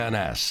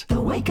WGNS.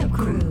 The Wake Up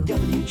Crew,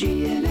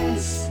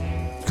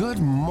 WGNS. Good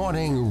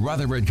morning,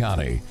 Rutherford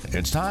County.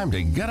 It's time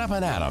to get up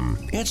and at 'em.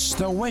 It's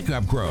the Wake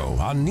Up Crew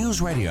on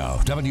News Radio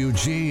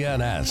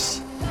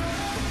WGNS.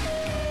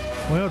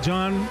 Well,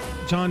 John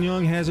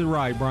Young has it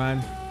right, Brian.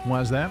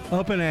 Why's that?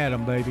 Up and at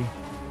 'em, baby.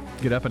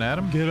 Get up and at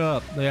 'em? Get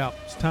up. Yeah,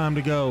 it's time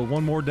to go.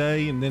 One more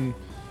day, and then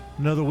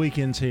another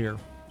weekend's here.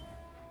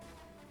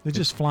 They're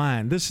just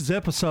flying. This is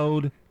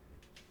episode.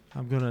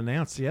 I'm going to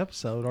announce the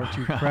episode. Aren't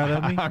you proud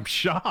of me? I'm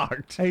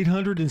shocked.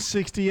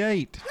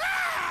 868.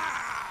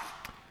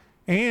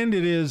 And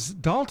it is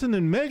Dalton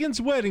and Megan's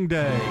wedding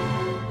day.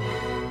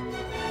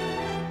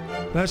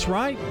 That's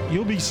right.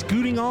 You'll be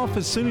scooting off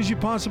as soon as you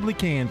possibly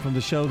can from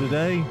the show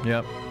today.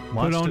 Yep.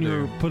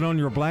 Put on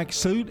your black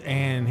suit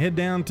and head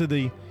down to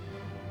the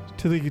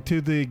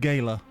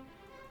gala.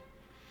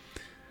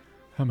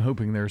 I'm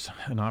hoping there's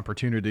an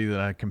opportunity that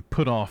I can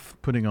put off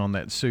putting on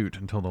that suit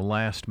until the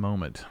last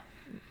moment.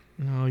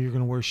 No, you're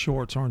going to wear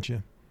shorts, aren't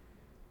you?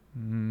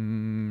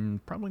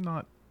 Probably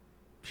not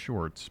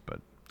shorts,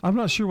 but I'm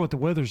not sure what the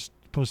weather's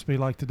supposed to be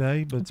like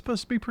today, but it's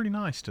supposed to be pretty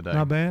nice today.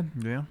 not bad.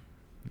 Yeah.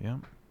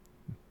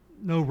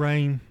 No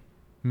rain.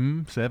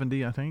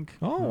 70, I think.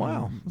 Oh,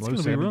 wow. It's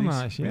going to be real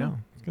nice. Yeah.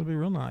 It's going to be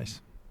real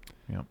nice.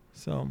 Yep.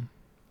 So,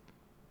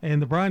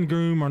 and the bride and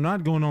groom are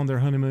not going on their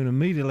honeymoon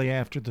immediately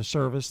after the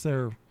service.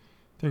 They're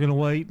going to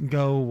wait and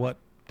go,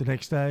 the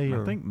next day?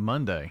 I think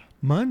Monday.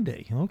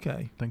 Monday,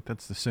 okay. I think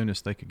that's the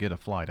soonest they could get a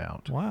flight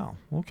out. Wow,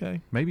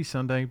 okay. Maybe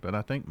Sunday, but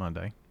I think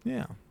Monday.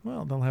 Yeah,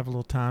 well, they'll have a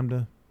little time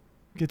to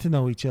get to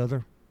know each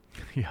other.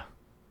 Yeah,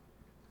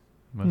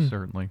 most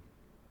certainly.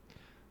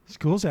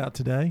 School's out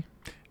today.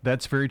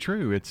 That's very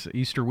true. It's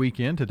Easter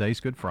weekend. Today's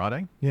Good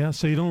Friday. Yeah,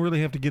 so you don't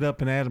really have to get up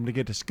and at 'em to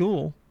get to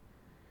school.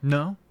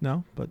 No,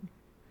 but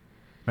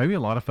maybe a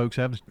lot of folks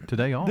have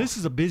today off. This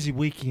is a busy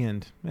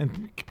weekend,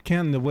 and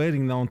counting the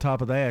wedding on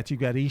top of that,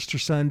 you've got Easter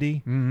Sunday.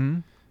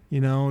 Mm-hmm. You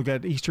know, we've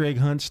got Easter egg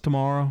hunts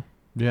tomorrow.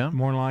 Yeah,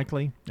 more than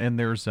likely. And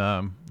there's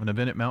an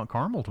event at Mount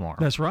Carmel tomorrow.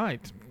 That's right.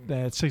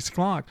 At 6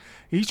 o'clock.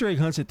 Easter egg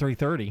hunts at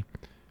 3:30.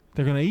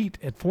 They're going to eat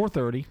at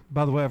 4:30.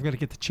 By the way, I've got to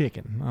get the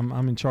chicken.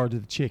 I'm in charge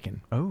of the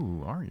chicken.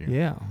 Oh, are you?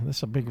 Yeah,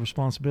 that's a big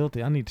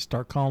responsibility. I need to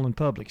start calling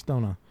Publix,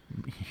 don't I?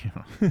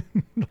 Yeah.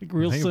 Like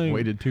real They've soon.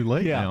 waited too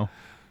late now.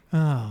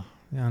 Oh,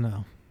 yeah, I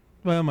know.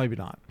 Well, maybe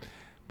not.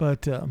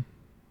 But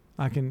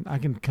I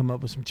can come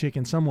up with some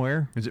chicken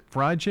somewhere. Is it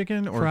fried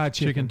chicken or fried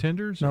chicken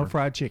tenders? No, or?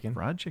 fried chicken.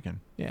 Fried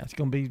chicken. Yeah, it's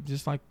going to be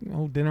just like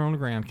dinner on the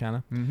ground kind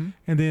of. Mm-hmm.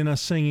 And then us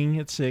singing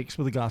at 6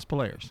 with the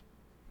gospel airs.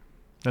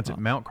 That's at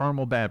Mount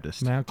Carmel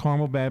Baptist. Mount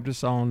Carmel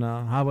Baptist on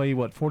Highway,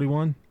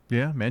 41?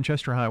 Yeah,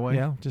 Manchester Highway.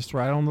 Yeah, just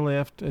right on the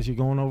left as you're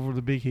going over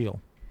the big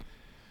hill.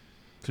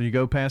 So you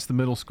go past the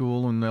middle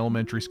school and the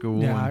elementary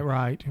school. Yeah, and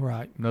right.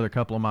 Another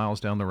couple of miles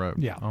down the road.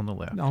 Yeah. On the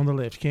left. On the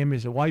left. You can't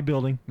miss it. White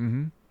building.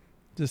 Mm-hmm.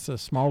 Just a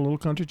small little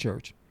country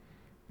church.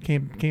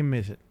 Can't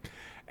miss it.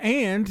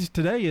 And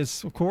today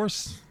is, of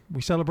course,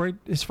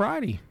 it's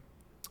Friday.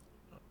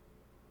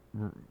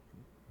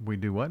 We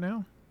do what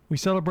now? We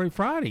celebrate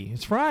Friday.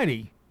 It's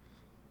Friday.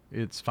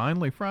 It's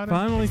finally Friday?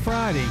 Finally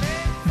Friday.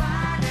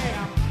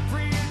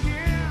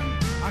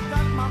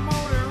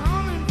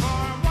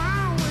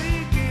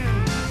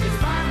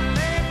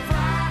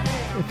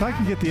 If I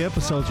can get the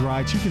episodes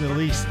right, you can at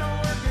least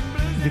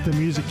get the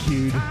music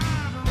cued.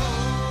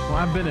 Well,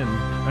 I've been in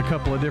a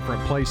couple of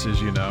different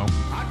places, you know.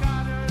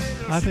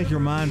 I think your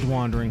mind's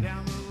wandering.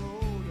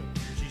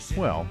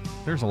 Well,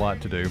 there's a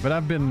lot to do,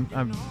 but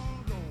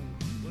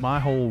my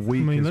whole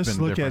week has been let's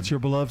look different. at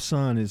your beloved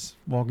son is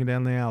walking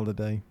down the aisle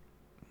today.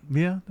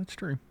 Yeah, that's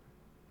true.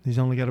 He's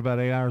only got about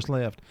 8 hours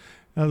left.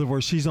 In other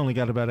words, she's only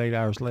got about 8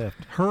 hours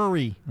left.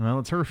 Hurry. Well,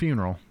 it's her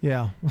funeral.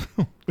 Yeah.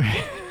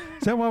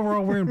 Is that why we're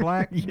all wearing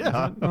black?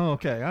 Yeah. Oh,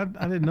 okay. I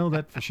didn't know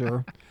that for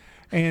sure.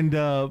 And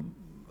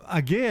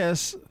I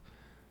guess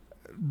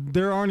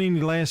there aren't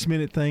any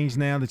last-minute things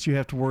now that you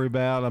have to worry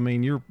about. I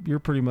mean, you're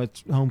pretty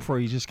much home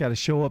free. You just got to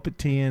show up at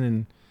 10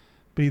 and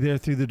be there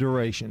through the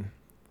duration.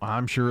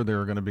 I'm sure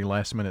there are going to be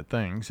last-minute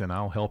things, and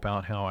I'll help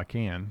out how I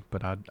can,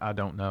 but I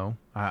don't know.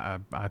 I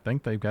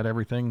think they've got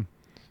everything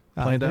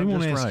planned out They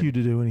won't just ask right. you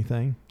to do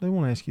anything. They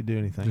won't ask you to do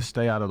anything. Just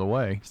stay out of the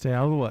way. Stay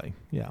out of the way,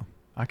 yeah.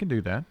 I can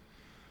do that.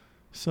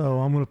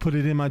 So I'm going to put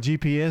it in my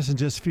GPS in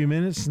just a few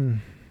minutes,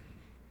 and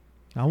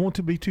I want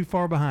to be too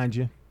far behind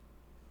you.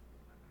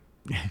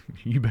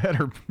 You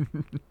better,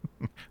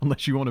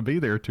 unless you want to be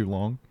there too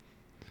long.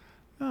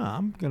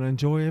 I'm going to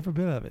enjoy every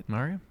bit of it.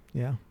 Are you?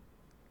 Yeah.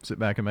 Sit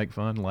back and make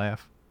fun,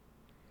 laugh.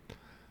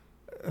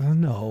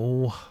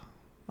 No.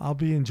 I'll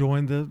be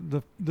enjoying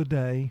the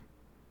day.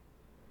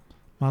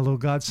 My little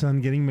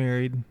godson getting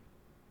married.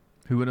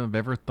 Who would have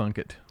ever thunk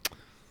it?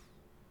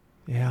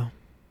 Yeah.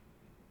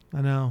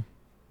 I know.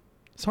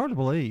 It's hard to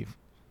believe.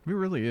 It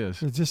really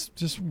is. It's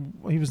just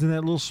he was in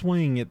that little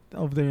swing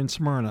over there in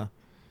Smyrna.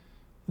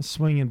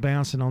 Swinging,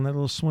 bouncing on that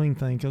little swing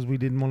thing because we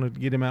didn't want to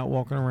get him out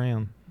walking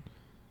around.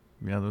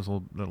 Yeah,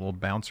 the little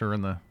bouncer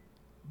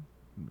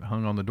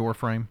hung on the door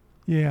frame.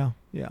 Yeah,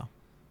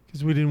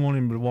 because we didn't want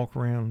him to walk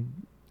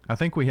around. I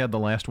think we had the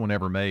last one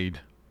ever made.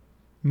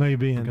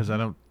 Maybe. Because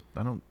I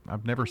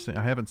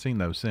haven't seen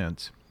those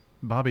since.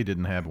 Bobby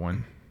didn't have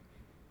one.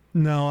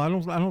 No,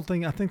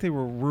 I think they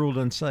were ruled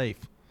unsafe.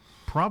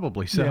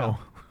 Probably so.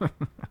 Yeah.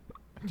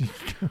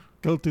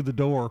 Go through the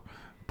door,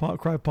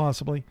 quite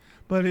possibly.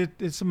 But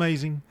it's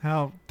amazing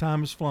how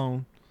time has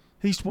flown.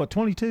 He's what,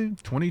 22?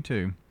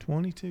 22.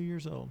 22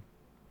 years old.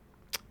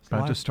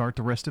 About to start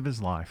the rest of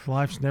his life.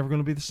 Life's never going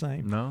to be the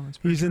same. No,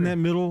 he's in that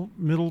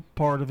middle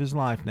part of his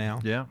life now.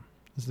 Yeah,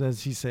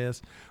 as he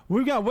says.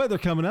 We've got weather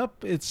coming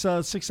up. It's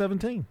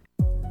 6:17.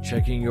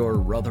 Checking your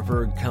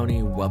Rutherford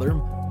County weather.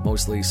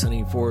 Mostly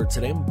sunny for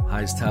today.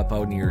 Highs top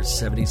out near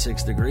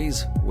 76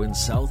 degrees.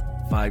 Winds south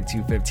 5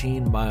 to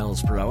 15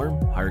 miles per hour.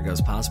 Higher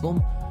gusts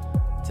possible.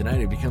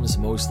 Tonight it becomes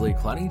mostly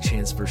cloudy.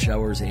 Chance for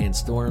showers and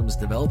storms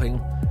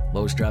developing.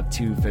 Lows drop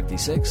to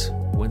 56.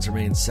 Winds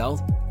remain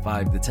south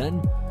 5 to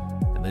 10.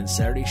 And then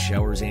Saturday,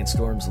 showers and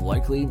storms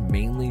likely,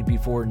 mainly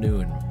before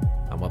noon.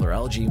 I'm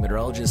weatherology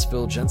meteorologist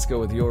Phil Jensko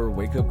with your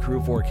Wake Up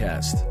Crew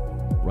forecast.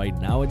 Right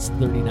now it's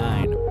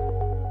 39.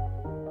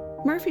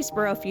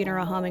 Murfreesboro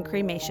Funeral Home and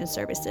Cremation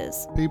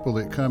Services. People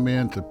that come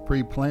in to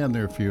pre-plan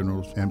their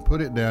funerals and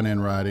put it down in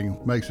writing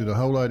makes it a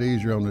whole lot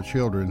easier on the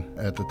children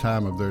at the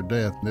time of their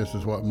death. This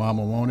is what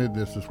Mama wanted.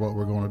 This is what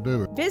we're going to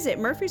do. Visit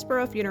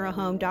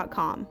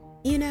murfreesborofuneralhome.com.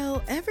 You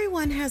know,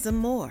 everyone has a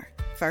more.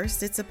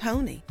 First, it's a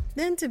pony.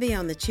 Then to be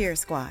on the cheer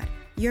squad.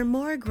 Your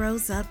more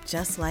grows up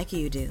just like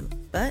you do.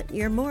 But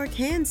your more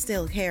can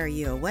still carry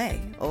you away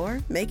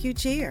or make you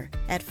cheer.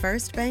 At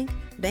First Bank,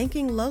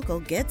 banking local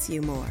gets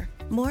you more.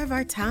 More of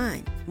our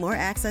time, more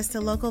access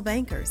to local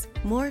bankers,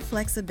 more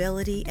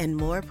flexibility, and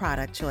more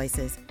product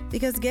choices.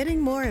 Because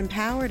getting more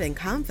empowered and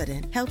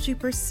confident helps you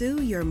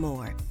pursue your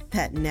more.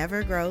 That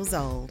never grows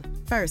old.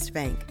 First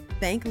Bank.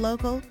 Bank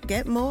local,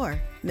 get more.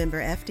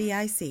 Member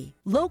FDIC.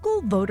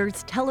 Local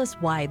voters tell us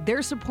why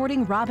they're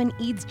supporting Robin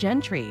Eads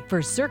Gentry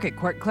for Circuit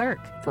Court Clerk.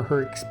 For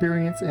her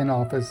experience in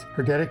office,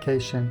 her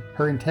dedication,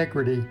 her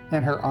integrity,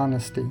 and her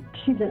honesty.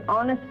 She's an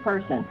honest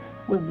person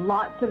with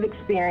lots of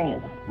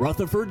experience.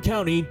 Rutherford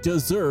County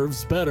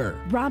deserves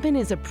better. Robin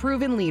is a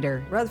proven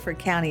leader. Rutherford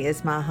County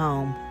is my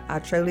home. I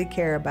truly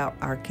care about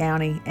our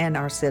county and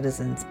our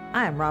citizens.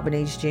 I am Robin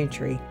Eads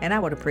Gentry, and I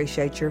would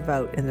appreciate your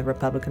vote in the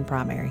Republican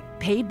primary.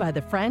 Paid by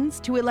the Friends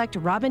to elect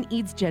Robin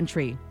Eads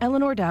Gentry.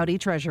 Eleanor Dowdy,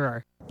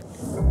 Treasurer.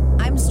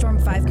 I'm Storm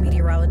 5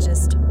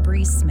 meteorologist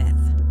Bree Smith.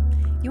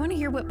 You want to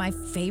hear what my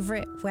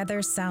favorite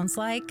weather sounds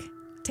like?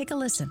 Take a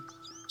listen.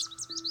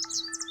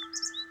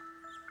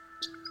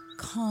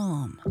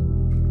 Calm.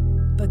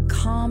 But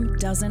calm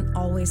doesn't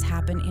always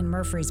happen in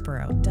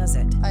Murfreesboro, does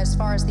it? As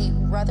far as the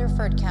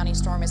Rutherford County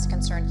storm is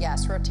concerned,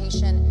 yes,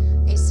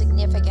 rotation, a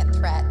significant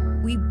threat.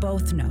 We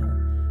both know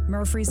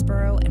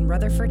Murfreesboro and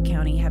Rutherford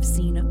County have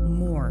seen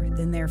more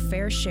than their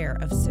fair share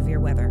of severe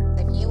weather.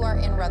 If you are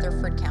in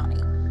Rutherford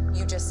County,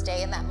 you just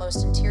stay in that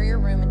most interior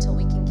room until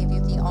we can give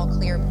you the all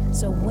clear.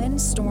 So when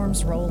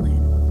storms roll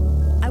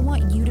in, I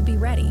want you to be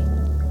ready,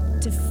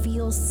 to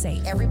feel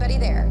safe. Everybody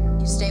there,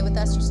 you stay with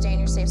us, you stay in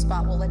your safe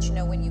spot. We'll let you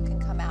know when you can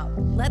come out.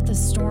 Let the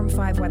Storm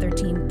 5 weather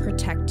team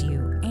protect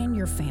you and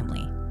your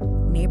family,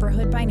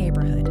 neighborhood by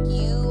neighborhood.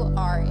 You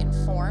are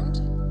informed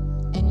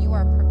and you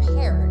are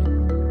prepared.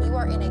 You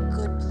are in a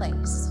good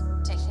place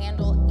to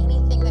handle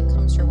anything that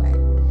comes your way.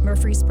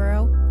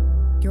 Murfreesboro,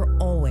 you're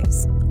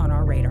always on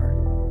our radar.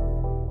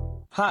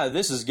 Hi,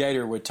 this is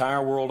Gator with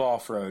Tire World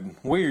Off-Road.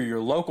 We are your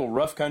local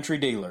rough country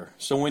dealer.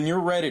 So when you're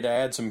ready to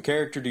add some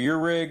character to your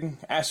rig,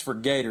 ask for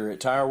Gator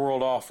at Tire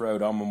World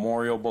Off-Road on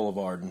Memorial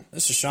Boulevard.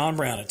 This is Sean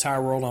Brown at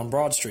Tire World on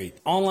Broad Street.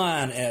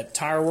 Online at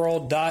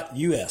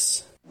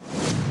tireworld.us.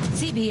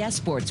 CBS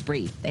Sports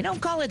Brief. They don't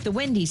call it the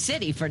Windy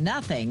City for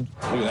nothing.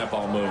 Look at that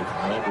ball move.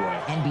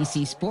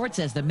 NBC Sports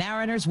says the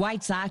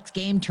Mariners-White Sox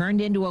game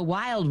turned into a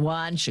wild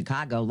one.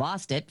 Chicago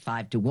lost it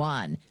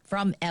 5-1.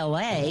 From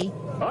L.A.,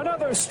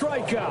 another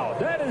strikeout.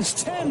 That is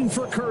 10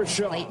 for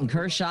Kershaw. Clayton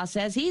Kershaw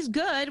says he's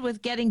good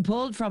with getting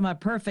pulled from a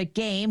perfect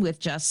game with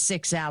just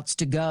 6 outs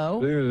to go.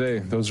 At the end of the day,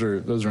 those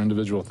are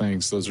individual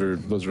things. Those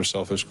are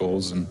selfish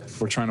goals, and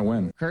we're trying to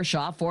win.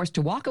 Kershaw forced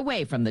to walk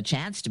away from the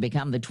chance to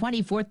become the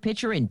 24th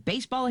pitcher in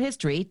baseball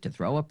history to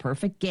throw a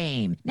perfect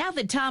game. Now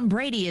that Tom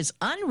Brady is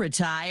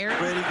unretired,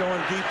 Brady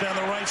going deep down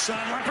the right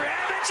sideline for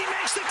Evans. He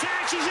makes the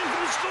catch. He's in for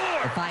the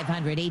score. The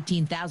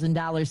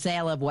 $518,000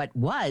 sale of what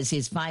was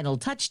his final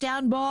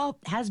touchdown ball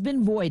has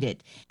been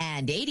voided.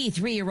 And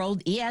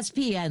 83-year-old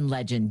ESPN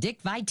legend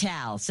Dick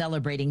Vitale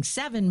celebrating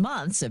 7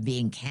 months of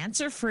being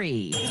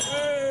cancer-free.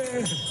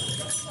 Hey,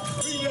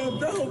 we got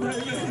Bell,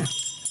 baby.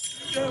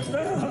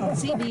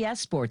 CBS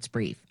Sports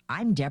Brief.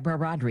 I'm Deborah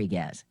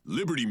Rodriguez.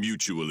 Liberty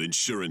Mutual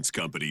Insurance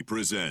Company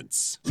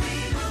presents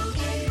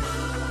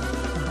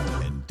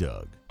and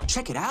Doug.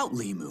 Check it out,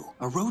 Limu,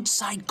 a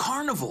roadside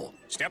carnival.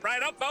 Step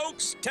right up,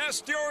 folks.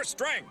 Test your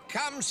strength.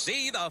 Come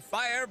see the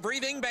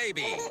fire-breathing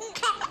baby.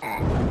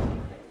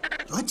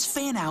 Let's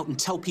fan out and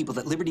tell people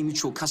that Liberty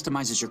Mutual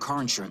customizes your car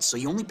insurance so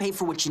you only pay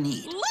for what you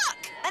need. Look,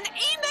 an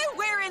emu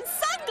wearing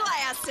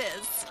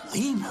sunglasses.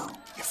 Limu,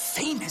 you're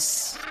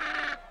famous.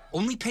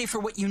 Only pay for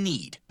what you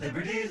need.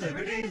 Liberty,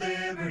 liberty,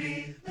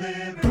 liberty,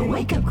 liberty. The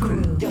Wake Up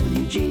Crew,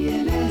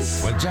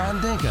 WGNS. With John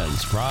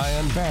Dinkins,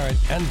 Brian Barrett,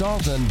 and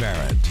Dalton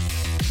Barrett.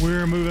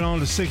 We're moving on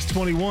to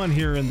 621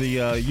 here in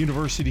the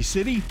University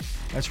City.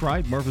 That's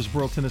right,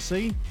 Murfreesboro,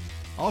 Tennessee.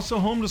 Also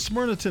home to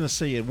Smyrna,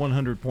 Tennessee at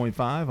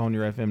 100.5 on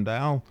your FM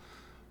dial.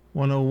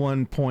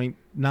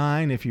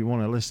 101.9 if you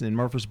want to listen in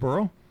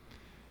Murfreesboro.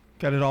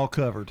 Got it all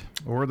covered.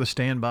 Or the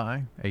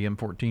standby, AM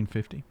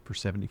 1450 for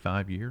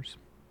 75 years.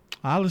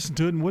 I listened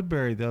to it in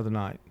Woodbury the other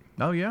night.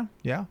 Oh, yeah?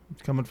 Yeah.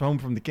 Coming home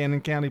from the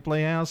Cannon County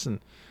Playhouse, and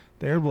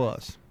there it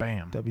was.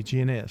 Bam.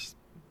 WGNS,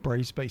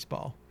 Braves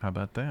baseball. How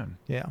about that?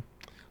 Yeah.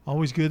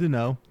 Always good to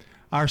know.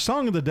 Our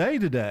song of the day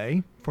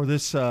today for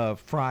this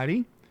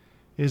Friday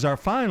is our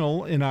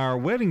final in our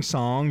wedding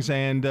songs,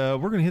 and we're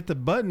going to hit the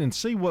button and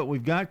see what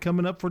we've got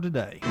coming up for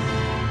today.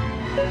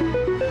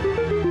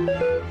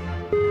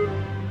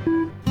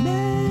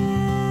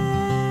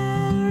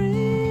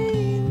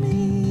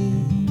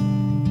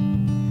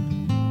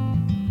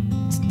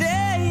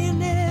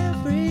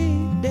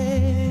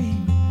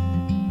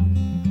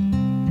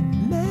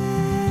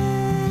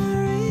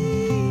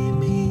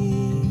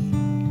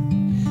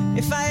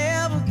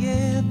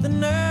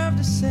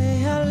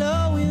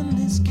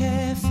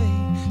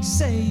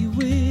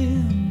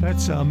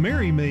 That's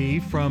Marry Me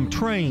from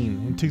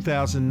Train in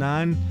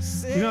 2009.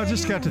 You know, I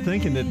just got to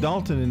thinking that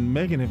Dalton and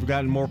Megan have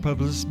gotten more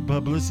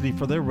publicity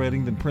for their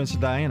wedding than Prince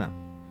and Diana.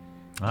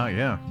 Oh,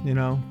 yeah. You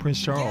know,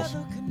 Prince Charles,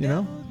 you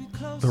know?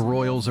 The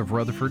Royals of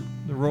Rutherford.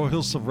 The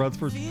Royals of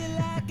Rutherford.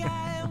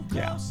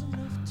 Yeah.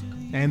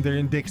 And they're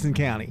in Dixon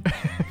County.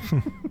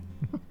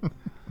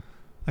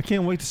 I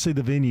can't wait to see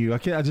the venue. I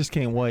just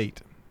can't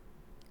wait.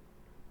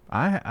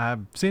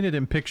 I've seen it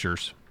in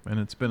pictures. And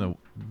it's been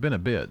a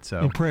bit, so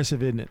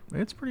impressive, isn't it?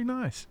 It's pretty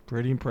nice.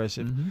 Pretty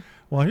impressive. Mm-hmm.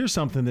 Well, here's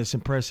something that's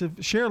impressive.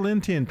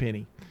 Sherilyn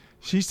Tenpenny.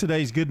 She's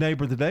today's Good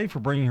Neighbor of the Day for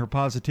bringing her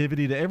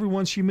positivity to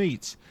everyone she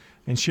meets.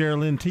 And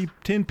Sherilyn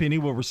Tenpenny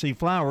will receive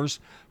flowers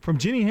from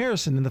Jenny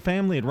Harrison and the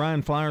family at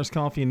Ryan Flowers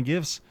Coffee and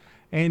Gifts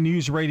and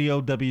News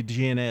Radio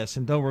WGNS.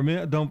 And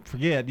don't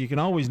forget, you can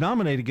always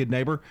nominate a good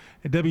neighbor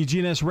at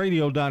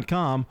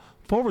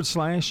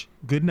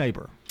WGNSradio.com/Good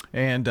Neighbor.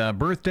 And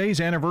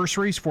birthdays,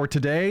 anniversaries for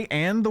today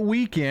and the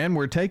weekend,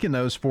 we're taking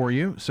those for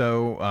you.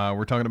 So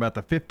we're talking about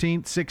the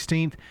 15th,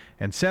 16th,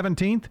 and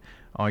 17th.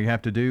 All you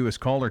have to do is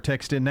call or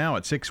text in now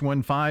at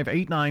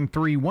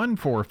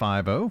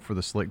 615-893-1450 for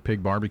the Slick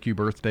Pig Barbecue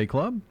Birthday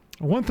Club.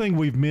 One thing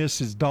we've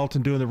missed is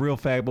Dalton doing the real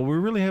fact, but we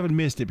really haven't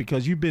missed it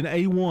because you've been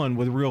A1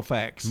 with real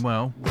facts.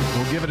 Well,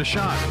 we'll give it a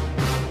shot.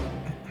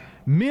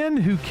 Men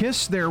who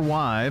kiss their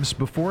wives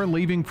before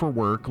leaving for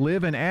work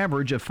live an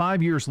average of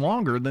 5 years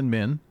longer than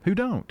men who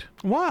don't.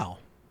 Wow.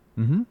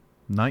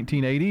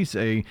 1980s,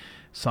 a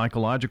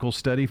psychological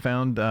study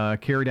found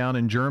carried out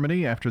in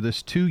Germany. After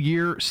this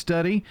 2-year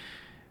study,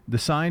 the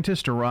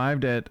scientists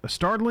arrived at a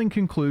startling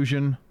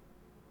conclusion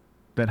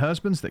that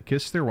husbands that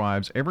kissed their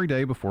wives every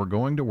day before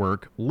going to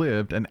work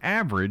lived an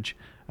average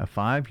of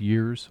 5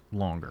 years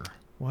longer.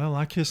 Well,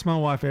 I kiss my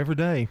wife every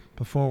day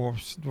before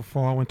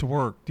I went to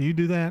work. Do you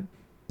do that?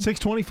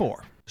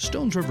 624.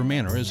 Stones River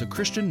Manor is a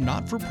Christian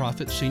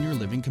not-for-profit senior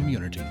living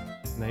community.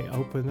 They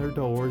opened their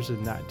doors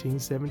in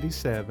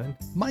 1977.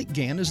 Mike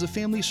Gann is the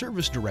family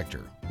service director.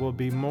 We'll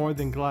be more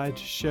than glad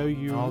to show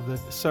you all the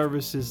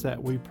services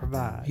that we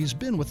provide. He's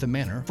been with the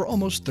manor for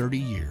almost 30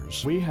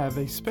 years. We have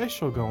a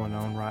special going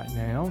on right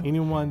now.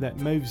 Anyone that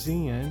moves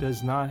in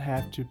does not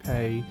have to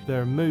pay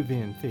their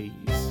move-in fees.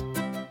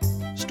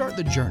 Start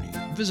the journey.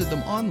 Visit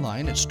them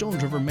online at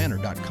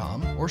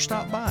stonesrivermanor.com or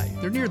stop by.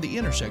 They're near the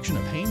intersection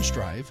of Haynes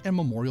Drive and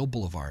Memorial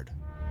Boulevard.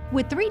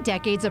 With 3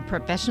 decades of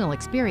professional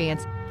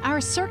experience, our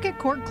circuit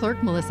court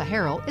clerk, Melissa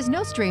Harrell, is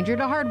no stranger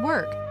to hard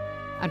work.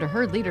 Under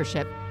her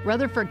leadership,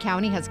 Rutherford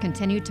County has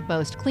continued to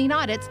boast clean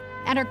audits,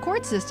 and our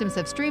court systems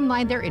have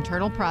streamlined their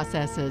internal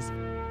processes.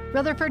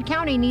 Rutherford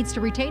County needs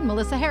to retain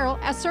Melissa Harrell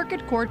as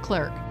circuit court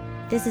clerk.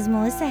 This is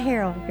Melissa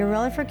Harrell, your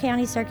Rutherford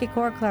County Circuit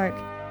Court clerk,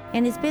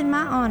 and it's been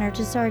my honor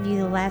to serve you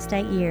the last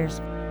 8 years,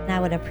 and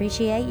I would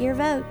appreciate your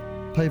vote.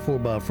 Paid for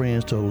by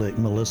friends to elect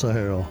Melissa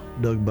Harrell,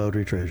 Doug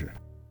Beaudry, Treasurer.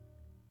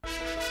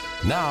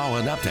 Now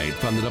an update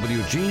from the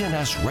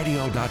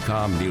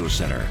WGNSradio.com News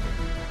Center.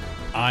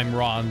 I'm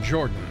Ron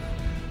Jordan.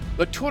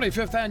 The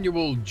 25th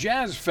Annual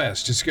Jazz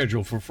Fest is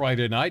scheduled for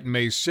Friday night,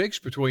 May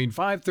 6th between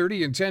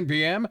 5:30 and 10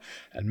 p.m.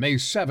 and May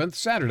 7th,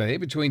 Saturday,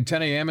 between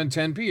 10 a.m. and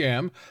 10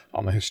 p.m.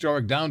 on the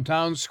historic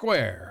downtown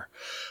square.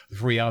 The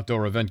free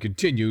outdoor event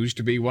continues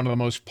to be one of the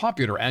most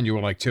popular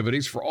annual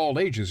activities for all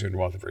ages in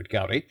Rutherford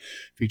County,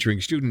 featuring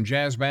student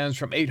jazz bands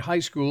from 8 high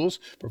schools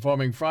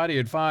performing Friday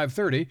at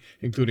 5:30,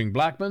 including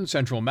Blackman,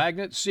 Central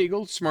Magnet,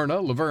 Siegel,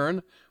 Smyrna,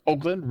 Laverne,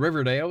 Oakland,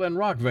 Riverdale, and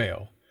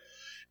Rockvale.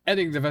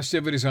 Ending the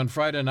festivities on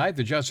Friday night,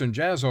 the Judson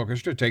Jazz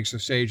Orchestra takes the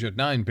stage at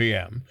 9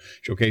 p.m.,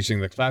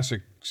 showcasing the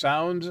classic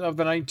sounds of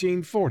the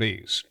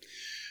 1940s.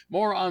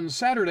 More on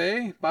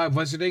Saturday by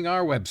visiting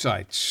our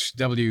websites,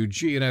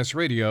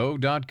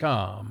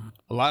 WGNSradio.com.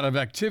 A lot of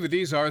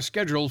activities are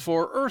scheduled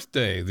for Earth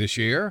Day this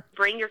year.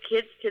 Bring your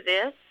kids to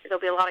this. There'll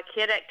be a lot of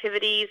kid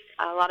activities.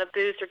 A lot of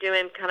booths are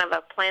doing kind of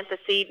a plant the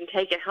seed and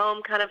take it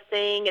home kind of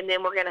thing. And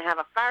then we're going to have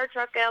a fire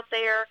truck out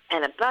there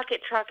and a bucket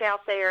truck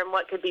out there. And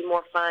what could be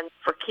more fun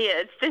for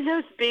kids than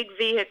those big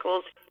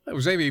vehicles? That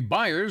was Amy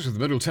Byers with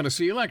Middle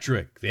Tennessee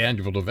Electric. The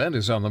annual event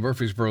is on the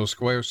Murfreesboro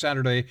Square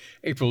Saturday,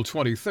 April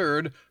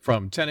 23rd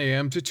from 10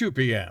 a.m. to 2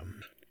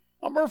 p.m.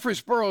 A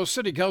Murfreesboro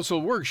City Council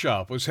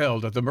workshop was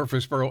held at the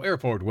Murfreesboro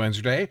Airport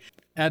Wednesday,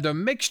 and a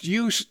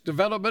mixed-use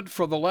development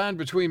for the land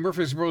between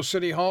Murfreesboro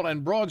City Hall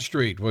and Broad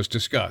Street was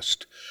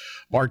discussed.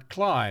 Bart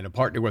Klein, a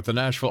partner with the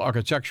Nashville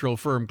architectural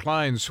firm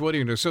Klein,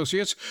 Sweeney &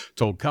 Associates,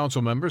 told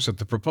council members that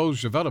the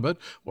proposed development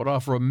would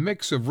offer a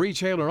mix of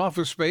retail and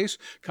office space,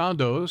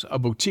 condos, a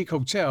boutique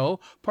hotel,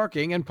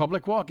 parking, and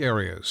public walk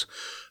areas.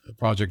 The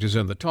project is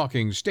in the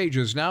talking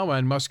stages now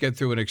and must get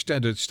through an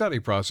extended study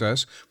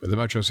process with the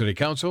Metro City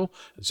Council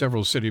and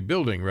several city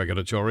building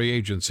regulatory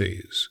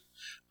agencies.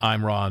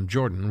 I'm Ron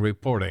Jordan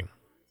reporting.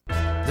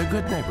 The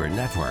Good Neighbor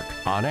Network,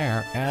 on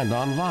air and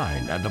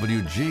online at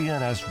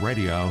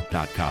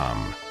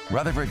WGNSradio.com.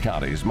 Rutherford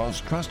County's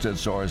most trusted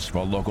source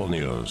for local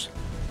news.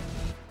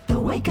 The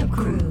Wake Up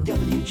Crew,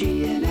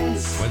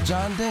 WGNS. With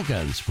John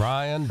Dinkins,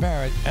 Brian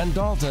Barrett, and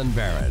Dalton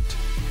Barrett.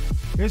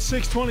 It's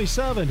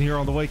 6:27 here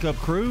on the Wake Up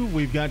Crew.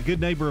 We've got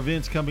Good Neighbor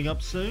events coming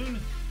up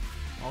soon.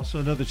 Also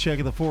another check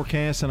of the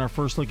forecast and our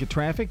first look at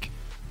traffic.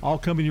 All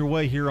coming your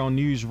way here on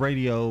News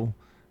Radio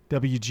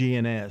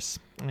WGNS.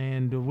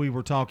 And we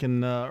were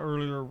talking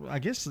earlier, I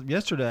guess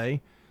yesterday,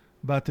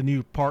 about the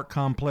new park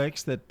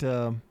complex that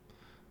you're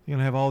going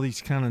to have all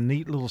these kind of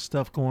neat little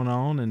stuff going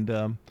on.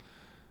 And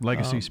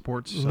Legacy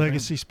Sports.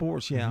 Legacy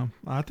Sports, yeah.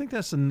 Mm-hmm. I think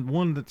that's the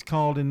one that's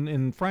called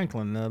in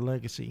Franklin,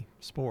 Legacy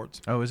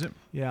Sports. Oh, is it?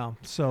 Yeah.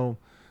 So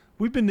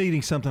we've been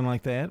needing something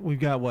like that. We've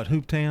got,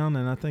 Hooptown,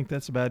 and I think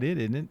that's about it,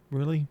 isn't it,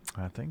 really?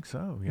 I think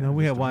so, yeah. You know,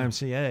 we have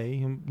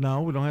YMCA.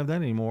 No, we don't have that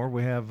anymore.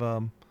 We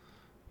have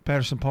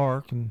Patterson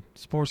Park and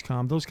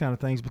Sportscom, those kind of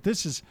things. But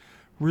this is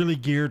really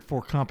geared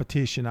for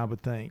competition, I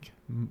would think.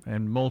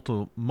 And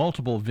multiple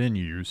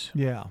venues.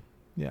 Yeah.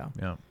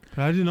 But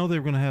I didn't know they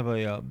were going to have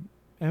a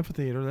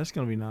amphitheater. That's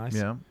going to be nice.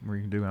 Yeah, where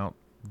you can do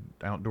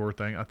outdoor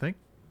thing. I think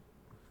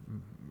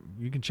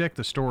you can check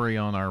the story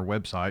on our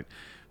website.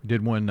 We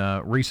did one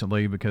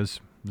recently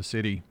because the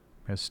city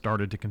has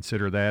started to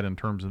consider that in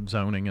terms of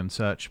zoning and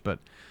such. But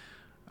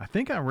I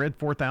think I read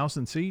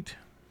 4,000 seat.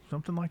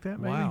 Something like that,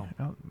 maybe. Wow.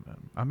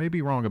 I may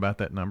be wrong about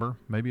that number.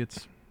 Maybe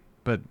it's,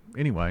 but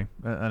anyway,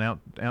 an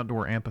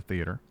outdoor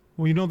amphitheater.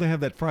 Well, you know they have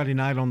that Friday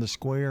night on the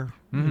square.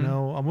 Mm-hmm. You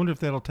know, I wonder if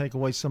that'll take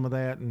away some of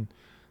that, and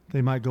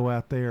they might go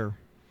out there.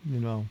 You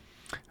know,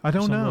 I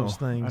don't know. Those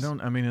things.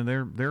 I mean,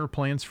 there are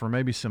plans for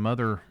maybe some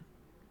other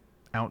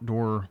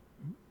outdoor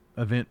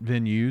event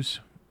venues.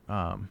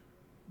 The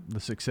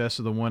success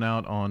of the one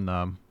out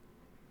on.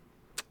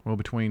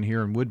 Between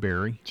here and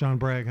Woodbury. John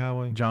Bragg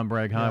Highway.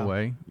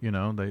 You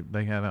know,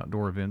 they have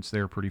outdoor events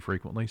there pretty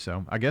frequently.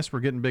 So I guess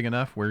we're getting big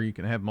enough where you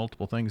can have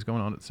multiple things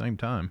going on at the same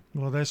time.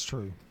 Well, that's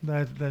true.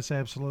 That's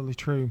absolutely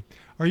true.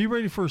 Are you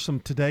ready for some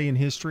Today in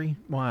History?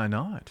 Why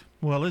not?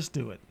 Well, let's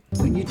do it.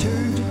 When you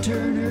turn to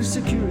Turner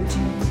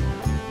Security,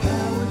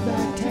 powered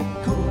by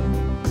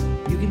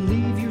TechCore, you can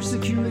leave your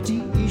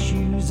security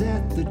issues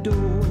at the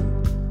door.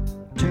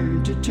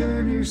 Turn to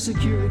Turner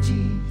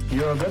Security.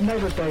 Your Good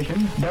Neighbor station,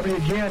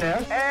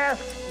 WGNS.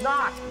 Ask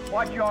not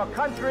what your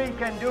country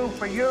can do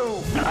for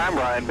you. I'm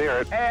Brian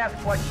Barrett. Ask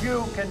what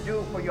you can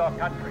do for your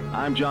country.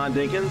 I'm John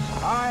Dinkins.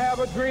 I have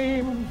a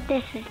dream.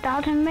 This is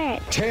Dalton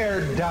Merritt.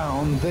 Tear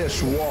down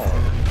this wall.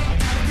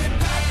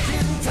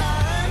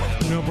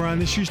 You know, Brian,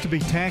 this used to be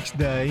tax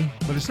day,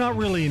 but it's not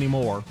really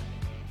anymore.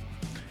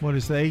 What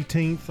is the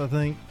 18th, I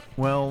think?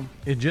 Well,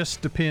 it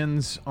just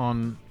depends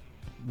on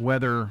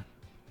whether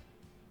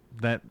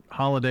that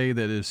holiday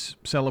that is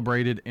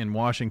celebrated in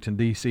Washington,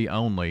 D.C.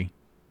 only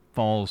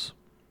falls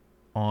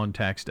on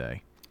tax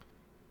day.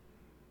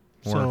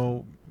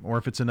 Or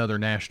if it's another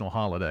national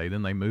holiday,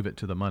 then they move it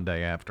to the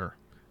Monday after.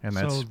 And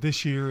so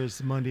this year is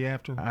the Monday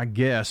after? I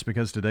guess,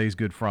 because today's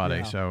Good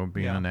Friday, so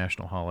being a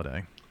national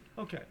holiday.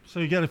 Okay, so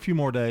you got a few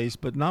more days,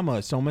 but not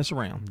much. Don't mess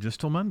around.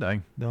 Just till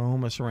Monday. Don't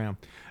mess around.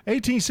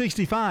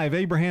 1865,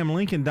 Abraham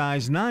Lincoln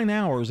dies 9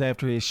 hours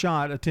after he is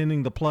shot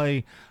attending the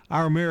play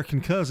Our American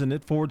Cousin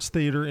at Ford's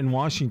Theater in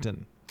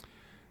Washington.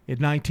 In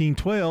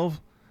 1912,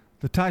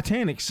 the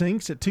Titanic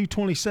sinks at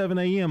 2:27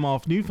 a.m.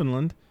 off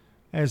Newfoundland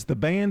as the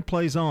band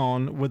plays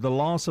on with the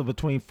loss of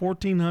between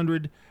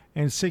 1,400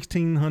 and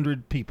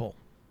 1,600 people.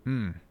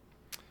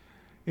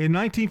 In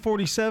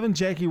 1947,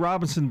 Jackie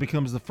Robinson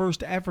becomes the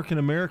first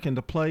African-American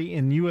to play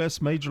in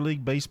U.S. Major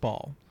League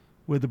Baseball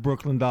with the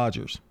Brooklyn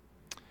Dodgers.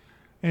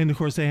 And, of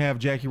course, they have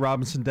Jackie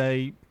Robinson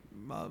Day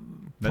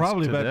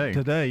probably about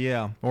today,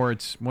 yeah. Or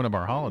it's one of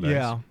our holidays.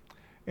 Yeah.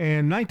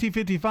 In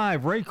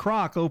 1955, Ray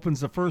Kroc opens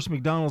the first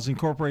McDonald's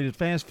Incorporated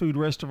fast food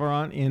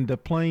restaurant in Des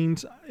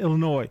Plaines,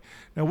 Illinois.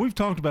 Now, we've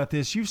talked about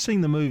this. You've seen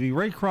the movie.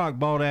 Ray Kroc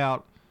bought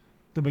out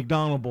the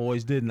McDonald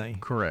boys, didn't he?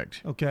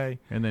 Correct. Okay.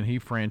 And then he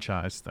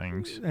franchised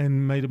things.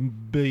 And made $1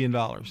 billion.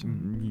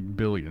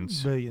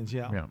 Billions. Billions,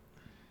 yeah. I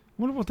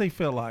wonder what they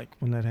felt like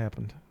when that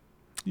happened.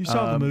 You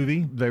saw the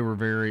movie. They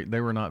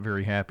were not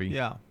very happy.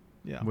 Yeah.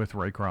 With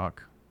Ray Kroc.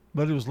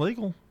 But it was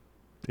legal.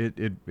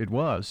 It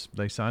was.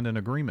 They signed an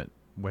agreement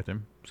with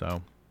him.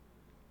 So.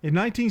 In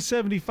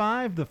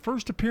 1975, the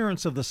first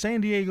appearance of the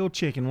San Diego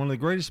Chicken, one of the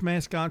greatest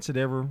mascots that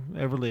ever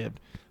lived.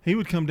 He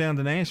would come down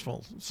to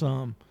Nashville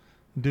and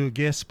do a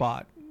guest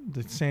spot,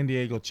 the San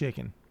Diego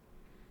Chicken.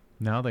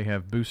 Now they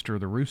have Booster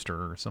the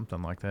Rooster or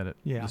something like that at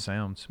the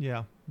Sounds.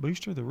 Yeah.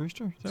 Booster the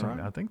Rooster? Is that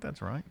right? I think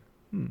that's right.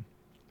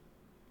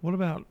 What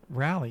about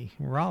Raleigh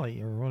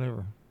or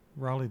whatever?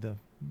 Raleigh, the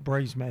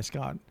Braves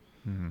mascot.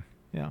 Mm-hmm.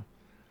 Yeah.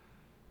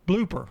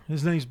 Blooper.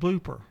 His name's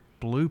Blooper.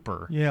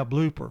 Blooper. Yeah,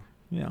 Blooper.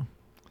 Yeah.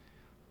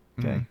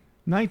 Okay.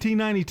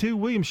 1992,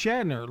 William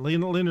Shatner,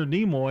 Leonard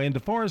Nimoy, and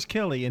DeForest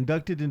Kelley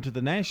inducted into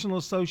the National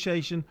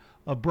Association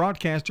of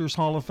Broadcasters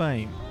Hall of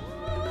Fame.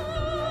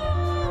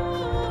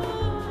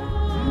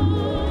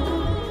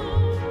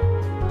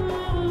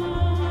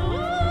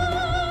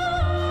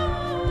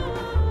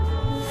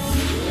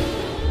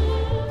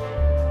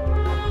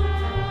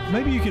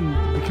 Maybe you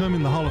can become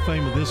in the Hall of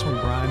Fame with this one,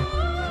 Brian.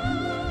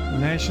 The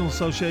National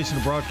Association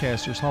of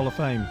Broadcasters Hall of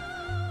Fame.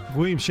 If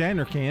William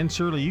Shatner can,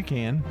 surely you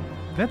can.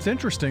 That's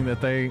interesting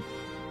that they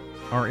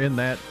are in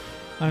that.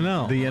 I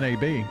know. The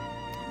NAB.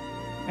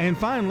 And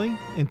finally,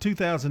 in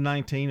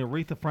 2019,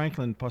 Aretha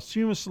Franklin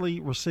posthumously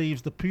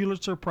receives the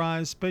Pulitzer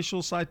Prize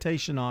Special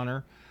Citation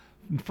Honor,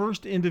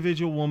 first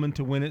individual woman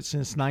to win it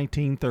since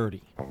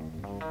 1930.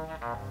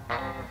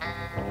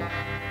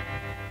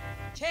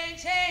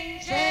 Change,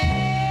 change,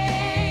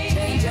 change.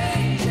 Change,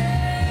 change,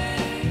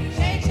 change.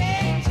 Change,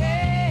 change,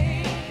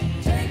 change.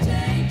 Change,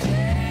 change,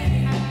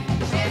 change.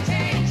 Change,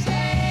 change,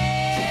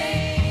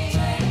 change.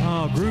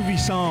 Oh, groovy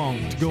song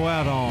to go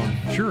out on.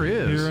 Sure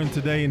is. Here in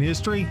Today in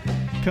History.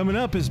 Coming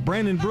up is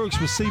Brandon Brooks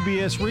with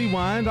CBS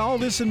Rewind. All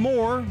this and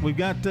more. We've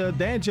got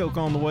Dad Joke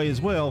on the way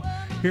as well.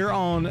 Here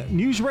on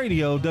News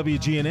Radio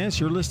WGNS,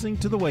 you're listening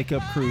to The Wake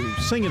Up Crew.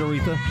 Sing it,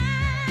 Aretha.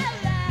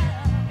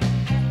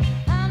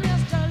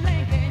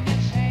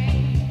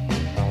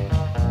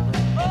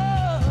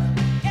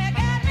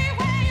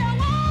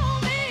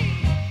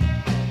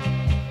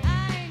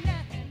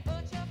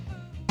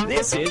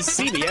 This is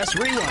CBS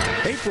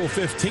Rewind. April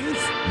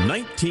 15th,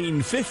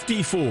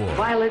 1954.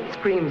 Violet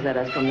screams at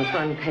us from the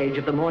front page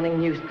of the morning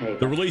newspaper.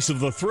 The release of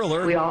the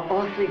thriller. We are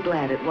awfully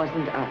glad it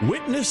wasn't us.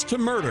 Witness to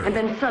Murder. And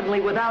then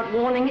suddenly, without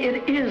warning,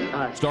 it is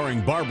us.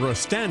 Starring Barbara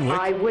Stanwyck.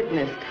 I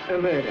witnessed a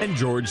murder. And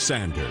George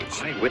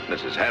Sanders.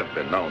 Eyewitnesses have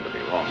been known to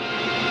be wrong.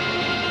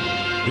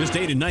 This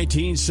date in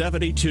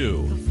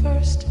 1972. The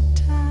first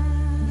time.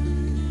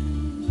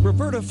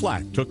 Roberta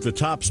Flack took the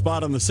top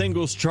spot on the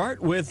singles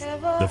chart with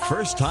The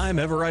First Time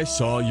Ever I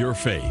Saw Your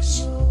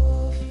Face.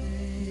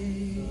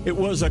 It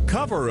was a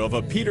cover of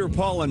a Peter,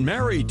 Paul, and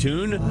Mary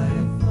tune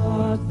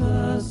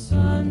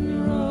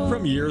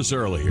from years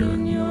earlier.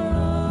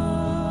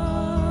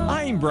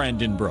 I'm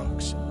Brandon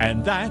Brooks,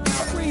 and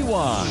that's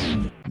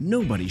Rewind.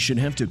 Nobody should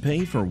have to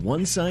pay for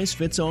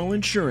one-size-fits-all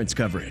insurance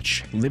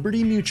coverage.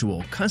 Liberty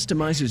Mutual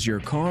customizes your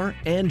car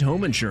and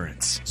home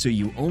insurance, so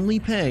you only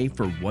pay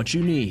for what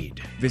you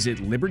need. Visit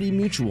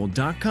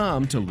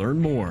libertymutual.com to learn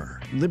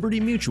more.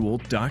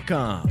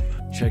 libertymutual.com.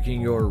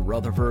 Checking your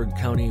Rutherford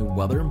County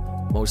weather.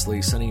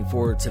 Mostly sunny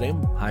for today.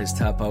 Highs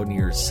top out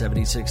near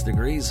 76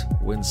 degrees.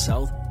 Winds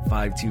south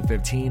 5 to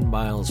 15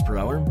 miles per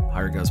hour.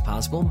 Higher gusts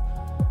possible.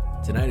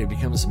 Tonight it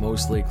becomes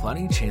mostly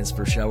cloudy. Chance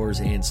for showers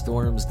and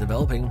storms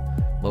developing.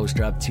 Lows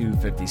drop to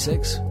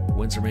 56.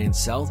 Winds remain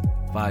south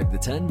 5 to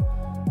 10.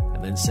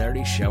 And then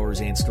Saturday,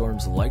 showers and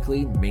storms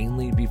likely,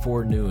 mainly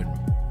before noon.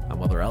 I'm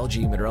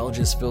weatherology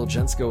meteorologist Phil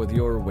Jensko with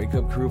your Wake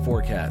Up Crew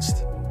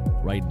forecast.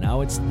 Right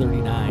now it's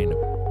 39.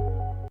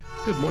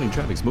 Good morning.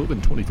 Traffic's moving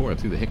 24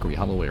 through the Hickory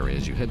Hollow area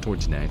as you head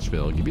towards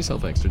Nashville. Give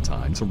yourself extra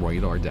time. Some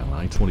radar down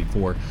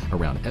I-24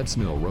 around Epps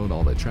Mill Road.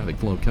 All that traffic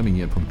flow coming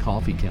in from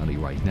Coffee County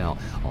right now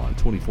on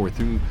 24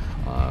 through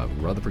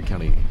Rutherford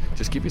County.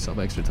 Just give yourself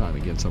extra time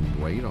and get some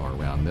radar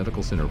around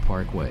Medical Center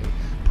Parkway.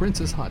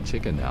 Princess Hot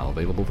Chicken now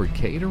available for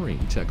catering.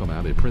 Check them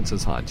out at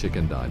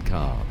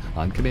princesshotchicken.com.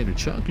 I'm Commander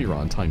Chuck. You're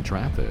on time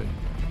traffic.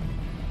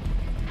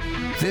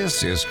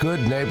 This is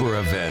Good Neighbor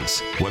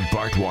Events with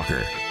Bart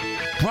Walker.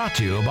 Brought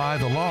to you by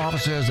the law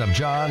offices of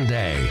John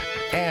Day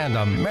and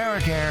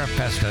AmeriCare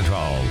Pest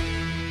Control.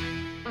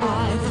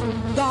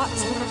 I've got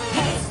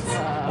pets.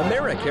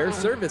 AmeriCare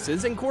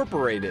Services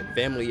Incorporated,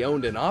 family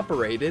owned and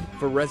operated.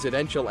 For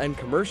residential and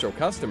commercial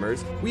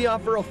customers, we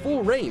offer a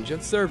full range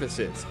of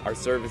services. Our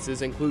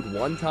services include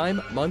one-time,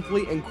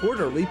 monthly, and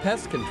quarterly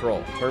pest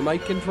control,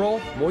 termite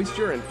control,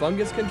 moisture and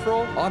fungus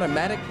control,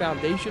 automatic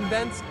foundation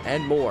vents,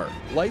 and more.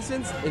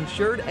 Licensed,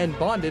 insured, and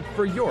bonded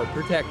for your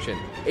protection.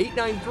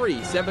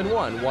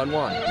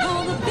 893-7111.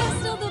 Call the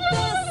best of the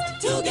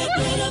best to get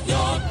rid of your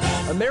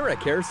pest.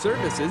 AmeriCare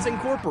Services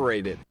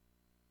Incorporated.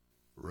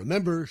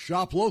 Remember,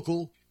 shop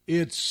local.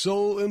 It's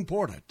so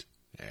important.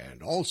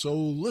 And also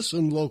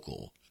listen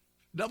local.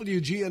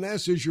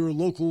 WGNS is your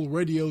local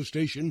radio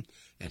station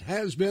and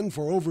has been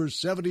for over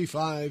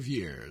 75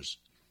 years.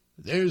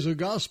 There's a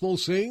gospel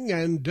sing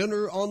and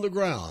dinner on the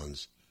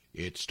grounds.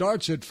 It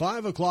starts at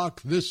 5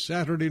 o'clock this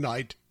Saturday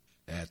night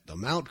at the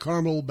Mount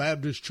Carmel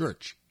Baptist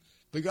Church.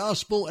 The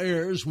Gospel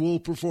Heirs will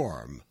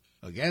perform.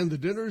 Again, the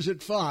dinner's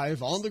at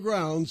 5 on the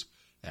grounds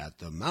at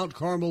the Mount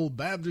Carmel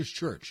Baptist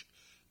Church,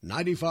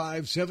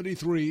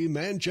 9573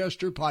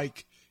 Manchester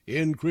Pike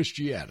in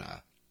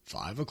Christiana.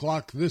 5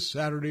 o'clock this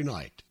Saturday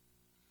night.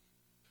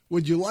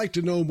 Would you like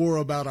to know more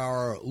about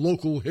our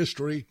local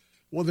history?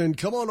 Well, then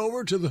come on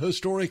over to the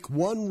historic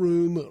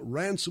one-room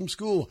Ransom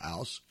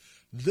Schoolhouse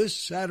this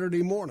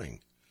Saturday morning.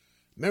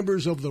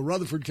 Members of the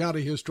Rutherford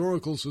County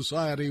Historical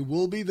Society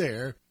will be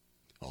there,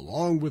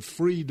 along with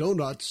free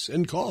donuts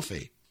and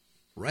coffee.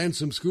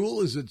 Ransom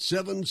School is at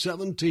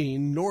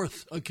 717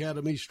 North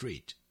Academy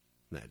Street.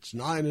 That's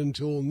 9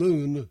 until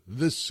noon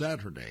this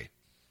Saturday.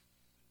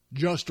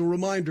 Just a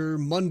reminder,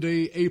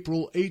 Monday,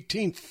 April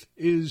 18th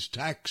is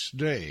Tax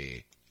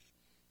Day.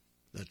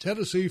 The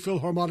Tennessee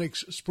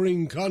Philharmonic's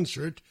Spring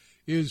Concert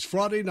is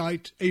Friday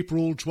night,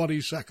 April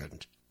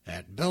 22nd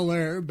at Bel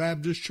Air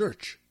Baptist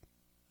Church.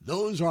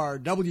 Those are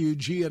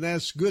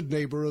WGNS Good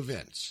Neighbor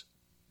events.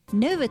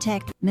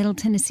 Novatech, Middle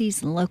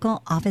Tennessee's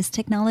local office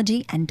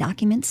technology and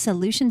document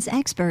solutions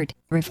expert,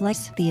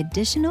 reflects the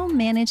additional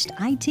managed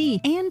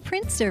IT and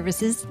print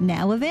services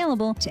now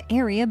available to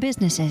area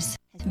businesses.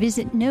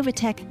 Visit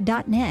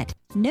Novatech.net.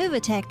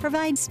 Novatech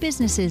provides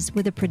businesses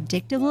with a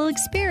predictable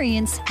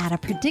experience at a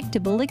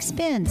predictable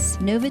expense.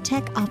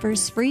 Novatech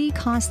offers free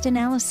cost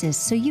analysis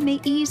so you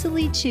may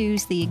easily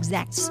choose the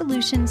exact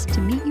solutions to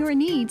meet your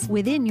needs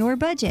within your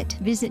budget.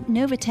 Visit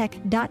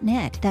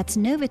Novatech.net. That's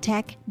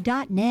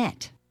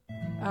Novatech.net.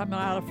 I'm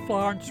out of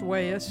Florence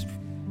West.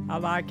 I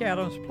like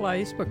Adams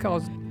Place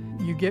because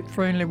you get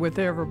friendly with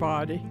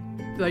everybody.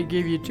 They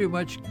give you too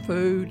much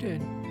food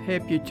and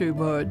help you too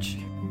much.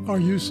 Are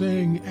you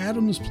saying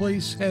Adams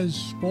Place has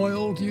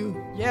spoiled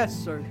you? Yes,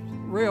 sir.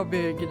 Real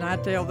big, and I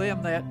tell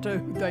them that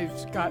too.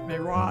 They've got me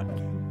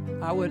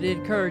rotten. I would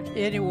encourage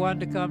anyone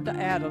to come to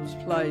Adams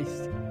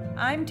Place.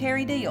 I'm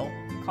Terry Deal.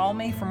 Call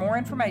me for more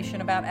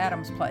information about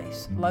Adams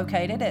Place,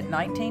 located at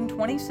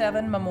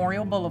 1927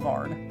 Memorial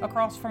Boulevard,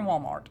 across from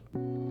Walmart.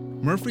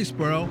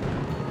 Murfreesboro,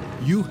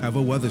 you have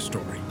a weather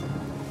story.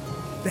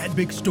 That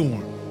big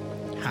storm,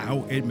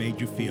 how it made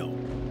you feel.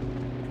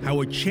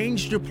 How it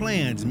changed your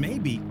plans,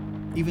 maybe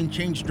even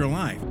changed your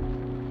life.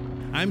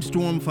 I'm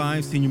Storm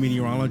 5 Senior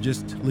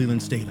Meteorologist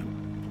Leland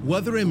Statham.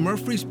 Weather in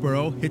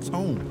Murfreesboro hits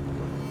home.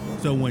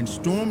 So when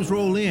storms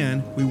roll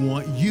in, we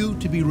want you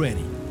to be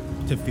ready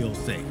to feel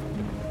safe.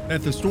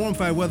 Let the Storm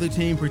 5 weather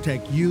team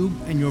protect you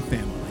and your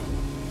family.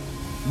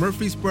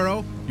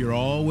 Murfreesboro, you're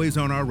always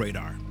on our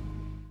radar.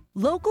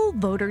 Local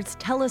voters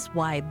tell us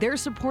why they're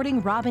supporting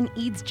Robin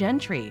Eads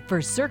Gentry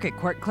for Circuit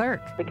Court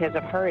Clerk. Because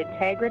of her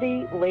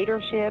integrity,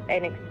 leadership,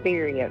 and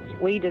experience,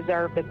 we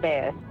deserve the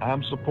best.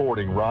 I'm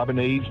supporting Robin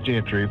Eads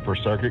Gentry for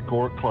Circuit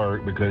Court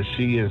Clerk because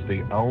she is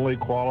the only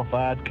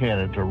qualified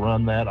candidate to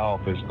run that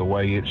office the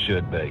way it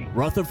should be.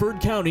 Rutherford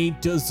County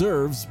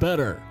deserves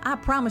better. I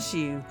promise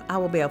you, I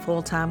will be a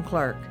full-time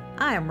clerk.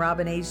 I am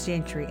Robin Eads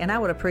Gentry, and I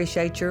would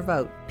appreciate your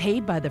vote.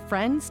 Paid by the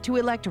Friends to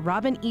elect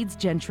Robin Eads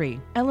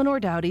Gentry. Eleanor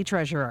Dowdy,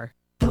 Treasurer.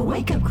 The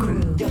Wake Up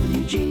Crew,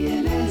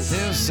 WGNS.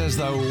 This is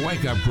the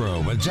Wake Up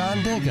Crew with John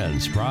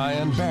Dinkins,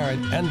 Brian Barrett,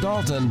 and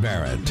Dalton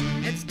Barrett.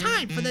 It's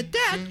time for the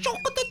dad joke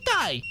of the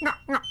day.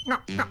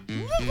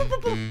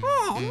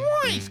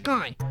 Oh, nice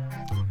guy.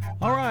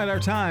 All right, our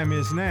time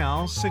is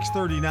now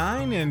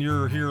 6:39, and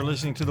you're here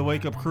listening to the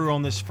Wake Up Crew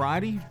on this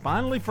Friday.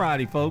 Finally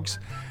Friday, folks.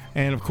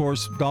 And, of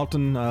course,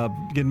 Dalton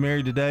getting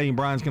married today, and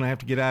Brian's going to have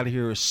to get out of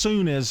here as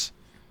soon as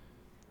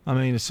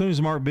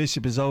Mark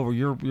Bishop is over.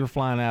 You're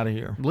flying out of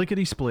here.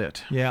 Lickety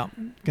split. Yeah,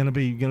 gonna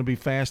be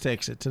fast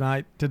exit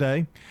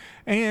today,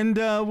 and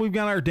we've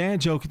got our dad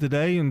joke of the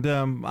day, and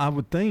I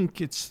would think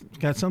it's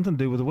got something to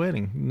do with the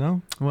wedding.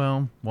 No?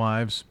 Well,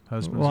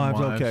 husbands, and wives.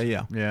 Okay,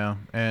 yeah, yeah,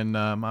 and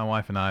my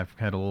wife and I have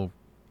had a little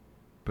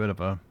bit of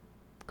a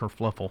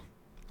kerfluffle.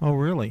 Oh,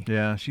 really?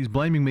 Yeah, she's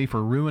blaming me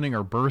for ruining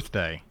her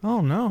birthday.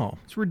 Oh, no.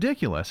 It's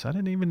ridiculous. I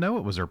didn't even know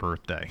it was her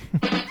birthday.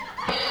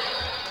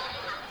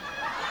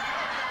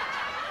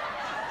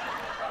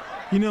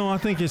 I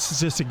think it's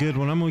just a good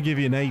one. I'm going to give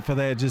you an 8 for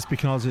that just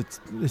because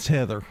it's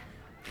Heather.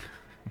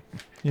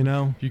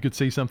 You could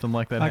see something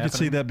like that I could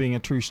see that being a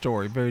true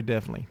story, very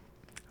definitely.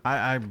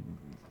 I've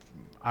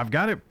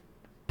got it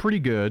pretty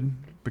good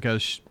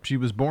because she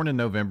was born in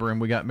November and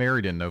we got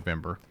married in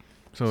November.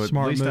 So at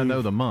least I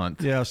know the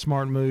month. Yeah,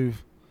 smart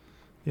move.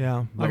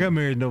 Yeah, I got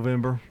married in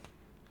November.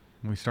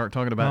 We start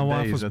talking about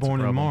my days. wife was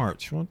born in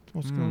March.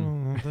 What's going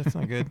on? That's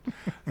not good.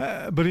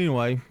 But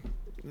anyway,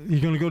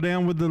 you're going to go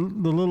down with the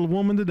little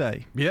woman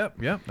today. Yep,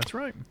 that's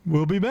right.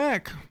 We'll be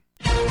back.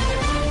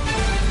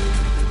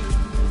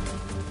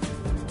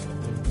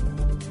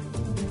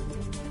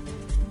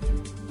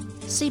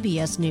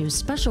 CBS News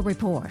Special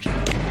Report.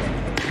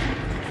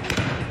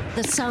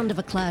 The sound of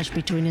a clash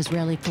between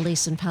Israeli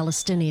police and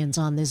Palestinians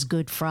on this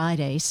Good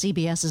Friday.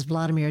 CBS's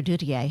Vladimir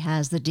Duthier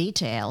has the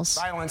details.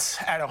 Violence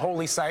at a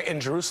holy site in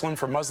Jerusalem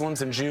for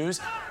Muslims and Jews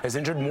has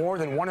injured more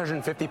than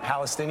 150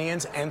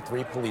 Palestinians and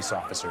 3 police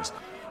officers.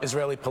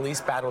 Israeli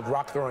police battled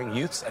rock-throwing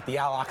youths at the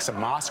Al-Aqsa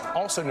Mosque,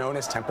 also known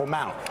as Temple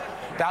Mount.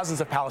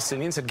 Thousands of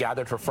Palestinians had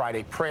gathered for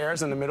Friday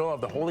prayers in the middle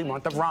of the holy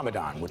month of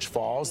Ramadan, which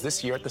falls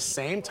this year at the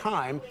same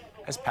time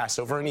as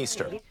Passover and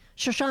Easter.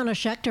 Shoshana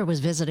Schechter was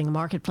visiting a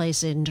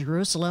marketplace in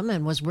Jerusalem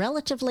and was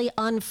relatively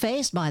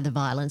unfazed by the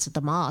violence at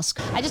the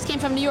mosque. I just came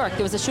from New York.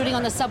 There was a shooting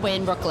on the subway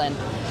in Brooklyn.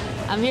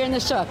 I'm here in the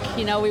Shuk.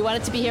 You know, we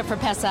wanted to be here for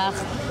Pesach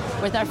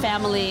with our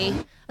family.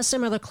 A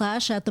similar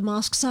clash at the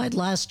mosque site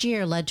last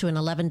year led to an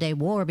 11-day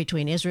war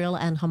between Israel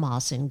and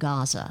Hamas in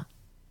Gaza.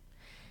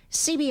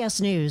 CBS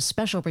News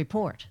Special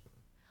Report.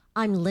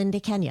 I'm Linda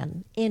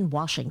Kenyon in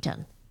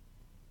Washington.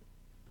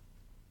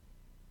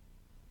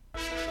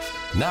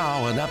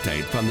 Now an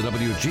update from the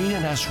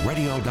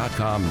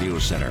WGNSradio.com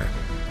News Center.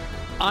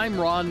 I'm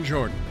Ron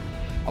Jordan.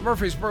 A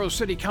Murfreesboro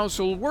City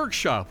Council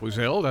workshop was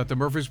held at the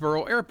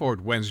Murfreesboro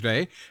Airport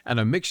Wednesday, and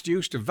a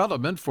mixed-use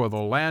development for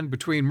the land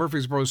between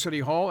Murfreesboro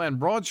City Hall and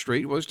Broad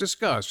Street was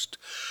discussed.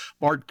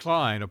 Bart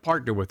Klein, a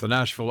partner with the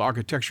Nashville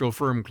architectural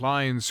firm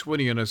Klein,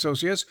 Swinney &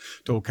 Associates,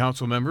 told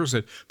council members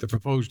that the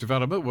proposed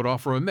development would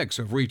offer a mix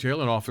of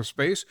retail and office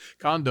space,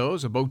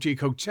 condos, a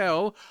boutique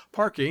hotel,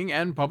 parking,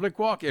 and public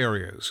walk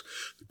areas.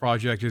 The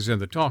project is in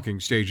the talking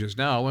stages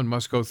now and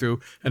must go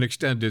through an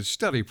extended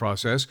study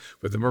process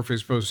with the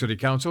Murfreesboro City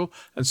Council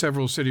and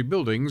several city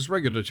buildings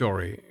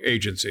regulatory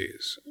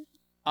agencies.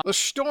 The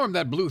storm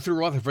that blew through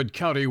Rutherford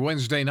County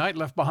Wednesday night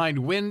left behind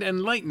wind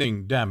and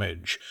lightning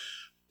damage.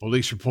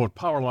 Police report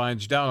power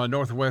lines down on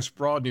Northwest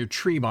Broad near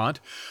Tremont.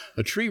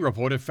 A tree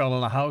reported fell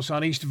on a house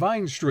on East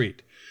Vine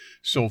Street.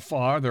 So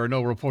far, there are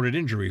no reported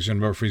injuries in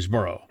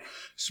Murfreesboro.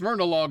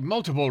 Smyrna logged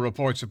multiple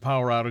reports of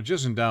power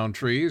outages and downed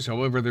trees.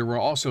 However, there were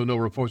also no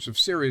reports of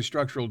serious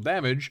structural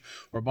damage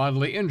or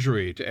bodily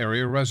injury to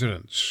area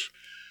residents.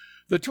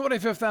 The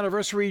 25th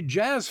anniversary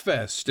Jazz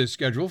Fest is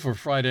scheduled for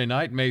Friday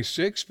night, May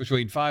 6th,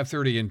 between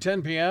 5:30 and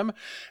 10 p.m.,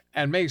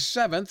 and May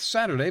 7th,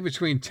 Saturday,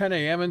 between 10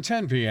 a.m. and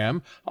 10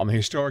 p.m. on the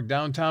historic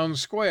downtown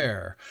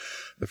square.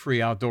 The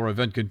free outdoor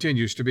event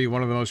continues to be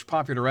one of the most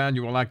popular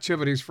annual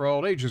activities for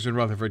all ages in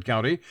Rutherford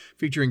County,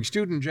 featuring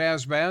student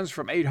jazz bands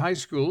from 8 high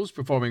schools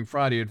performing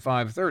Friday at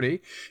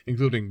 5:30,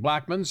 including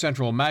Blackman,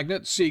 Central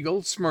Magnet,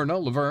 Siegel, Smyrna,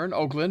 Laverne,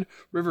 Oakland,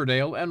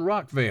 Riverdale, and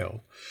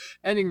Rockvale.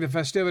 Ending the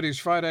festivities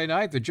Friday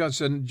night, the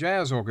Judson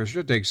Jazz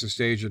Orchestra takes the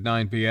stage at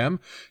 9 p.m.,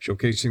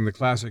 showcasing the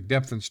classic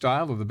depth and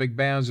style of the big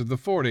bands of the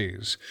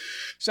 40s.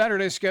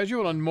 Saturday's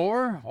schedule and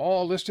more,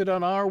 all listed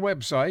on our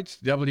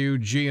website,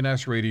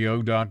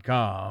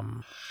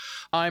 WGNSradio.com.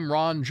 I'm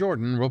Ron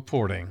Jordan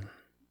reporting.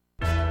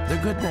 The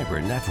Good Neighbor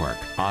Network,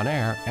 on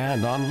air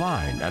and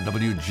online at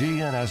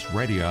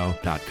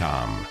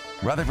WGNSradio.com.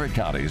 Rutherford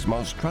County's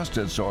most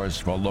trusted source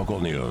for local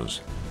news.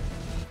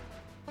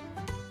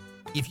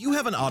 If you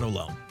have an auto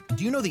loan,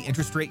 do you know the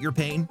interest rate you're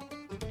paying?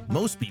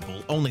 Most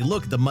people only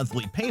look at the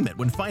monthly payment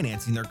when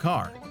financing their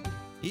car.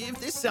 If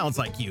this sounds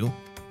like you,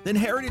 then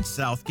Heritage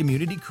South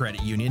Community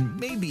Credit Union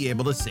may be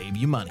able to save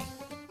you money.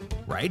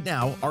 Right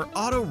now, our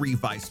auto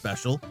refi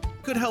special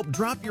could help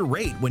drop your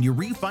rate when you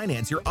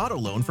refinance your auto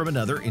loan from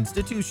another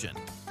institution.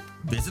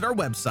 Visit our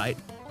website,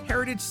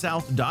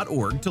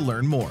 heritagesouth.org, to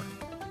learn more.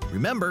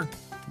 Remember,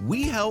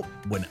 we help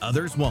when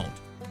others won't.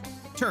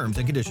 Terms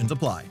and conditions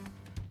apply.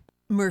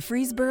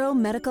 Murfreesboro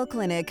Medical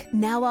Clinic,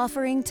 now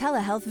offering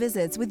telehealth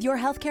visits with your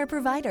healthcare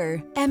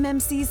provider.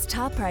 MMC's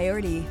top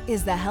priority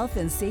is the health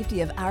and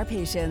safety of our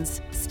patients,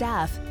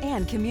 staff,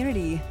 and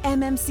community.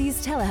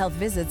 MMC's telehealth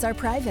visits are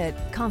private,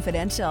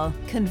 confidential,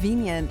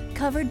 convenient,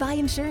 covered by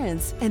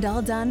insurance, and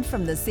all done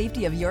from the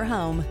safety of your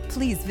home.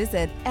 Please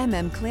visit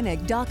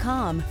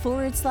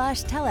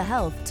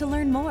mmclinic.com/telehealth to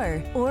learn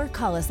more, or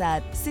call us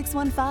at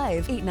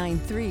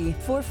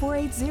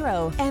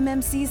 615-893-4480.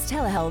 MMC's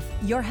Telehealth,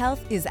 your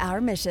health is our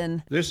mission.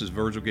 This is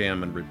Virgil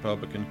Gammon,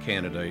 Republican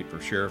candidate for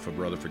Sheriff of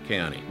Rutherford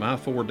County. My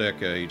 4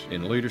 decades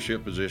in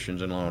leadership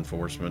positions in law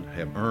enforcement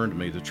have earned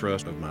me the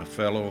trust of my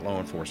fellow law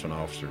enforcement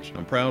officers.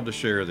 I'm proud to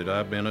share that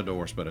I've been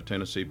endorsed by the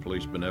Tennessee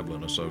Police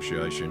Benevolent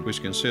Association,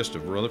 which consists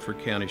of Rutherford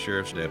County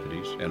Sheriff's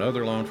deputies and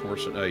other law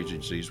enforcement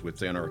agencies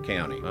within our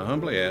county. I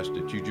humbly ask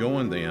that you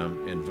join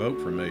them and vote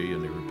for me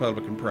in the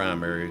Republican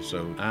primary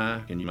so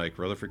I can make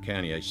Rutherford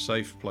County a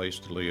safe place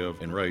to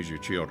live and raise your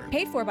children.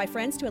 Paid for by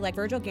Friends to elect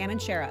Virgil Gammon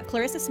Sheriff.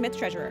 Clarissa Smith,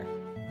 Treasurer.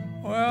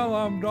 Well,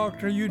 I'm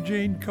Dr.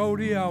 Eugene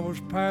Cody. I was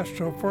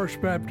pastor of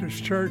First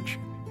Baptist Church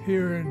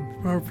here in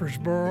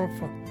Murfreesboro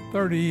for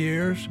 30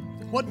 years.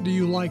 What do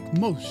you like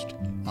most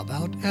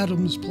about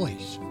Adams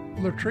Place?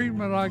 The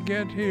treatment I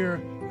get here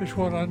is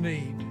what I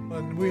need.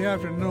 And we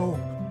have to know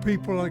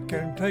people that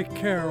can take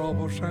care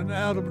of us, and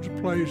Adams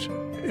Place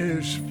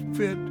is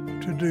fit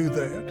to do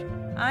that.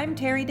 I'm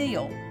Terry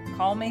Deal.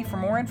 Call me for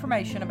more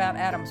information about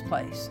Adams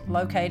Place,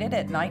 located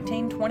at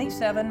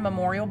 1927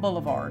 Memorial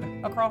Boulevard,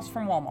 across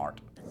from Walmart.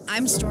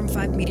 I'm Storm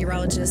 5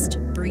 meteorologist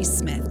Bree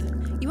Smith.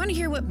 You want to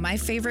hear what my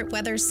favorite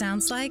weather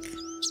sounds like?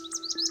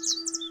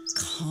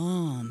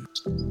 Calm.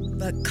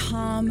 But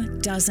calm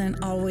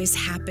doesn't always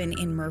happen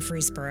in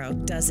Murfreesboro,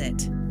 does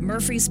it?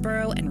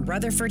 Murfreesboro and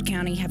Rutherford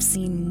County have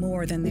seen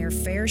more than their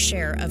fair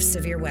share of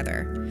severe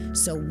weather.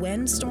 So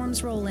when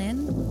storms roll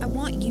in, I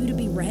want you to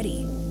be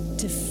ready,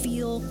 to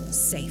feel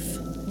safe.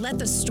 Let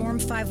the Storm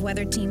 5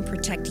 weather team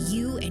protect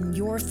you and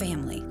your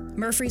family.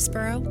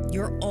 Murfreesboro,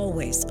 you're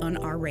always on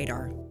our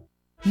radar.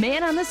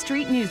 Man on the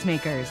Street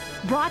Newsmakers,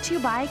 brought to you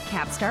by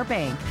Capstar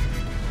Bank.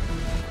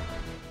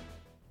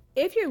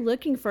 If you're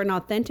looking for an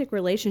authentic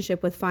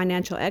relationship with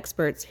financial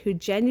experts who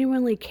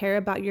genuinely care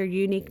about your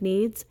unique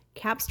needs,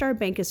 Capstar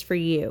Bank is for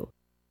you.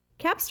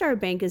 Capstar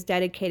Bank is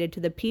dedicated to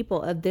the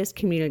people of this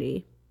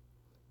community.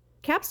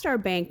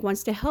 Capstar Bank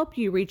wants to help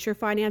you reach your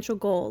financial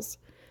goals,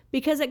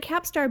 because at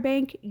Capstar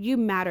Bank, you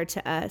matter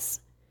to us.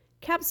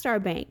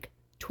 Capstar Bank,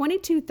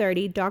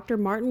 2230 Dr.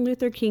 Martin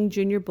Luther King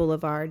Jr.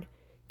 Boulevard,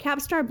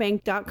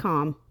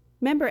 capstarbank.com.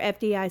 Member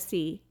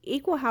FDIC,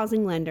 Equal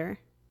Housing Lender.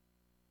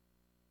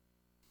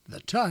 The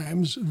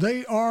times,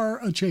 they are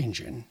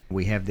a-changin'.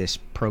 We have this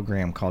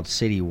program called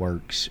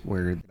CityWorks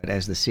where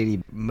as the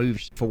city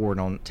moves forward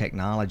on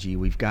technology,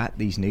 we've got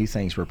these new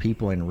things where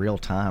people in real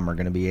time are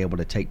going to be able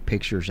to take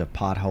pictures of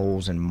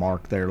potholes and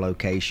mark their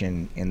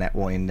location, and that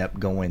will end up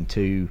going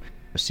to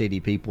city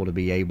people to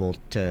be able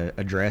to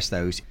address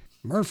those.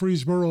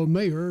 Murfreesboro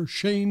Mayor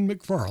Shane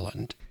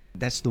McFarland.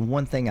 That's the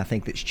one thing I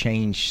think that's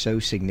changed so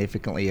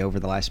significantly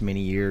over the last many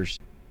years.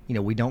 You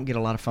know, we don't get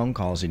a lot of phone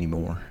calls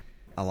anymore.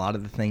 A lot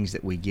of the things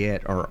that we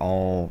get are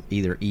all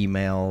either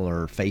email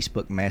or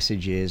Facebook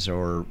messages,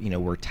 or, you know,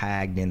 we're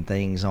tagged in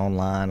things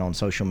online on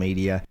social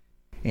media.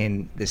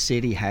 And the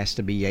city has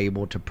to be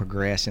able to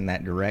progress in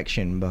that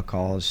direction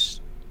because,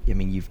 I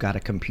mean, you've got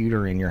a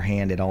computer in your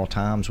hand at all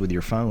times with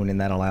your phone,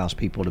 and that allows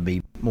people to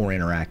be more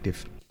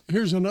interactive.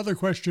 Here's another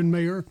question,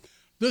 Mayor.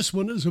 This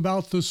one is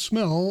about the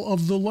smell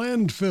of the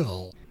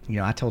landfill. You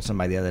know, I told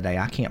somebody the other day,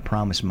 I can't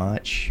promise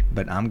much,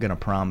 but I'm going to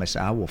promise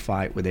I will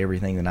fight with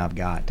everything that I've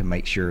got to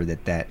make sure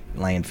that that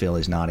landfill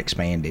is not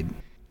expanded.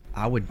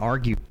 I would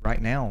argue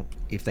right now,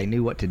 if they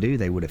knew what to do,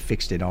 they would have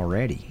fixed it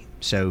already.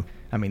 So,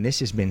 I mean, this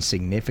has been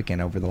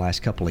significant over the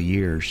last couple of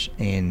years,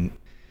 and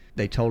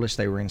they told us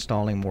they were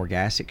installing more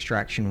gas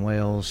extraction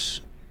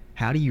wells.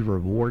 How do you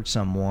reward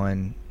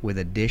someone with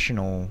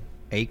additional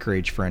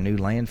acreage for a new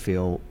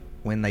landfill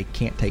when they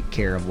can't take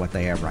care of what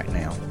they have right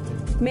now?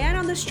 Man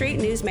on the Street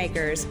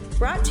Newsmakers,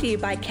 brought to you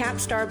by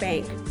Capstar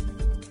Bank.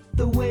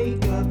 The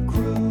Wake Up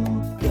Crew,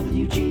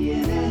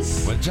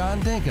 WGNS. With John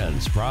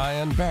Dinkins,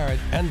 Brian Barrett,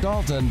 and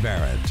Dalton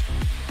Barrett.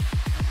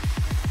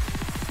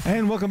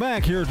 And welcome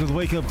back here to the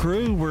Wake Up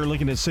Crew. We're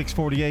looking at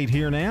 6:48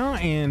 here now,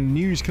 and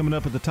news coming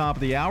up at the top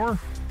of the hour.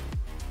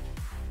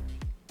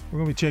 We're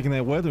going to be checking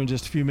that weather in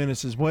just a few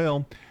minutes as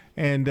well.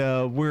 And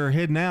we're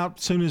heading out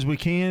as soon as we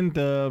can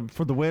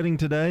for the wedding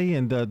today.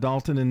 And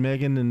Dalton and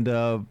Megan, and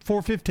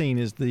 4:15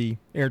 is the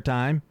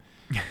airtime.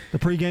 The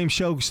pregame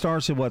show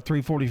starts at what,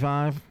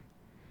 3:45?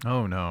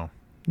 Oh no,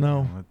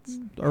 it's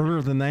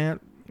earlier than that.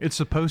 It's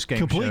the postgame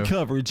show. Complete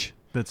coverage.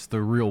 That's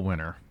the real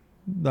winner.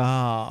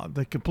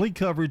 The complete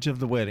coverage of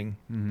the wedding.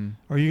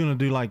 Mm-hmm. Are you going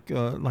to do like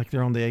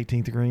they're on the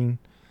 18th green?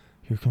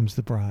 Here comes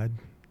the bride.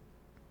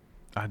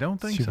 I don't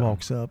think so. She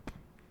walks up.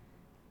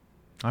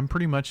 I'm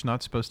pretty much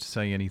not supposed to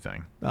say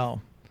anything.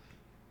 Oh.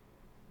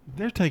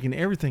 They're taking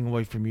everything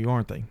away from you,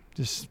 aren't they?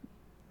 Just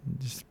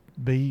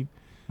be.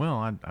 Well,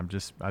 I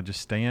just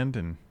stand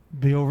and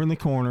be over in the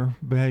corner,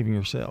 behaving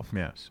yourself.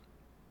 Yes.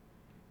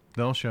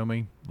 They'll show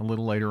me a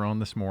little later on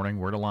this morning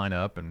where to line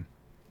up, and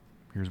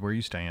here's where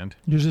you stand.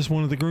 You're just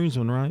one of the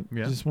groomsmen, right?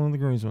 Yeah. Just one of the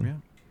groomsmen.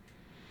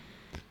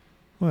 Yeah.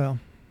 Well.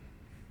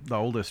 The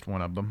oldest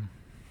one of them.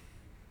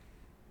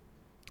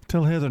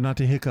 Tell Heather not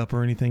to hiccup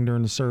or anything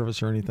during the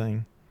service or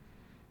anything.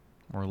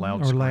 Or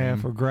loud or scream.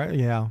 Laugh or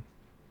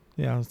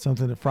yeah,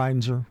 something that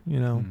frightens her, you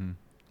know. Mm-hmm.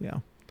 Yeah.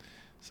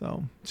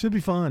 So, it should be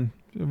fun.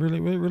 It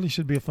really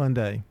should be a fun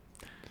day.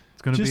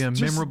 It's going to be a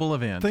memorable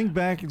event. Think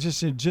back and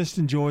just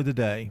enjoy the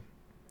day.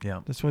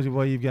 Yeah. That's the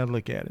way you've got to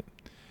look at it.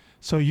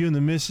 So, you and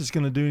the missus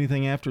going to do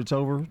anything after it's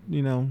over?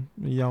 You know,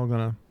 y'all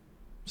going to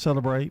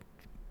celebrate?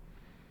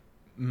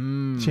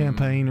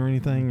 Champagne or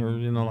anything? Or,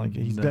 you know, like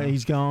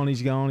he's gone,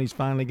 he's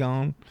finally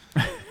gone?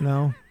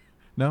 No?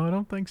 No, I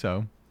don't think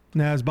so.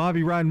 Now, is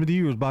Bobby riding with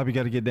you, or has Bobby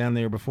got to get down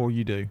there before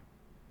you do?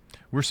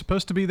 We're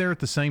supposed to be there at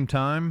the same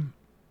time,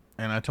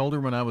 and I told her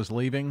when I was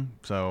leaving,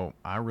 so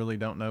I really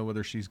don't know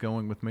whether she's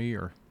going with me,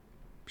 or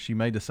she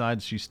may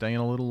decide she's staying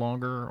a little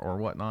longer or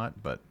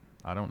whatnot, but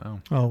I don't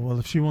know. Oh, well,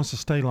 if she wants to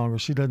stay longer,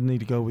 she doesn't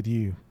need to go with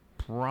you.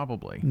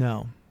 Probably.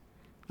 No.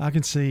 I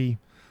can see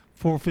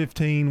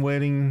 4:15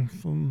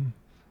 wedding.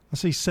 I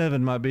see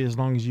 7 might be as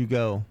long as you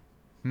go.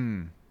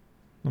 I'm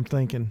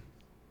thinking.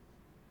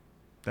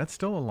 That's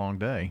still a long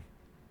day.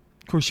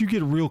 Of course, you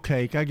get a real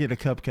cake. I get a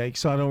cupcake,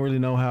 so I don't really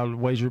know how to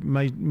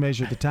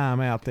measure the time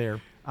out there.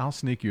 I'll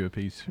sneak you a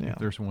piece if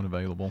there's one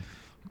available.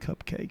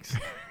 Cupcakes.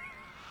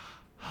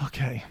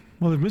 Okay.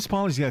 Well, if Miss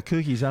Polly's got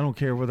cookies, I don't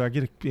care whether I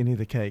get any of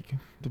the cake,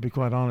 to be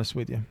quite honest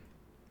with you.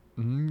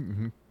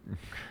 Mm-hmm.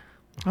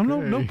 I'm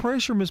no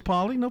pressure, Miss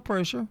Polly. No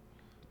pressure.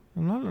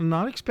 I'm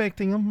not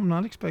expecting them. I'm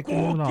not expecting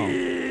them at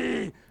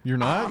all. You're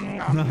not?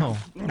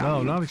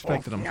 No, not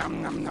expecting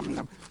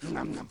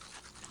them.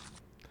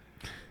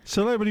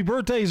 Celebrity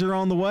birthdays are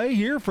on the way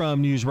here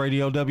from News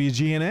Radio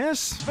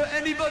WGNS. For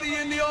anybody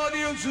in the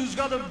audience who's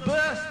got a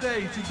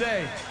birthday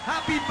today,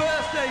 happy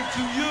birthday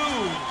to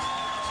you.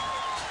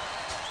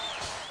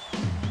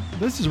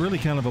 This is really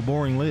kind of a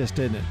boring list,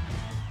 isn't it?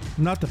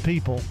 Not the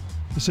people.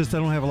 It's just they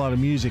don't have a lot of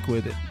music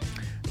with it.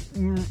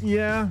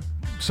 Yeah,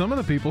 some of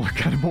the people are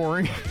kind of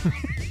boring.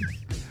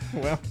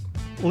 Well,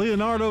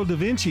 Leonardo da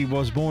Vinci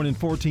was born in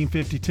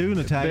 1452, an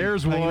Italian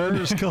There's painter,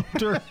 one.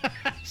 sculptor,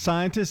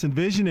 scientist, and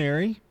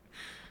visionary.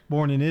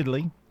 Born in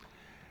Italy.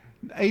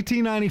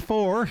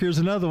 1894, here's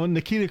another one.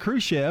 Nikita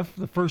Khrushchev,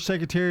 the first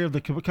secretary of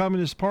the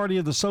Communist Party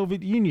of the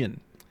Soviet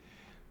Union.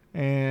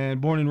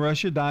 And born in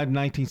Russia, died in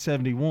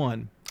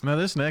 1971. Now,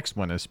 this next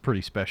one is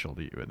pretty special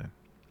to you, isn't it?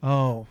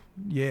 Oh,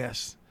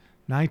 yes.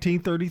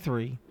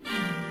 1933,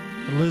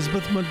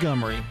 Elizabeth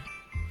Montgomery.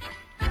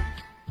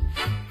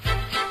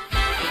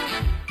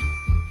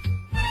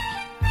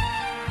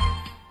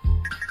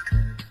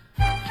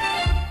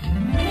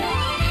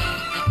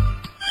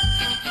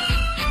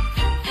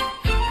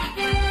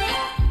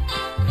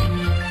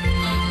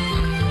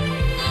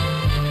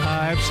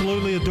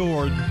 Absolutely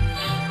adored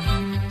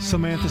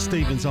Samantha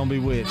Stevens on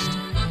Bewitched.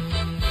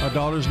 Our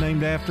daughter's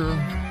named after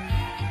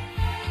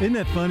her. Isn't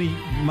that funny?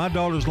 My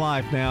daughter's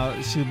life now,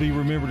 she'll be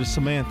remembered as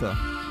Samantha.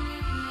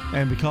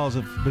 And because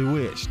of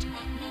Bewitched.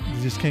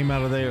 It just came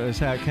out of there. That's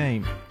how it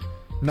came.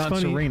 Not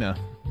Serena.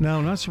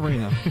 No, not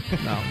Serena.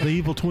 No. The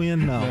evil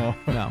twin? No.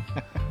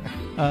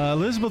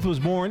 Elizabeth was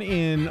born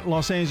in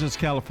Los Angeles,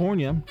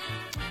 California.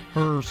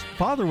 Her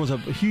father was a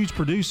huge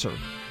producer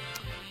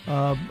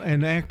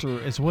and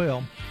actor as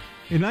well.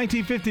 In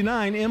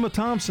 1959, Emma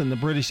Thompson, the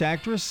British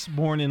actress,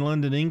 born in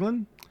London,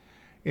 England.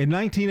 In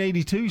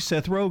 1982,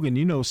 Seth Rogen,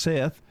 you know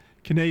Seth,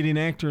 Canadian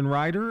actor and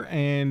writer,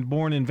 and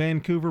born in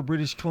Vancouver,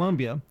 British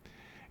Columbia.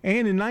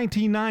 And in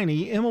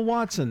 1990, Emma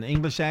Watson,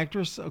 English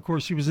actress. Of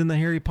course, she was in the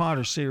Harry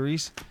Potter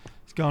series.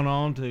 She's gone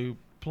on to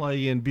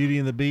play in Beauty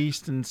and the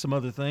Beast and some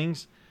other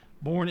things.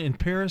 Born in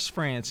Paris,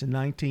 France in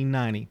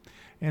 1990.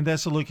 And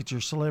that's a look at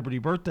your celebrity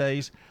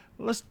birthdays.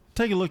 Let's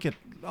take a look at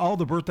all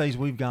the birthdays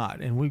we've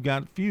got. And we've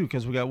got a few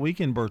because we got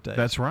weekend birthdays.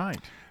 That's right.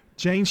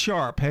 Jane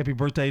Sharp, happy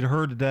birthday to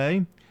her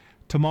today.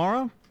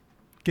 Tomorrow,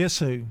 guess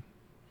who?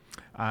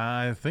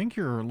 I think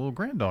your little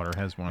granddaughter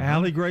has one.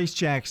 Allie Grace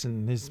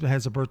Jackson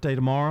has a birthday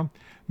tomorrow.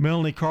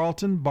 Melanie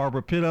Carlton,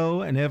 Barbara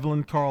Pitto, and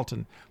Evelyn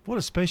Carlton. What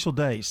a special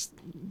day.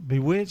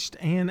 Bewitched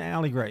and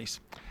Allie Grace.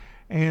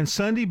 And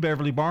Sunday,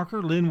 Beverly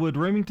Barker, Linwood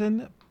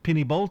Remington,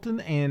 Penny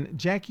Bolton, and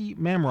Jackie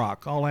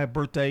Mamrock all have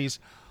birthdays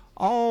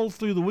all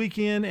through the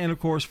weekend and, of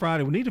course,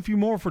 Friday. We need a few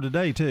more for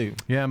today, too.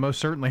 Yeah, most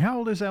certainly. How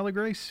old is Allie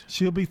Grace?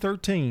 She'll be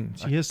 13.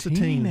 She hits the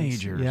teens.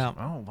 Teenagers. Yeah.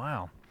 Oh,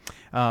 wow.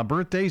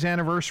 Birthdays,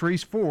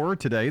 anniversaries for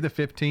today, the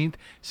 15th,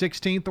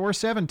 16th, or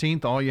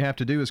 17th. All you have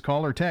to do is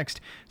call or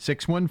text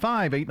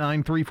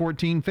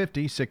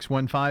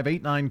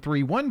 615-893-1450,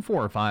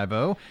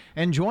 615-893-1450,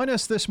 and join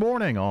us this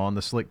morning on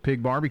the Slick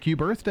Pig Barbecue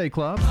Birthday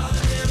Club.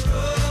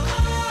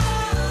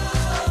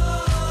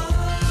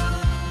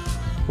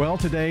 Well,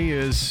 today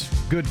is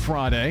Good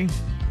Friday,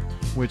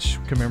 which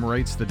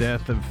commemorates the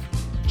death of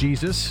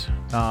Jesus,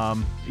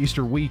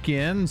 Easter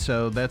weekend,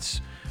 so that's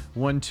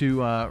one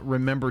to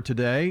remember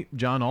today.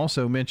 John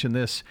also mentioned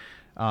this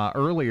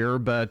earlier,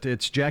 but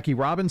it's Jackie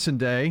Robinson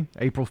Day,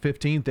 April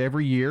 15th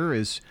every year,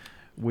 as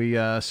we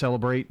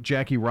celebrate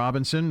Jackie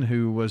Robinson,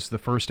 who was the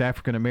first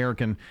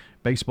African-American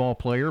baseball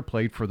player,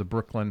 played for the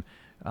Brooklyn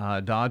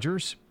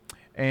Dodgers.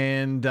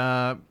 And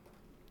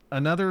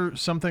another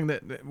something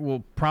that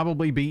will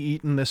probably be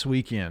eaten this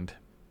weekend.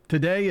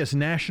 Today is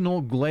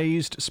National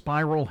Glazed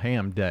Spiral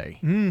Ham Day.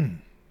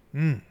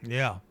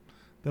 Yeah.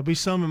 There'll be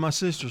some in my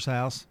sister's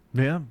house.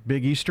 Yeah,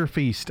 big Easter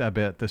feast, I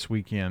bet, this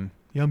weekend.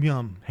 Yum,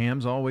 yum.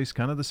 Ham's always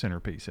kind of the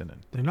centerpiece, isn't it?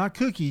 They're not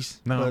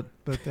cookies, no,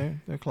 but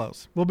they're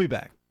close. We'll be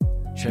back.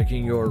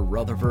 Checking your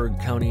Rutherford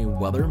County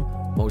weather.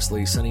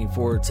 Mostly sunny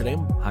for today.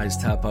 Highs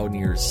top out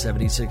near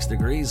 76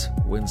 degrees.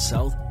 Winds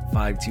south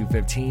 5 to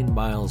 15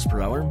 miles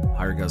per hour.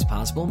 Higher gusts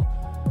possible.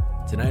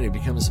 Tonight it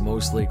becomes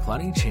mostly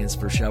cloudy. Chance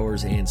for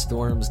showers and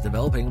storms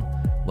developing.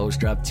 Lows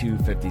drop to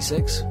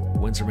 56.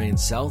 Winds remain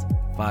south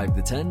 5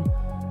 to 10.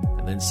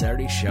 And then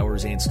Saturday,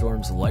 showers and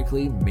storms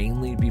likely,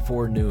 mainly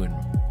before noon.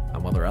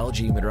 I'm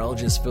weatherology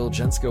meteorologist Phil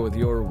Jensko with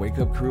your Wake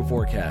Up Crew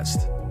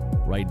forecast.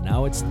 Right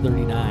now it's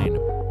 39.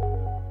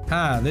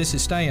 Hi, this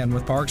is Stan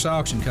with Parks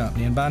Auction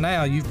Company, and by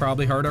now you've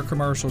probably heard our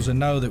commercials and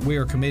know that we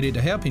are committed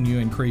to helping you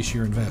increase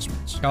your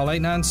investments. Call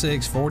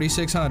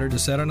 896-4600 to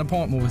set an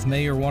appointment with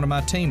me or one of my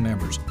team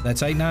members.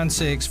 That's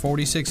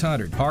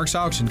 896-4600. Parks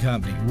Auction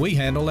Company. We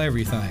handle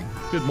everything.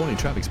 Good morning.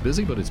 Traffic's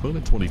busy, but it's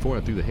moving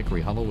 24 through the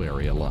Hickory Hollow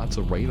area. Lots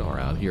of radar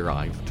out here.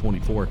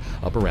 I-24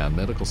 up around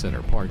Medical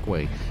Center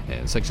Parkway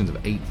and sections of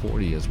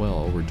 840 as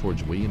well over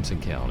towards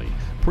Williamson County.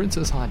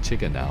 Princess Hot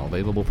Chicken now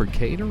available for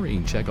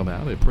catering. Check them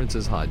out at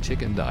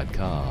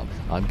princesshotchicken.com.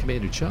 I'm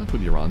Commander Chuck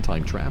with your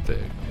on-time traffic.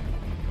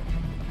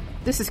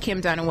 This is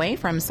Kim Dunaway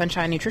from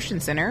Sunshine Nutrition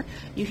Center.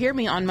 You hear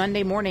me on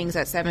Monday mornings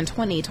at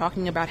 7:20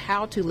 talking about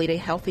how to lead a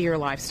healthier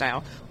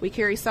lifestyle. We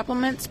carry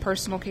supplements,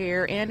 personal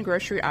care, and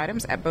grocery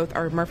items at both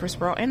our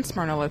Murfreesboro and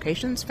Smyrna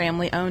locations,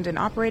 family owned and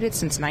operated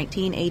since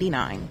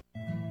 1989.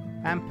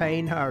 I'm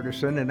Payne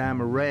Hardison, and I'm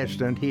a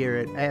resident here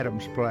at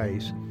Adams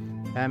Place.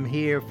 I'm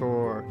here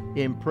for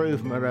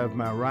improvement of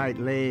my right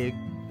leg.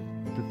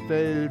 The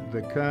food,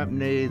 the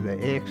company, the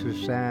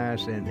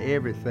exercise, and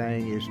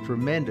everything is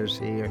tremendous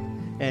here,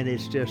 and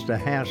it's just a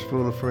house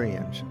full of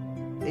friends.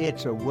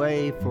 It's a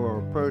way for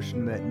a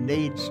person that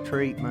needs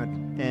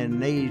treatment and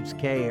needs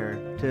care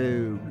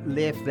to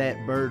lift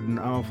that burden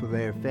off of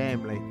their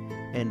family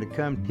and to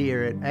come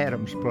here at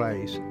Adams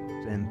Place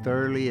and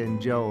thoroughly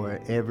enjoy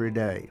every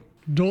day.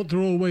 Don't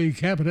throw away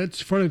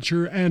cabinets,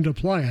 furniture, and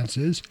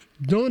appliances.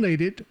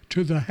 Donate it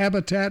to the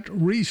Habitat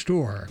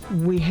Restore.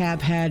 We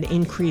have had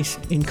increase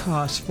in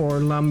costs for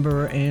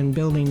lumber and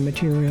building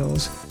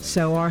materials,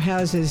 so our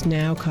houses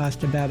now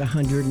cost about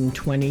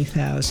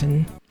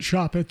 $120,000.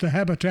 Shop at the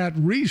Habitat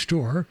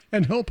Restore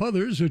and help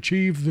others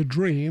achieve the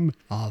dream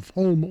of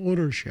home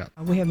ownership.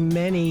 We have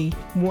many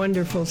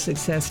wonderful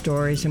success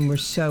stories, and we're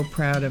so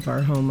proud of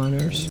our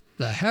homeowners.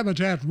 The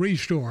Habitat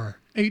Restore,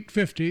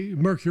 850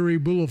 Mercury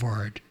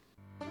Boulevard.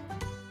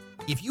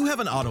 If you have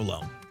an auto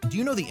loan, do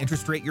you know the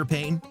interest rate you're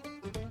paying?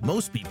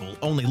 Most people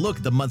only look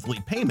at the monthly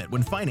payment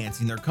when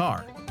financing their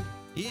car.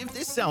 If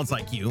this sounds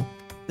like you,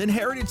 then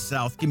Heritage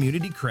South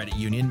Community Credit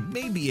Union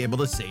may be able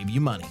to save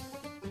you money.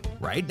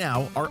 Right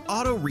now, our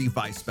auto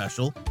refi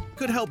special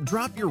could help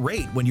drop your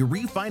rate when you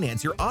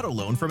refinance your auto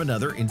loan from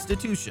another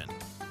institution.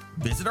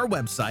 Visit our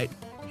website,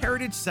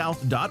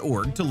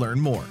 heritagesouth.org, to learn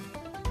more.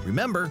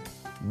 Remember,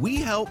 we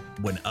help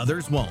when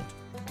others won't.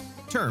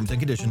 Terms and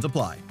conditions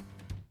apply.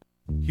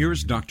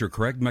 Here's Dr.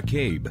 Craig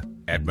McCabe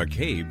at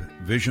McCabe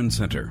Vision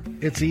Center.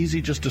 It's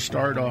easy just to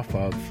start off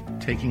of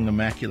taking the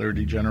macular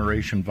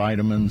degeneration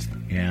vitamins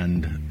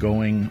and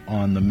going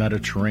on the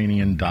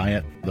Mediterranean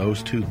diet.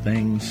 Those two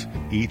things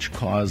each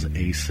cause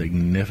a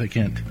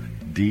significant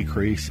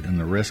decrease in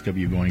the risk of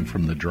you going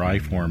from the dry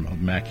form of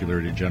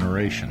macular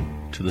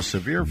degeneration to the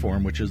severe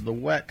form, which is the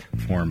wet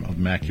form of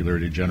macular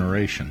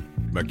degeneration.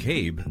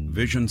 McCabe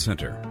Vision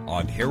Center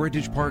on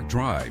Heritage Park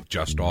Drive,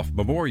 just off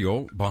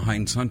Memorial,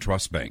 behind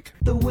SunTrust Bank.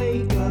 The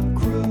Wake Up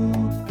Crew,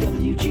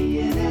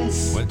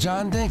 WGNS. With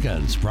John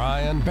Dinkins,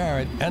 Brian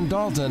Barrett, and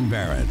Dalton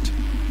Barrett.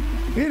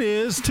 It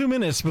is 2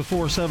 minutes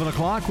before 7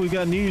 o'clock. We've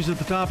got news at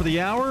the top of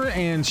the hour,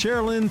 and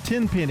Sherilyn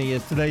Tenpenny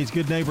is today's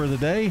Good Neighbor of the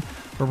Day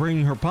for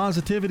bringing her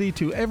positivity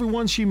to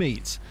everyone she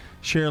meets.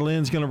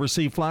 Sherilyn's going to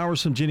receive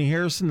flowers from Jenny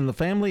Harrison and the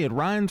family at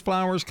Ryan's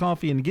Flowers,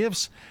 Coffee and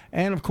Gifts,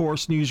 and, of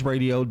course, News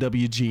Radio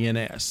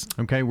WGNS.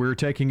 Okay, we're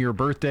taking your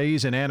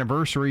birthdays and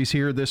anniversaries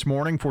here this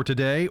morning for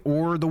today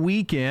or the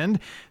weekend.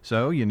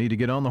 So you need to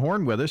get on the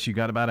horn with us. You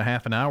got about a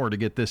half an hour to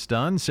get this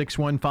done.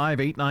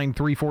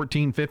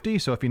 615-893-1450.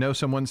 So if you know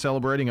someone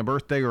celebrating a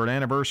birthday or an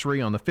anniversary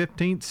on the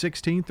 15th,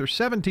 16th, or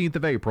 17th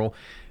of April,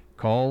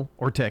 call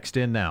or text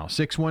in now,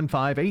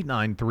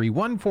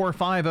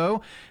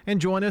 615-893-1450, and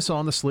join us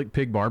on the Slick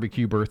Pig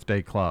Barbecue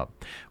Birthday Club.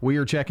 We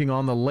are checking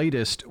on the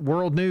latest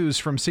world news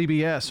from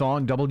CBS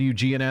on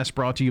WGNS,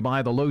 brought to you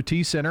by the Low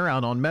T Center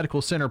out on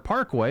Medical Center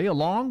Parkway,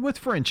 along with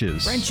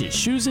French's. French's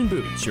Shoes and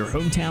Boots, your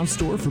hometown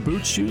store for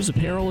boots, shoes,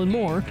 apparel, and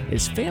more,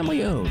 is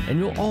family-owned, and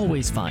you'll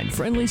always find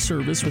friendly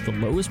service with the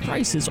lowest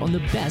prices on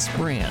the best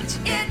brands.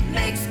 It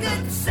makes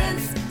good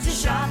sense to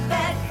shop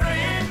at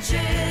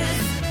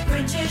French's.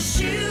 French's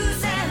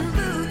Shoes and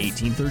Boots.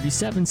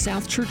 1837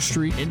 South Church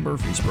Street in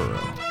Murfreesboro.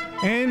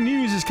 And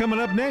news is coming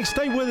up next.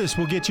 Stay with us.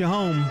 We'll get you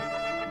home.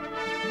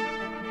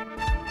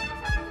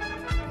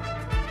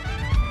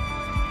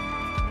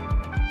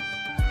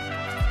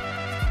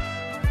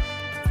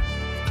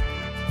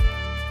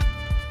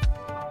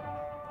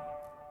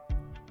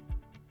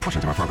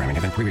 Portions of our programming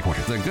have been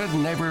pre-recorded. The Good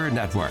Neighbor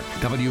Network,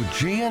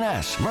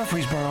 WGNS,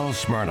 Murfreesboro,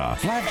 Smyrna,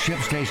 flagship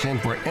station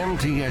for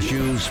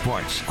MTSU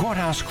Sports.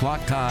 Courthouse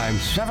clock time,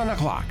 7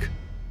 o'clock.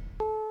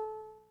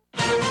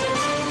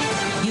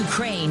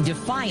 Ukraine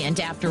defiant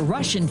after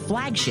Russian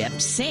flagship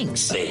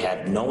sinks. They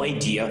had no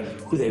idea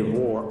who they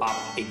were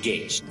up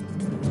against.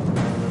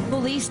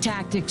 Police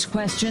tactics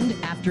questioned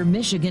after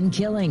Michigan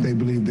killing. They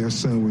believe their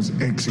son was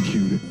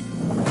executed.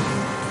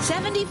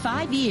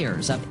 75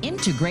 years of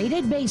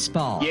integrated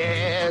baseball.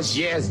 Yes,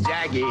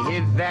 Jackie,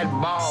 hit that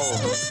ball.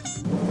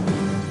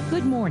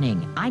 Good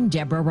morning. I'm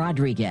Deborah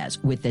Rodriguez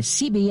with the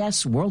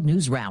CBS World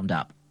News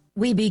Roundup.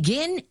 We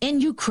begin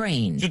in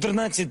Ukraine.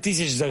 14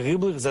 тисяч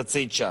загиблих за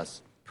цей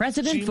час.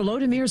 President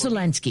Volodymyr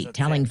Zelensky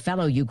telling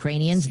fellow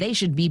Ukrainians they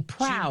should be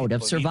proud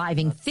of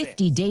surviving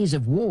 50 days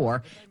of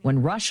war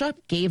when Russia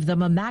gave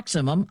them a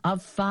maximum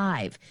of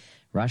 5.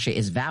 Russia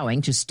is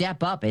vowing to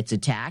step up its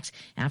attacks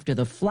after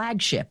the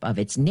flagship of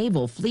its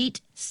naval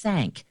fleet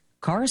sank.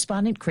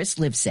 Correspondent Chris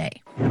Livesay.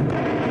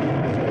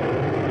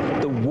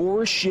 The war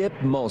warship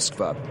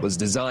Moskva was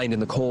designed in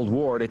the Cold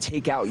War to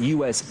take out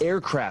U.S.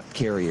 aircraft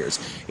carriers.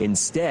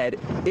 Instead,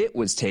 it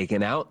was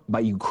taken out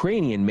by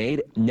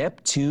Ukrainian-made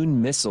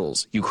Neptune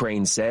missiles.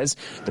 Ukraine says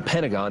the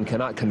Pentagon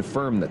cannot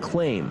confirm the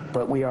claim.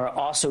 But we are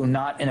also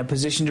not in a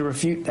position to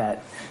refute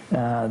that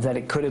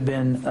it could have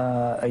been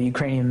a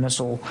Ukrainian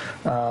missile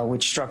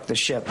which struck the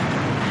ship.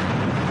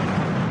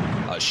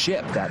 A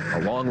ship that,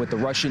 along with the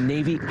Russian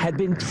Navy, had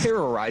been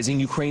terrorizing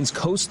Ukraine's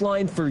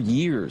coastline for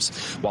years.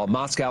 While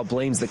Moscow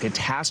blames the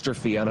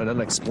catastrophe on an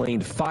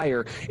unexplained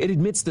fire, it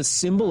admits the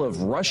symbol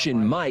of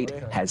Russian might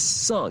has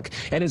sunk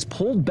and has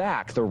pulled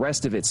back the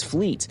rest of its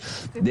fleet.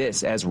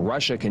 This as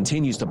Russia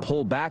continues to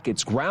pull back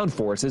its ground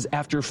forces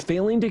after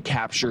failing to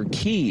capture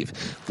Kyiv,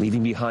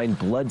 leaving behind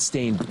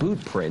blood-stained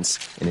boot prints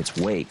in its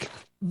wake.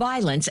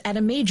 Violence at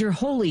a major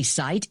holy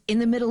site in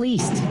the Middle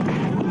East.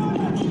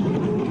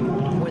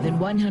 More than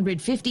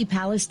 150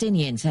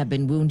 Palestinians have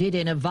been wounded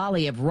in a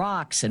volley of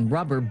rocks and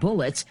rubber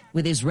bullets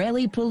with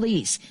Israeli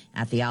police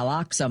at the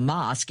Al-Aqsa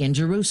Mosque in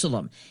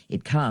Jerusalem.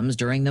 It comes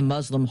during the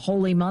Muslim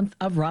holy month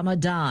of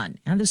Ramadan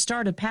and the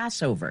start of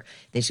Passover.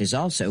 This is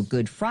also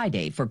Good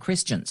Friday for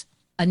Christians.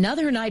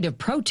 Another night of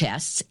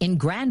protests in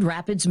Grand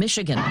Rapids,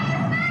 Michigan.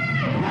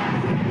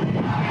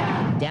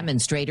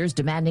 Demonstrators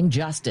demanding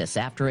justice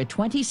after a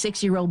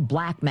 26-year-old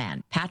black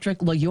man, Patrick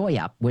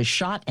Loyoya, was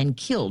shot and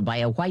killed by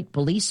a white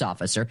police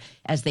officer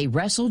as they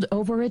wrestled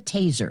over a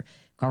taser.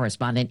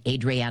 Correspondent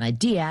Adriana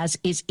Diaz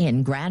is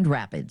in Grand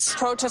Rapids.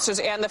 Protesters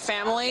and the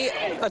family,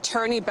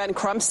 attorney Ben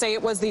Crump, say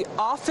it was the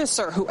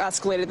officer who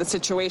escalated the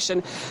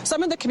situation.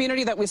 Some in the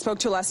community that we spoke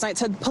to last night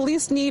said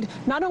police need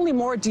not only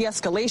more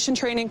de-escalation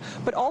training,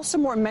 but also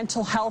more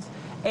mental health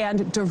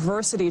and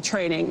diversity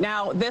training.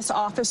 Now, this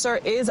officer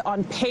is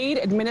on paid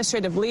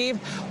administrative leave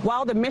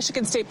while the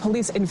Michigan State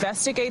Police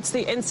investigates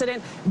the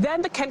incident.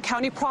 Then the Kent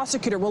County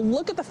prosecutor will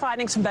look at the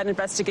findings from that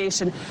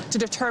investigation to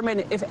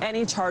determine if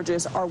any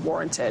charges are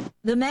warranted.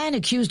 The man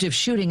accused of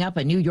shooting up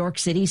a New York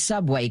City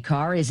subway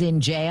car is in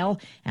jail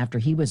after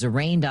he was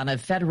arraigned on a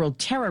federal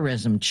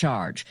terrorism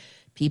charge.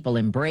 People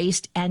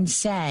embraced and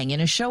sang in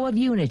a show of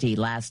unity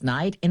last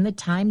night in the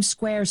Times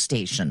Square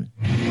station.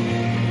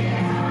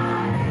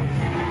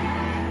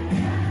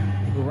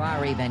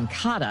 Gurari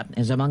Venkata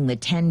is among the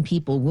 10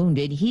 people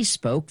wounded. He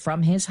spoke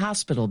from his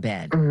hospital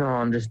bed. No,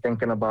 I'm just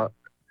thinking about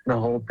the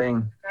whole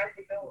thing.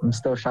 I'm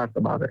still shocked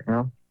about it,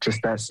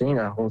 Just that scene,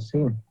 that whole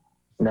scene.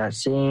 That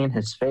scene,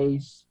 his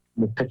face,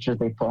 the pictures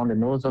they put on the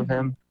nose of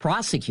him.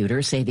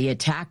 Prosecutors say the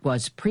attack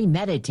was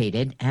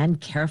premeditated and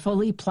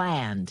carefully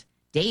planned.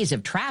 Days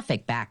of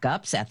traffic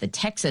backups at the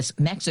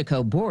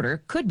Texas-Mexico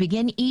border could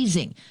begin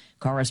easing.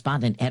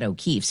 Correspondent Ed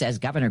O'Keefe says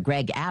Governor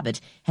Greg Abbott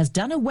has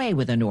done away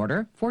with an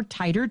order for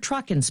tighter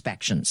truck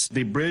inspections.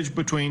 The bridge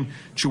between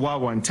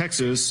Chihuahua and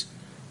Texas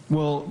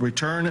will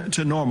return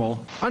to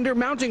normal. Under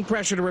mounting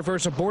pressure to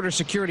reverse a border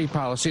security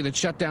policy that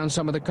shut down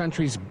some of the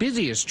country's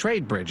busiest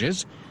trade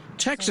bridges,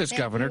 Texas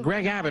Governor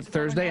Greg Abbott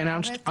Thursday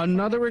announced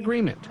another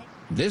agreement,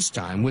 this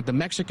time with the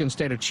Mexican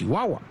state of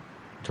Chihuahua,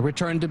 to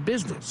return to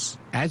business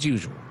as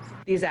usual.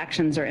 These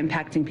actions are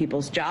impacting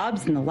people's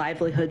jobs and the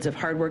livelihoods of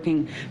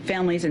hardworking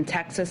families in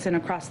Texas and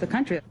across the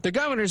country. The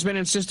governor's been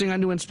insisting on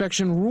new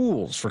inspection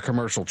rules for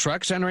commercial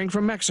trucks entering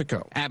from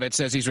Mexico. Abbott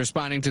says he's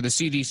responding to the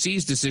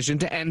CDC's decision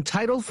to end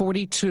Title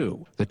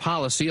 42. The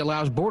policy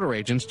allows border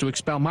agents to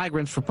expel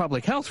migrants for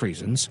public health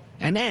reasons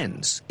and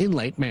ends in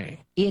late May.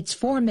 It's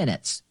 4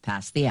 minutes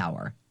past the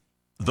hour.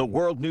 The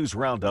World News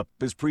Roundup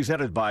is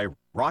presented by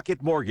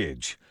Rocket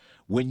Mortgage.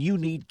 When you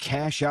need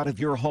cash out of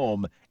your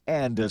home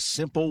and a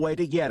simple way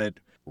to get it,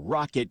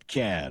 Rocket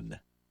can.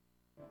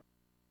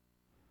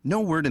 No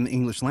word in the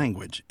English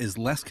language is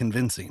less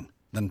convincing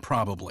than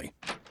probably.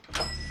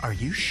 Are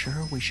you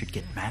sure we should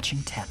get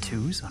matching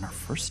tattoos on our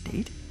first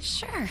date?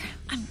 Sure.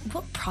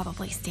 We'll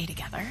probably stay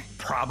together.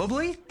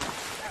 Probably?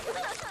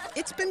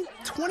 It's been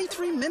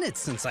 23 minutes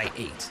since I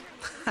ate.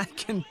 I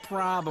can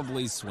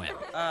probably swim.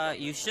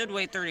 You should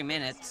wait 30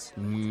 minutes.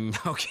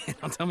 Okay,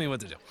 now tell me what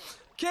to do.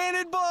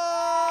 Cannonball!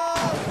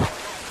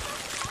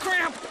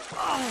 Cramp!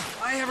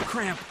 Oh, I have a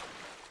cramp.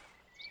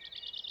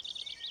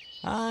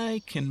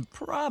 I can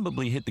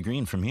probably hit the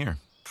green from here.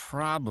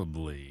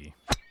 Probably.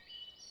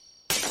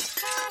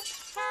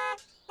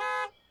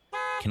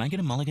 Can I get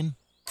a mulligan?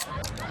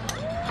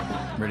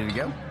 Ready to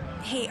go?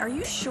 Hey, are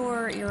you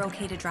sure you're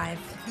okay to drive?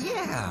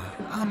 Yeah,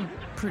 I'm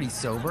pretty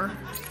sober.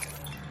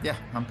 Yeah,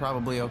 I'm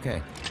probably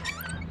okay.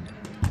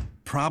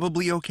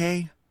 Probably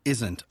okay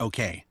isn't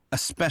okay,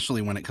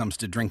 especially when it comes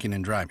to drinking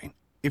and driving.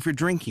 If you're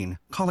drinking,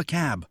 call a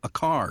cab, a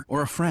car,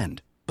 or a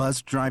friend.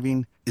 Buzzed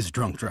driving is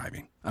drunk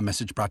driving. A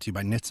message brought to you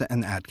by NHTSA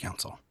and the Ad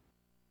Council.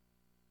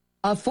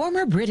 A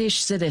former British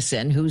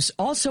citizen who's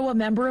also a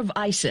member of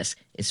ISIS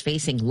is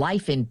facing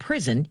life in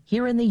prison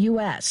here in the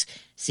U.S.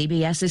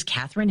 CBS's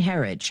Catherine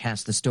Herridge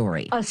has the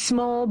story. A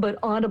small but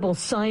audible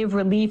sigh of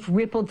relief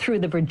rippled through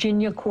the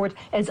Virginia court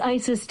as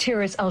ISIS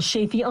terrorist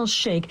al-Shafii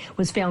al-Sheikh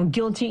was found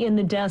guilty in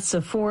the deaths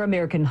of 4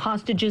 American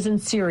hostages in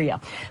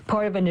Syria,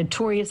 part of a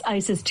notorious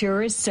ISIS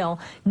terrorist cell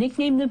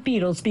nicknamed the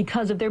Beatles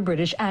because of their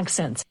British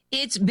accents.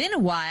 It's been a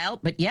while,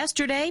 but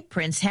yesterday,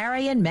 Prince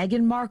Harry and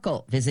Meghan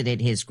Markle visited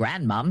his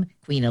grandmom,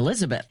 Queen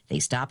Elizabeth. They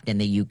stopped in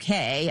the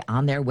UK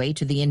on their way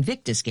to the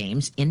Invictus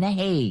Games in The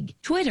Hague.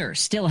 Twitter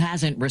still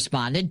hasn't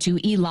responded to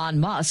Elon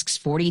Musk's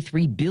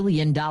 $43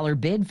 billion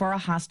bid for a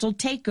hostile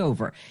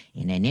takeover.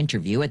 In an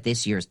interview at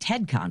this year's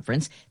TED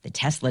conference, the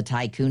Tesla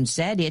tycoon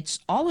said it's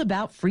all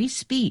about free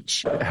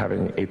speech.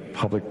 Having a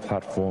public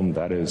platform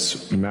that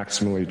is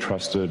maximally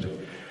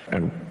trusted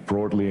and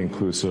broadly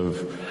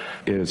inclusive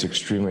is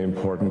extremely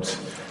important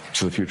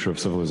to the future of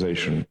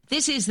civilization.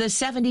 This is the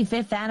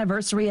 75th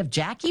anniversary of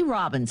Jackie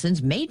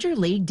Robinson's Major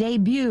League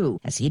debut,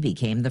 as he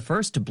became the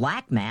first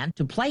black man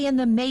to play in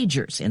the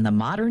majors in the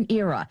modern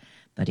era.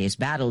 But his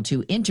battle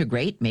to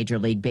integrate Major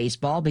League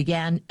Baseball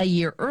began a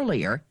year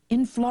earlier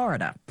in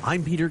Florida.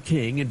 I'm Peter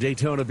King in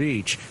Daytona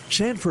Beach.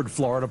 Sanford,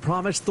 Florida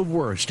promised the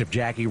worst if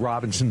Jackie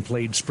Robinson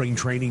played spring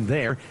training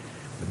there.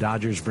 The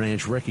Dodgers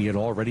branch Rickey had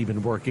already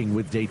been working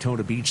with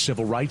Daytona Beach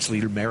civil rights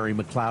leader Mary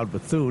McLeod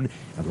Bethune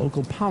and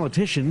local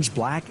politicians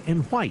black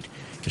and white.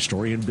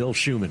 Historian Bill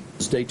Schuman.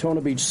 Daytona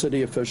Beach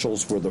city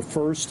officials were the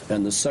first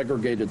and the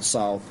segregated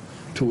South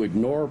to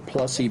ignore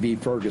Plessy v.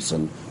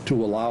 Ferguson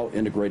to allow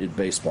integrated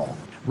baseball.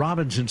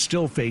 Robinson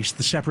still faced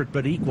the separate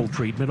but equal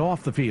treatment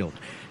off the field.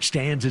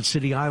 Stands at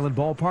City Island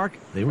Ballpark,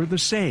 they were the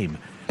same.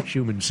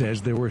 Schuman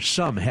says there were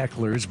some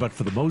hecklers, but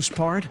for the most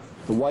part,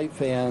 the white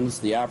fans,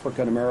 the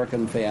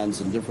African-American fans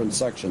in different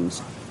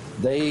sections,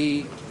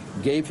 they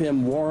gave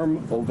him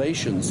warm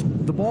ovations.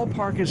 The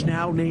ballpark is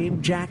now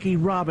named Jackie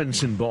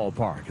Robinson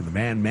Ballpark, and the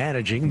man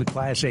managing the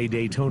Class A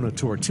Daytona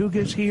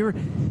Tortugas here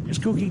is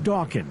Cookie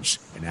Dawkins,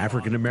 an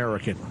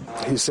African-American.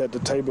 He set the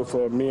table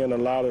for me and a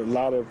lot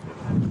of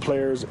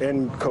players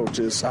and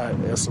coaches.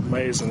 It's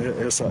amazing.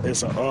 It's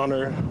an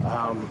honor.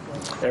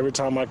 Every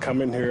time I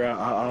come in here,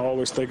 I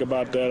always think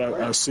about that.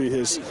 I see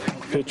his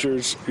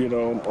pictures,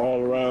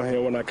 all around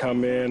here when I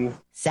come in.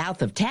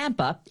 South of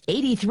Tampa,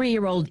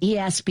 83-year-old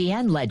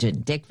ESPN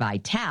legend Dick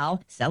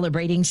Vitale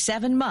celebrating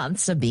 7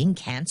 months of being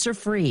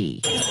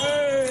cancer-free.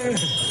 Hey,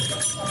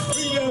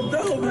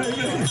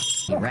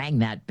 he rang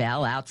that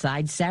bell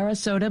outside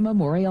Sarasota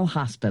Memorial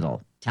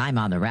Hospital. Time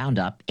on the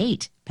roundup,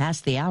 8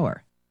 past the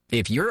hour.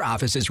 If your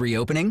office is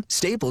reopening,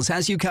 Staples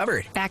has you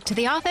covered. Back to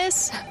the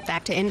office,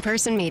 back to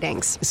in-person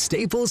meetings.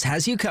 Staples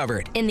has you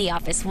covered. In the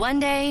office one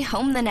day,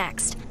 home the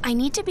next. I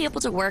need to be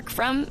able to work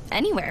from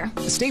anywhere.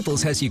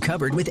 Staples has you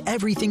covered with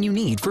everything you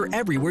need for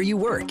everywhere you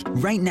work.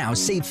 Right now,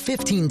 save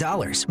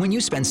 $15 when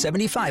you spend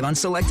 $75 on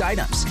select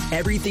items.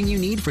 Everything you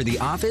need for the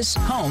office,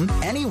 home,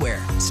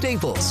 anywhere.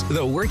 Staples,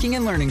 the working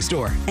and learning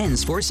store.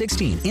 Ends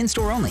 4/16.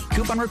 In-store only.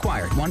 Coupon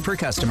required. 1 per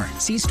customer.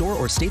 See store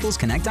or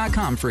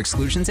staplesconnect.com for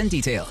exclusions and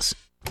details.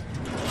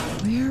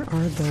 Where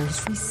are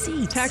those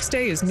receipts? Tax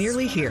day is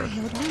nearly here,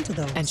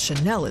 and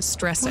Chanel is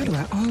stressing.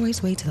 Why do I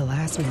always wait to the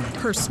last minute?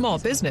 Her small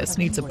business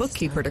needs a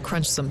bookkeeper to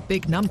crunch some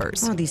big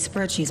numbers. All these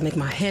spreadsheets make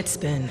my head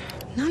spin.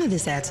 None of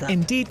this adds up.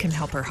 Indeed can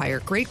help her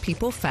hire great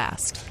people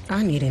fast.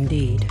 I need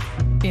Indeed.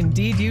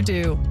 Indeed you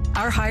do.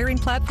 Our hiring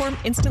platform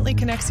instantly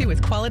connects you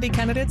with quality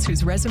candidates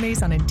whose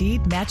resumes on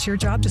Indeed match your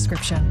job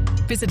description.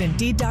 Visit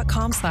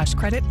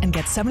Indeed.com/credit and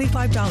get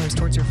 $75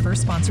 towards your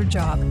first sponsored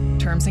job.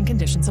 Terms and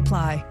conditions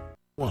apply.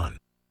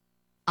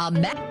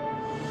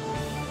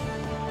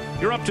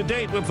 You're up to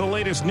date with the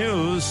latest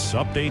news,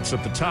 updates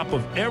at the top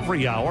of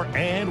every hour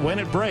and when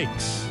it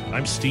breaks.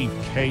 I'm Steve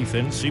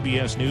Kathan,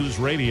 CBS News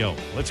Radio.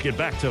 Let's get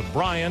back to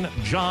Brian,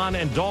 John,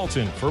 and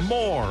Dalton for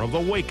more of the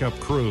Wake Up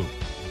Crew.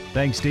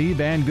 Thanks,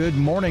 Steve, and good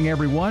morning,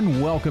 everyone.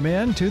 Welcome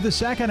in to the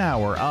second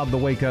hour of the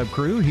Wake Up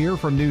Crew here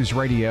from News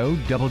Radio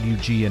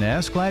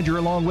WGNS. Glad you're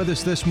along with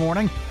us this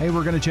morning. Hey,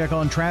 we're going to check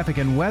on traffic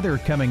and weather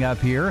coming up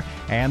here,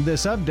 and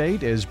this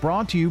update is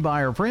brought to you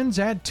by our friends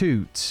at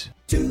Toots.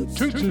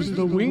 Toots is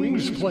the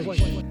wings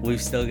place.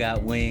 We've still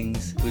got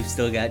wings. We've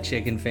still got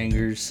chicken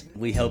fingers.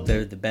 We hope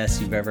they're the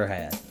best you've ever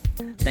had.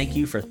 Thank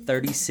you for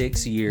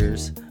 36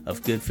 years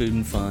of good food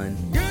and fun.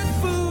 Good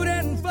food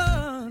and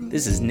fun.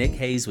 This is Nick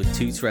Hayes with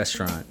Toots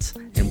Restaurants,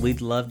 and we'd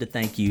love to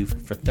thank you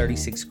for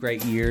 36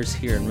 great years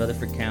here in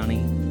Rutherford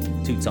County.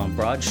 Toots on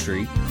Broad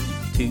Street,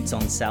 Toots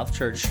on South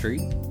Church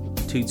Street,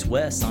 Toots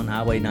West on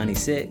Highway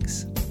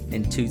 96,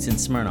 and Toots in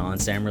Smyrna on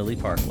Sam Ridley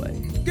Parkway.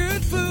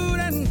 Good food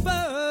and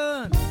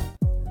fun.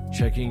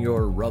 Checking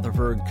your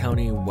Rutherford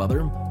County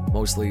weather.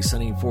 Mostly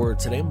sunny for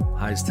today.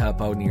 Highs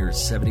top out near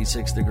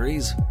 76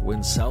 degrees.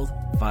 Winds south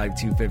 5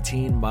 to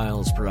 15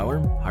 miles per hour.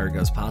 Higher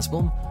gusts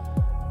possible.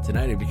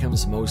 Tonight it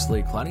becomes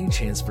mostly cloudy.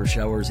 Chance for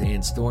showers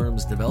and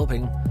storms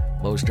developing.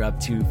 Lows drop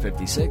to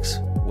 56.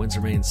 Winds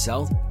remain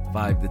south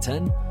 5 to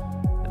 10.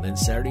 And then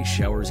Saturday,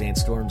 showers and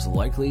storms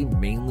likely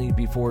mainly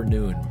before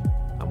noon.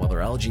 I'm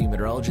weatherology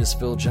meteorologist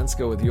Phil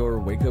Jensko with your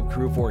Wake Up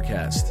Crew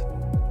forecast.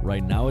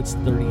 Right now it's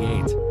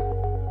 38.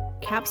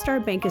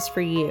 Capstar Bank is for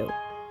you.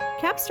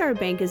 Capstar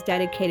Bank is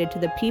dedicated to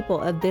the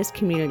people of this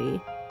community.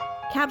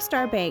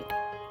 Capstar Bank,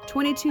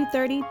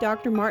 2230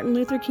 Dr. Martin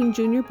Luther King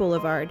Jr.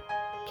 Boulevard,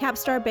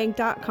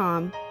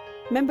 capstarbank.com.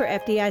 Member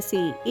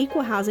FDIC,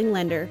 Equal Housing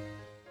Lender.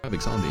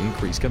 Traffic's on the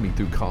increase coming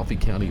through Coffee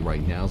County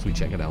right now as we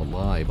check it out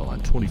live on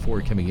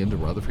 24 coming into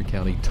Rutherford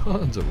County.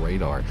 Tons of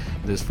radar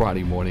this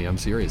Friday morning. I'm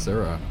serious.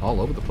 They're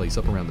all over the place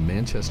up around the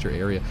Manchester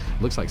area.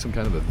 Looks like some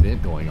kind of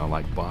event going on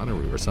like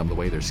Bonnaroo or something, the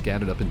way they're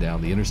scattered up and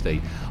down the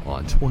interstate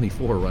on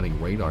 24 running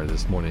radar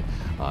this morning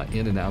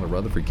in and out of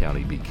Rutherford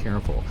County. Be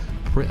careful.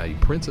 A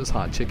Princess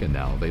Hot Chicken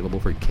now available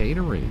for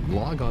catering.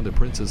 Log on to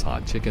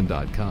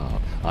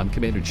princesshotchicken.com. I'm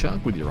Commander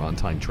Chuck with your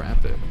on-time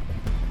traffic.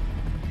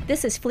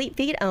 This is Fleet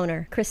Feet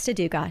owner, Krista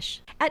Dugash.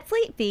 At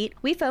Fleet Feet,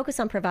 we focus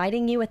on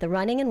providing you with the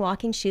running and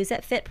walking shoes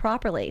that fit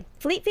properly.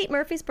 Fleet Feet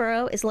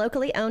Murfreesboro is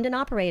locally owned and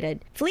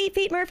operated. Fleet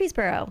Feet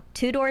Murfreesboro,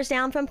 2 doors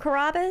down from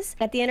Carrabba's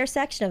at the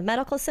intersection of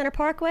Medical Center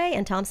Parkway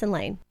and Thompson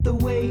Lane. The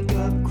Wake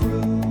Up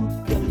Crew,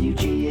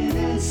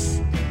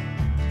 WGNS.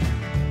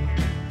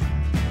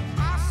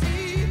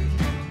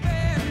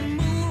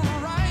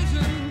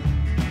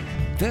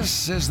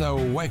 This is the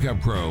Wake Up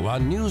Crew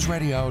on News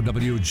Radio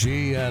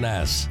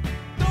WGNS.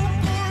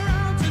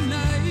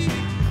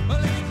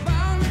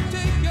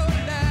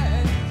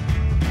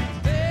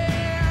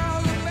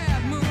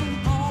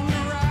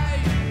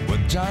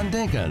 With John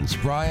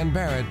Dinkins, Brian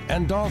Barrett,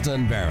 and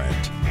Dalton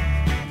Barrett.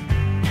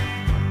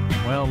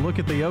 Well, look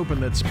at the open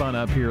that spun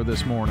up here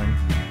this morning.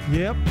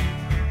 Yep.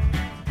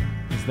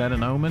 Is that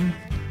an omen?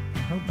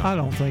 I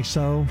don't think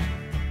so.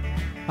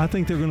 I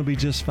think they're going to be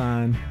just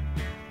fine.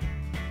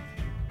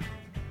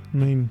 I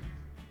mean,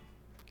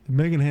 if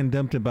Megan hadn't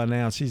dumped it by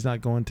now, she's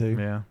not going to.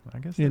 Yeah, I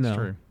guess that's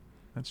true.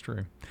 That's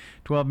true.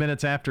 12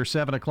 minutes after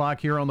 7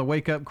 o'clock here on the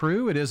Wake Up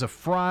Crew. It is a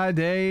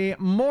Friday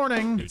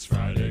morning. It's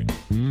Friday.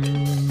 Friday.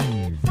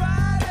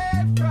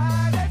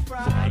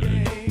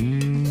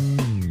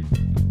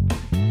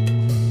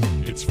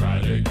 It's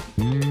Friday.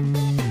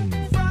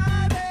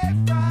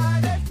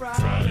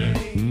 Friday.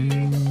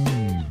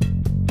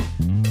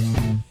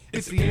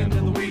 It's the end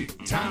of the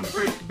week. Time to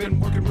break. Been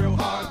working real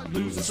hard.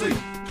 Losing sleep.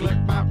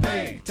 Collect my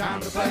pay.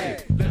 Time to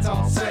play. Let's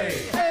all say,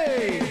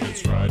 hey!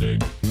 It's Friday.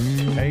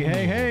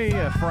 Hey,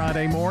 a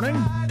Friday morning.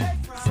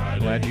 Friday.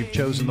 Glad you've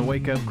chosen the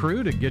Wake Up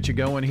Crew to get you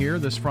going here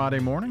this Friday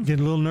morning.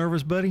 Getting a little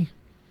nervous, buddy?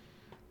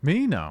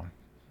 Me? No.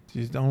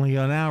 It's only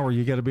an hour.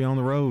 You got to be on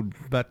the road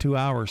about 2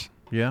 hours.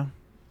 Yeah.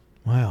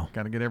 Wow.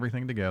 Got to get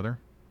everything together.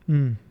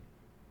 Get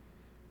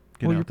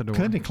out the door.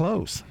 Cutting it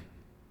close.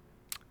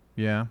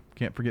 Yeah.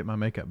 Can't forget my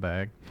makeup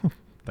bag.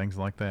 Things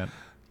like that.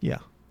 Yeah.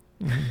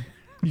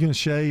 You going to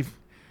shave?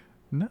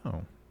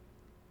 No.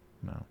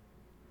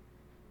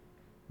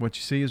 What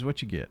you see is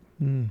what you get.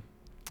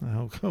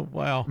 Oh,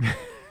 wow.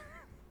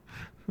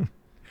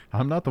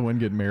 I'm not the one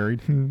getting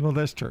married. Well,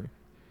 that's true.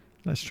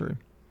 That's true.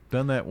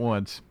 Done that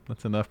once.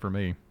 That's enough for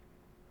me.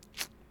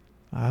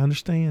 I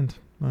understand.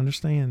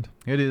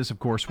 It is, of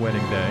course,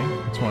 wedding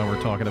day. That's why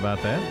we're talking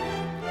about that.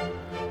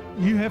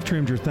 You have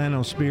trimmed your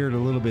Thanos beard a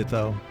little bit,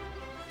 though.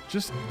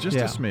 Just a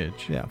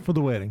smidge. Yeah, for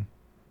the wedding.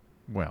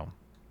 Well.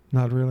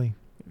 Not really.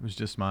 It was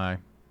just my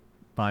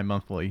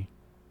bi-monthly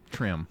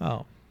trim.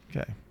 Oh,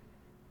 okay.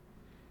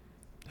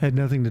 Had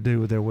nothing to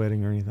do with their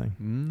wedding or anything?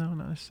 No,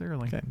 not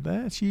necessarily. Okay,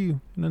 that's you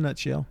in a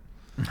nutshell.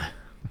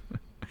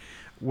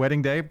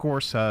 Wedding day, of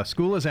course.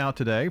 School is out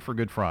today for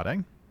Good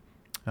Friday.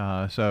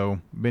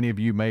 So many of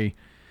you may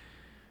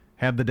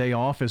have the day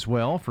off as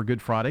well for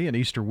Good Friday and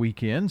Easter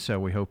weekend. So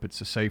we hope it's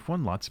a safe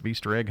one. Lots of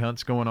Easter egg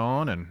hunts going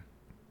on and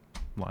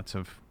lots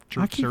of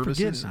church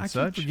services and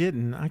such.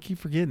 I keep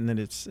forgetting that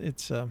it's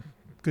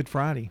Good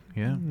Friday.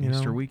 Yeah,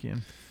 Easter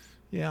weekend.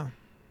 Yeah.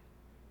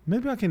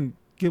 Maybe I can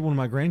get one of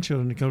my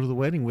grandchildren to go to the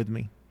wedding with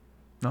me.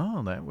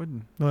 Oh, that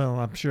wouldn't. Well,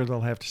 I'm sure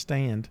they'll have to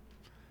stand,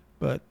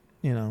 but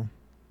and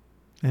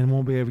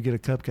won't be able to get a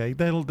cupcake.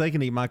 They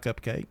can eat my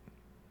cupcake.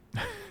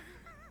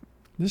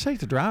 Just hate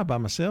to drive by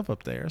myself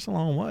up there. It's a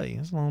long way.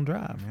 It's a long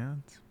drive. Yeah,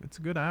 it's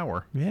a good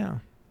hour. Yeah,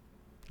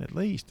 at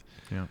least.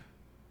 Yeah.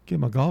 Get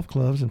my golf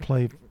clubs and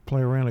play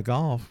around a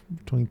golf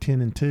between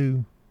 10 and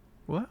 2.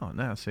 Well,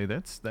 now see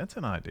that's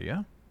an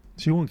idea.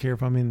 She won't care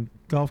if I'm in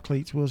golf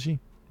cleats, will she?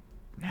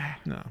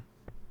 No.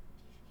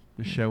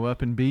 Just show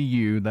up and be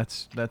you.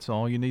 That's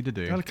all you need to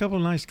do. Got a couple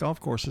of nice golf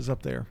courses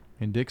up there.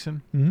 In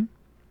Dixon? Mm-hmm.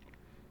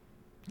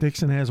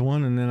 Dixon has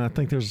one, and then I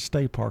think there's a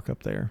state park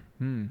up there.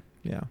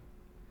 Yeah.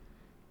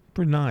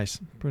 Pretty nice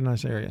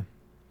area.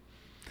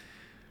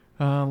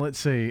 Let's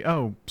see.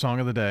 Oh, song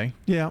of the day.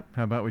 Yeah.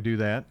 How about we do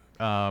that?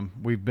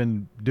 We've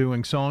been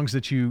doing songs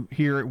that you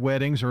hear at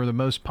weddings or the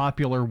most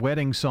popular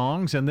wedding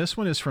songs, and this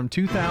one is from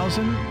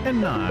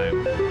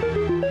 2009.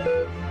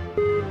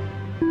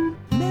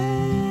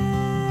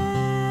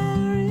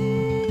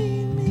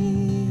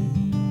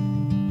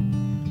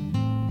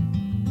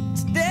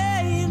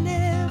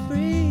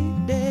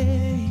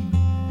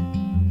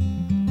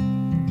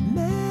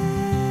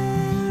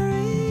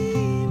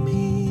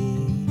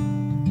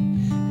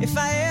 If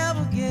I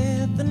ever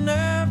get the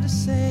nerve to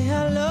say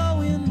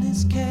hello in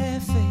this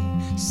cafe,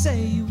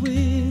 say you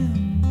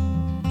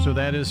will. So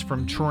that is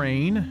from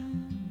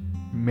Train,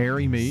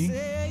 Marry Me,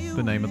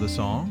 the name of the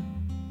song.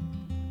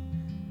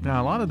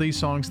 Now, a lot of these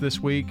songs this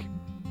week,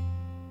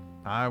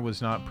 I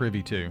was not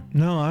privy to.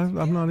 No,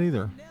 I'm not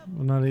either.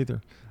 I'm not either.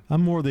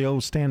 I'm more the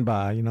old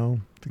standby, the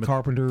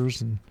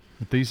Carpenters.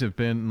 But these have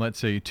been, let's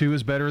see, 2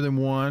 is Better Than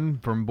 1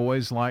 from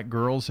Boys Like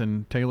Girls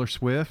and Taylor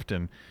Swift,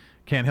 and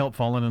Can't Help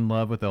Falling in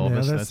Love with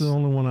Elvis. Yeah, that's the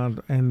only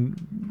one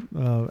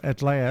and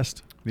At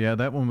Last. Yeah,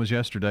 that one was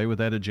yesterday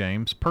with Etta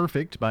James.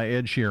 Perfect by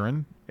Ed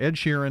Sheeran. Ed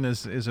Sheeran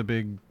is a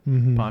big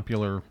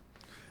popular,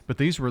 but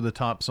these were the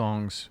top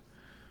songs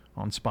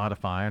on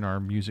Spotify, and our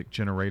music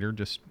generator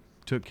just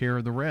took care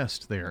of the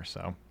rest there.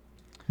 So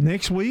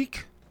next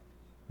week?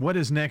 What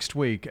is next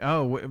week?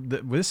 Oh,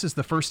 this is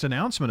the first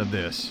announcement of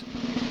this.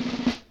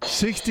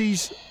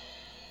 60s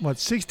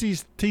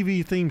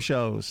TV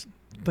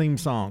theme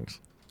songs.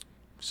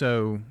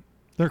 So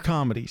they're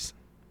comedies.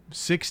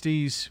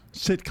 60s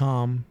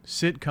sitcom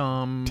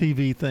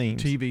TV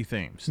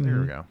themes. There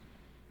we go.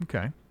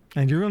 Okay.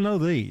 And you're going to know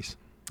these.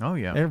 Oh,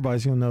 yeah.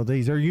 Everybody's going to know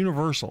these. They're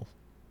universal.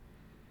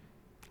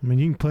 I mean,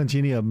 you can punch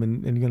any of them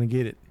and you're going to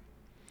get it.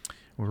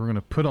 Well, we're going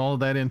to put all of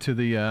that into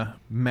the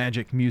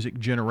magic music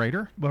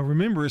generator. But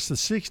remember, it's the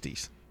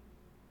 60s.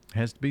 It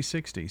has to be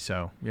 60,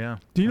 so, yeah.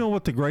 Do you know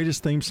what the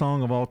greatest theme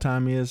song of all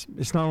time is?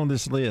 It's not on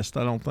this list,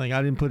 I don't think.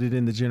 I didn't put it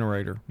in the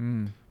generator.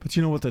 But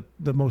you know what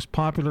the most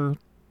popular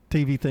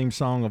TV theme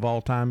song of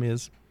all time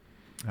is?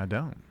 I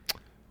don't.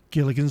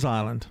 Gilligan's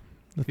Island.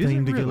 The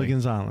theme to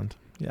Gilligan's Island.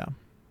 Yeah.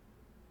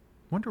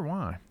 Wonder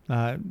why.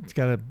 It's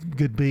got a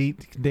good beat.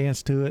 You can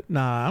dance to it.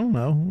 Nah, I don't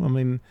know. I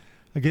mean,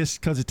 I guess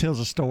because it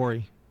tells a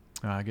story.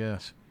 I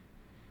guess.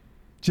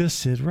 Just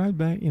sit right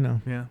back, Yeah.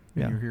 Yeah.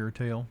 You hear a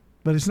tale.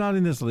 But it's not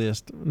in this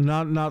list.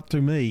 Not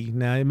to me.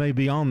 Now, it may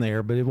be on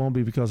there, but it won't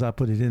be because I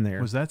put it in there.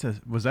 Was that a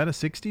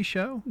 60s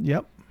show?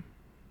 Yep.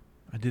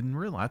 I didn't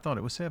realize. I thought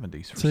it was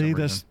 70s for some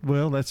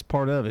reason. That's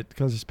part of it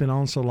because it's been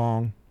on so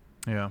long.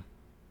 Yeah.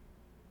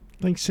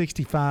 I think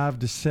 65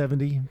 to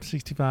 70,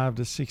 65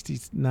 to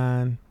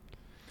 69.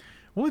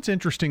 Well, it's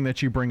interesting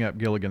that you bring up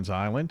Gilligan's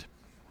Island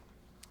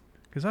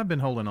because I've been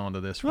holding on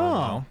to this for a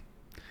while.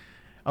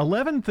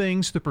 11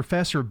 things the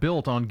professor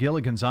built on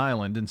Gilligan's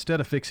Island instead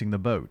of fixing the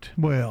boat.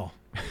 Well,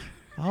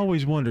 I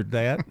always wondered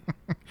that.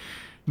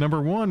 Number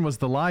 1 was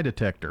the lie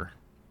detector.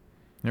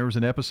 There was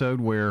an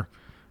episode where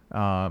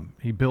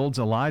he builds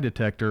a lie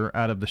detector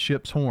out of the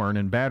ship's horn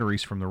and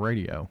batteries from the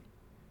radio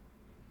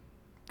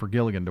for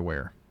Gilligan to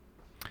wear.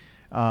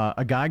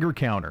 A Geiger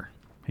counter.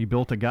 He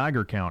built a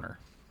Geiger counter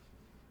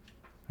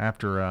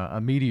after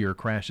a meteor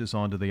crashes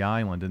onto the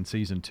island in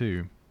season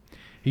 2.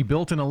 He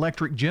built an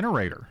electric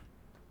generator.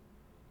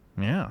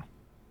 Yeah.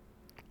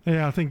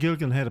 Yeah, I think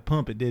Gilligan had to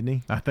pump it, didn't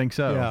he? I think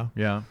so.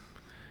 Yeah.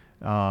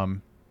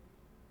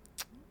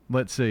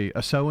 Let's see.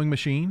 A sewing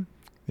machine.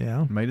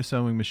 Yeah. Made a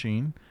sewing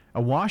machine.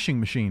 A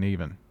washing machine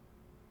even.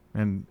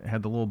 And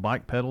had the little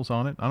bike pedals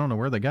on it. I don't know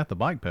where they got the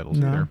bike pedals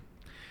either.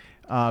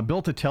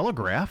 Built a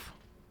telegraph.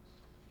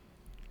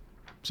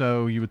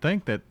 So you would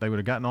think that they would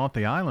have gotten off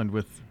the island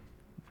with,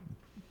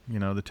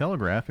 the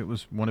telegraph. It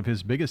was one of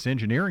his biggest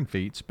engineering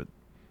feats, but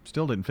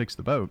still didn't fix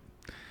the boat.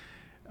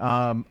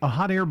 A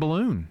hot air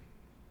balloon.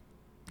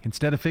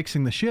 Instead of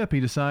fixing the ship, he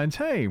decides,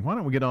 hey, why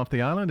don't we get off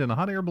the island in a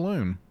hot air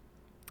balloon?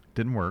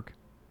 Didn't work.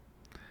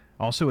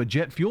 Also a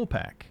jet fuel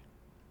pack.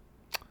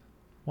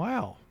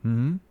 Wow.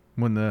 Mm-hmm.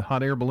 When the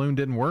hot air balloon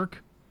didn't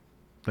work,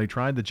 they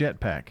tried the jet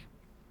pack.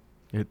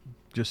 It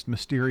just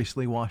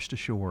mysteriously washed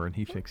ashore, and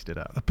he fixed it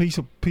up. A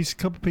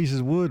couple pieces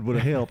of wood would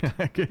have helped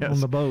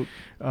on the boat.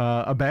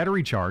 A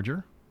battery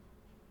charger.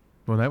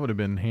 Well, that would have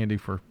been handy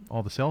for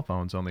all the cell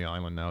phones on the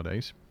island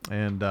nowadays.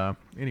 And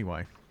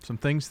anyway, some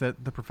things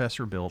that the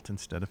professor built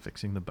instead of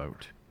fixing the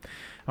boat.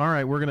 All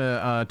right, we're going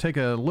to take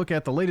a look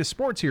at the latest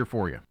sports here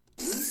for you.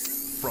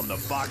 From the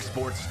Fox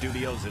Sports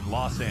Studios in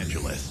Los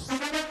Angeles,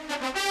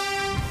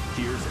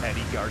 here's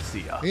Eddie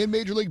Garcia. In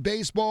Major League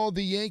Baseball,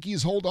 the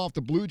Yankees hold off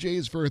the Blue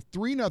Jays for a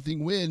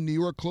 3-0 win. New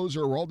York closer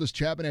Aroldis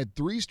Chapman had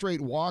 3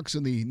 straight walks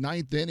in the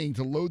 9th inning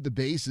to load the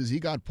bases. He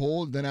got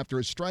pulled. Then after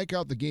a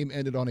strikeout, the game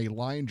ended on a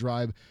line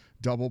drive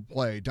double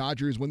play.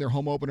 Dodgers win their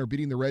home opener,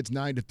 beating the Reds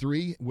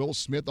 9-3. Will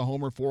Smith, a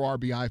homer, 4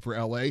 RBI for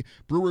L.A.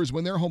 Brewers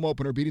win their home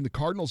opener, beating the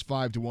Cardinals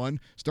 5-1.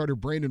 Starter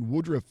Brandon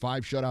Woodruff,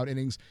 5 shutout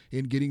innings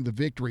in getting the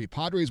victory.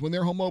 Padres win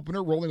their home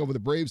opener, rolling over the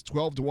Braves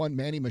 12-1.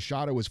 Manny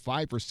Machado was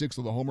 5 for 6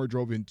 with a homer,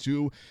 drove in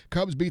 2.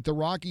 Cubs beat the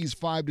Rockies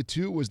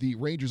 5-2. Was the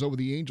Rangers over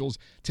the Angels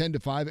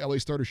 10-5. L.A.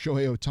 starter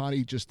Shohei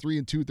Ohtani just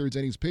 3 2/3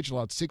 innings pitched,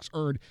 allowed 6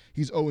 earned.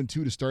 He's 0-2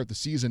 to start the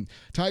season.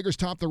 Tigers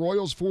top the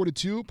Royals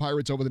 4-2.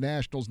 Pirates over the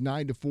Nationals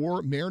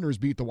 9-4. Mariners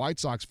beat the White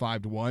Sox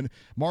 5-1.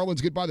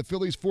 Marlins get by the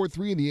Phillies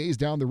 4-3, and the A's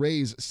down the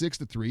Rays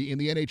 6-3. In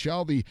the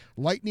NHL, the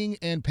Lightning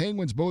and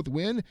Penguins both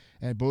win,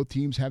 and both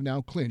teams have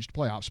now clinched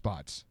playoff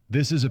spots.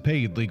 This is a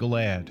paid legal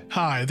ad.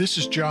 Hi, this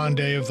is John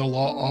Day of the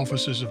Law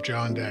Offices of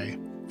John Day.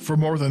 For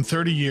more than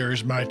 30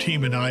 years, my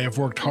team and I have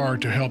worked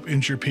hard to help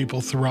injured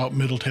people throughout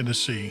Middle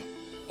Tennessee.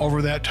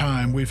 Over that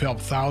time, we've helped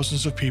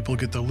thousands of people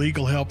get the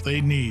legal help they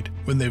need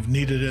when they've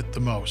needed it the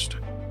most.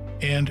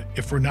 And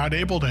if we're not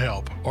able to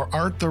help or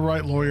aren't the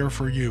right lawyer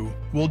for you,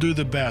 we'll do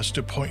the best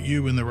to point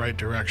you in the right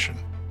direction.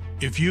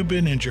 If you've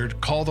been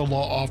injured, call the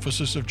law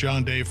offices of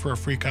John Day for a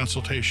free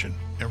consultation.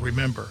 And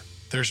remember,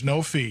 there's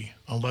no fee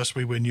unless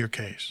we win your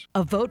case.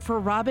 A vote for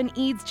Robin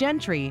Eads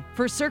Gentry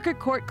for Circuit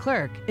Court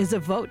Clerk is a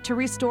vote to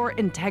restore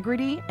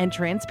integrity and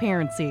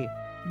transparency.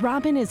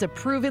 Robin is a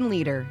proven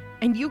leader,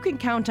 and you can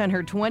count on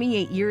her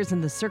 28 years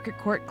in the Circuit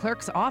Court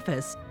Clerk's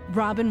office.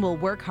 Robin will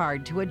work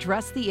hard to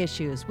address the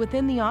issues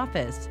within the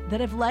office that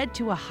have led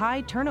to a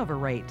high turnover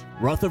rate.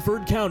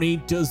 Rutherford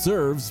County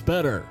deserves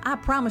better. I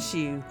promise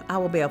you, I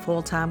will be a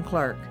full-time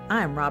clerk.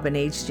 I am Robin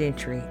Eads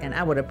Gentry, and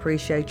I would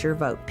appreciate your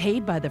vote.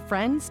 Paid by the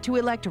Friends to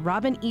elect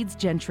Robin Eads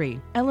Gentry.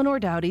 Eleanor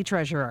Dowdy,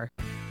 Treasurer.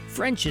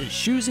 French's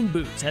Shoes and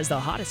Boots has the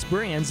hottest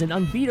brands and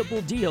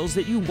unbeatable deals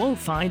that you won't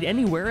find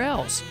anywhere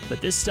else.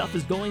 But this stuff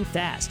is going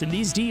fast, and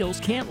these deals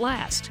can't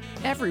last.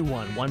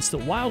 Everyone wants the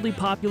wildly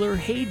popular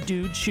Hey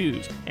Dude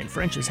shoes, and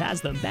French's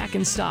has them back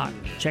in stock.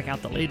 Check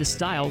out the latest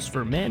styles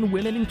for men,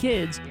 women, and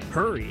kids.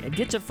 Hurry and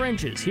get to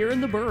French's here in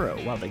the borough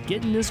while the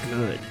getting is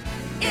good.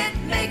 It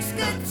makes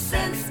good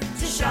sense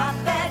to shop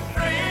at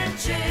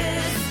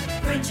French's.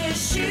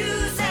 French's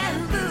Shoes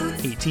and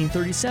Boots.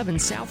 1837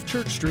 South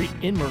Church Street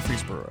in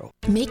Murfreesboro.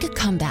 Make a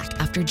comeback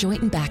after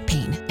joint and back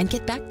pain and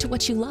get back to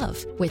what you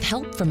love with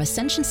help from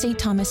Ascension St.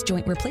 Thomas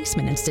Joint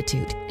Replacement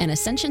Institute and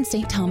Ascension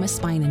St. Thomas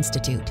Spine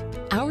Institute.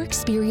 Our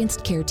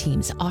experienced care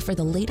teams offer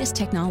the latest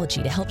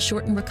technology to help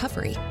shorten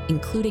recovery,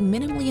 including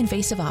minimally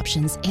invasive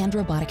options and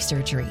robotic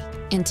surgery.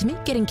 And to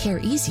make getting care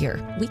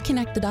easier, we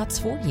connect the dots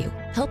for you,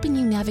 helping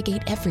you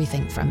navigate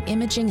everything from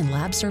imaging and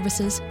lab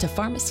services to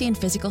pharmacy and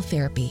physical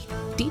therapy.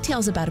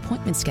 Details about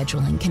appointment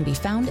scheduling can be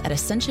found at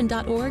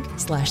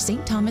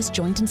ascension.org/St. Thomas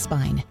Joint and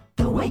Spine.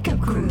 The Wake Up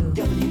Crew,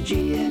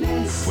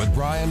 WGNS. With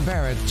Brian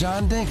Barrett,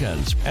 John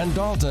Dinkins, and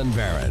Dalton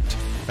Barrett.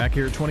 Back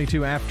here at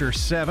 22 after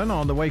 7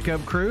 on the Wake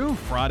Up Crew,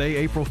 Friday,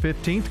 April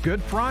 15th,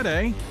 Good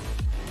Friday.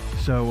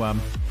 So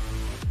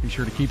be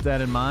sure to keep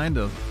that in mind.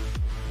 A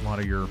lot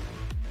of your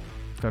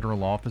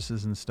federal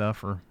offices and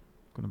stuff are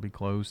going to be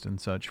closed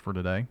and such for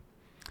today.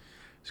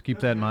 So keep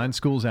that in mind.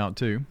 School's out,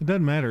 too. It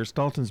doesn't matter. It's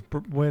Dalton's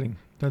wedding.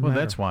 Doesn't matter.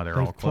 That's why they're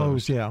all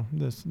closed. Yeah,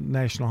 this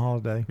national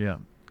holiday. Yeah,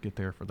 get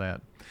there for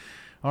that.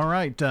 All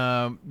right,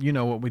 you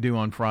know what we do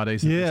on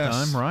Fridays at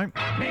this time, right?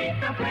 Meet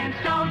the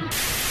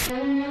Flintstones.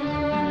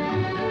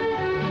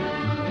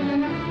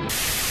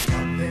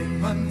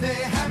 Monday,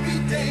 happy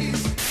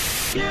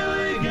days.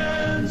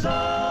 Gilligan's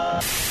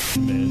Island.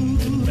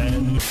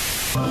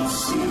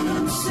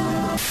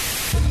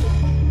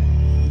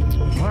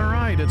 All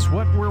right, it's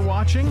what we're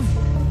watching.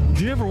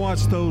 Do you ever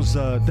watch those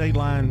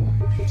Dateline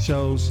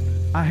shows?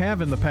 I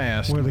have in the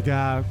past. Where the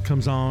guy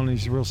comes on,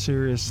 he's real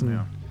serious. And,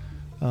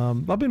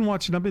 I've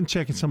been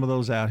checking some of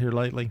those out here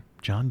lately.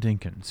 John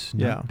Dinkins,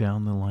 snuck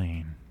down the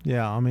lane.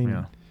 Yeah, I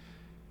mean,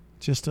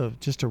 just a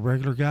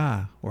regular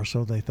guy, or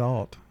so they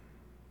thought.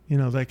 You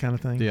know, that kind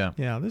of thing. Yeah.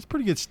 Yeah, that's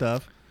pretty good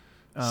stuff.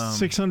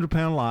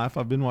 600-Pound Life,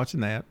 I've been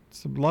watching that.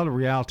 It's a lot of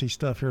reality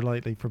stuff here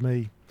lately for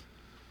me.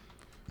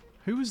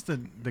 Who is the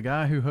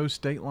guy who hosts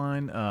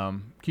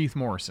Dateline? Keith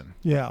Morrison.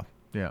 Yeah.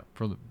 Yeah,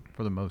 for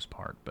the most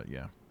part, but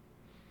yeah.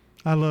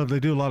 They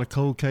do a lot of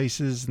cold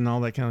cases and all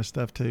that kind of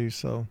stuff too,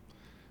 so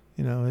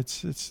you know,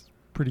 it's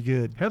pretty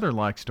good. Heather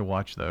likes to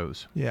watch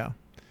those. Yeah.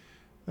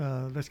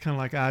 That's kind of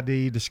like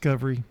ID,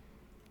 Discovery.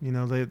 You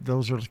know,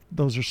 those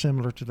are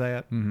similar to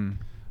that. Mm-hmm.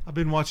 I've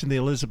been watching the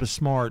Elizabeth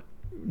Smart,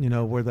 you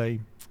know, where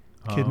they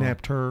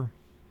kidnapped her.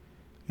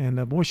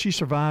 And boy, she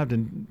survived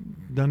and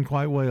done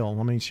quite well.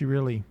 I mean, she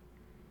really.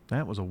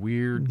 That was a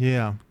weird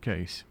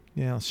case.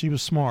 Yeah, she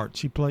was smart.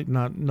 She played,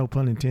 no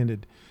pun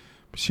intended,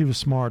 but she was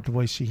smart the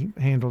way she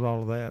handled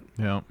all of that.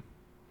 Yeah.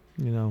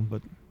 You know,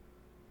 but.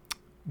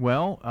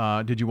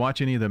 Well, did you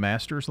watch any of the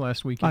Masters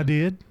last weekend? I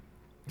did.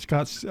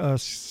 Scott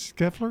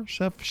Scheffler,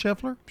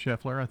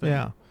 I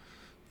think.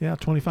 Yeah,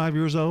 25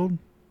 years old.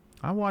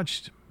 I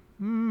watched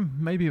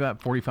maybe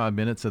about 45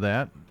 minutes of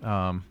that.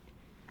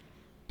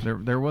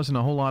 There wasn't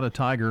a whole lot of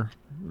Tiger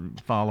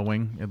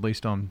following, at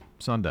least on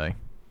Sunday.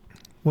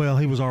 Well,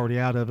 he was already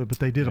out of it, but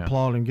they did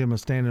applaud him, give him a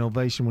standing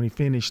ovation when he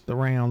finished the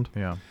round.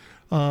 Yeah.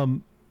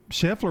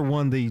 Scheffler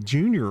won the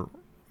Junior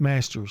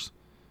Masters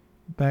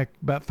back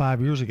about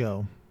 5 years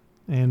ago,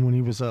 and when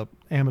he was a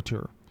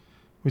amateur,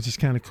 which is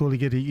kind of cool. He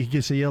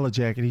gets a yellow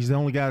jacket. He's the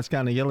only guy that's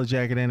gotten a yellow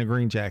jacket and a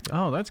green jacket.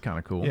 Oh, that's kind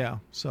of cool. Yeah,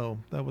 so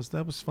that was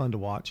fun to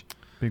watch.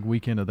 Big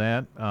weekend of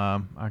that.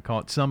 I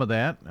caught some of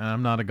that.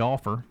 I'm not a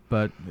golfer,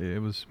 but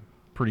it was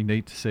pretty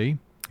neat to see.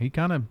 He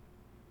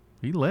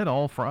led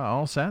all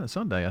Saturday,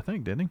 Sunday, I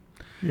think, didn't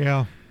he?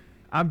 Yeah.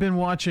 I've been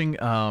watching.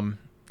 I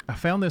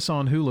found this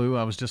on Hulu.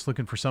 I was just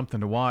looking for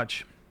something to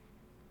watch,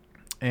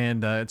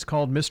 and it's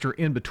called Mr.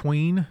 In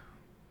Between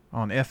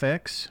on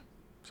FX.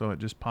 So it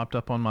just popped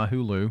up on my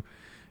Hulu.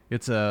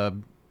 It's a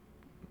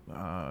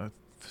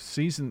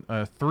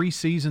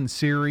 3-season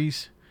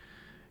series,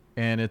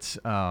 and it's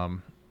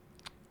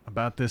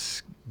about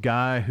this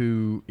guy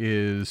who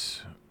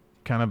is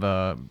kind of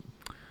a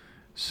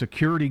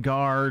security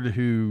guard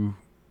who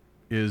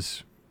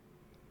is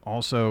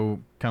also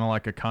kind of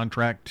like a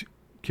contract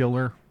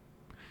killer,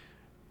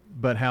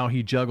 but how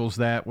he juggles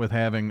that with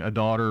having a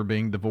daughter,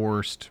 being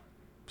divorced.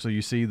 So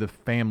you see the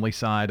family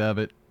side of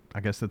it. I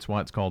guess that's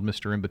why it's called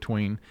Mr.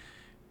 In-Between.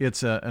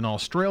 It's an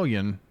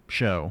Australian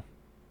show,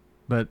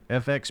 but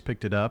FX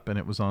picked it up and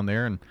it was on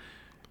there, and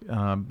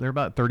they're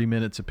about 30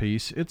 minutes a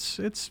piece.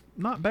 It's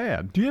not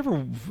bad. Do you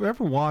ever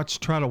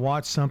try to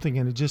watch something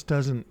and it just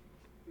doesn't?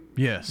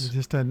 Yes. It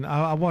just doesn't.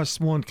 I watched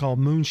one called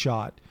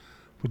Moonshot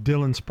with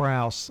Dylan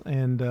Sprouse,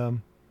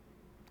 and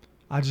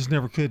I just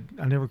never could.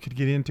 I never could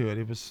get into it.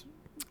 It was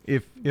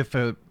if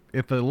a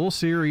little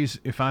series,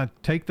 if I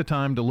take the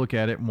time to look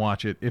at it and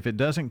watch it, if it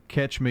doesn't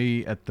catch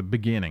me at the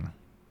beginning,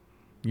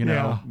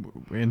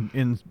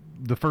 in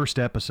the first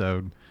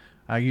episode,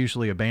 I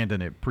usually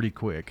abandon it pretty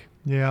quick.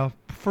 Yeah,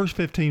 first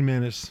 15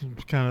 minutes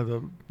is kind of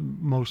the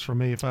most for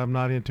me if I'm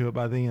not into it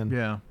by then.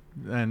 Yeah,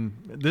 and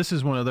this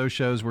is one of those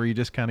shows where you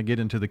just kind of get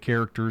into the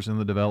characters and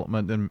the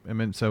development, and I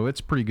mean, so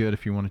it's pretty good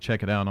if you want to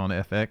check it out on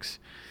FX.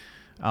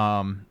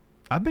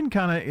 I've been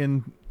kind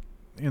of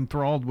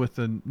enthralled with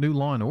the new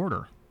Law and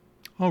Order.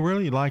 Oh,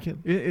 really? You like it?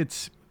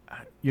 It's,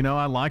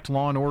 I liked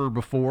Law and Order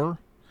before,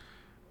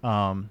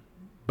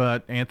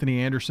 but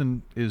Anthony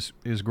Anderson is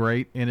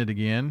great in it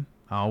again.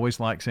 I always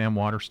like Sam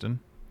Waterston.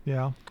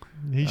 Yeah,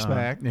 he's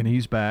back. And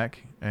he's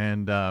back,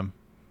 and the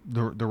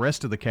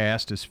rest of the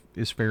cast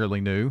is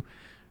fairly new,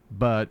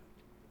 but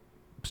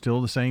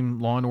still the same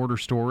Law and Order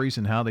stories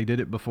and how they did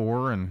it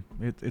before, and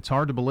it's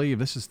hard to believe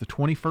this is the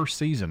 21st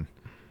season.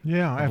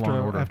 Yeah,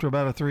 after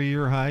about a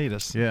 3-year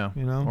hiatus. Yeah,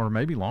 or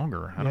maybe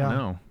longer. I don't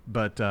know,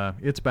 but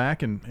it's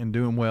back and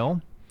doing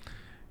well,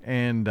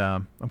 and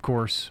of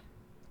course,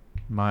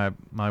 my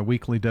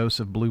weekly dose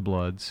of Blue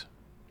Bloods.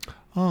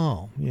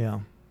 Oh yeah.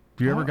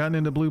 Have you ever gotten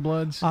into Blue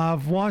Bloods?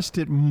 I've watched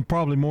it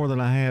probably more than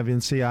I have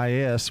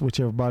NCIS, which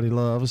everybody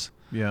loves.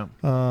 Yeah.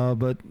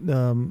 But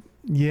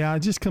it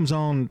just comes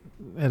on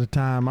at a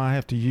time. I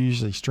have to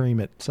usually stream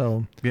it,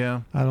 so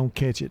yeah, I don't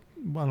catch it.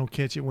 I don't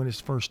catch it when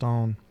it's first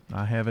on.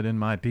 I have it in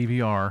my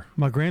DVR.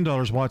 My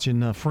granddaughter's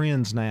watching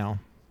Friends now.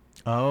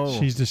 Oh.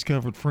 She's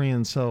discovered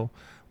Friends,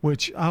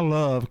 which I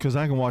love because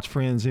I can watch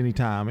Friends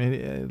anytime.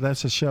 And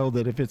that's a show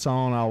that if it's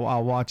on,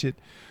 I'll watch it.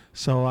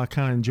 So I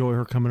kind of enjoy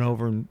her coming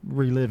over and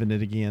reliving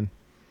it again.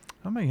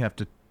 I may have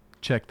to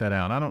check that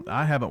out.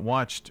 I haven't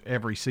watched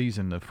every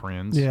season of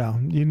Friends. Yeah,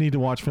 you need to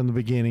watch from the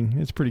beginning.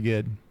 It's pretty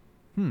good.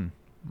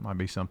 Might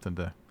be something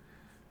a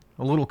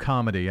little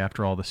comedy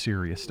after all the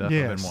serious stuff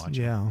I've been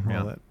watching. Yeah.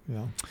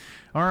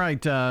 All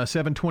right,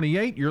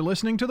 728, you're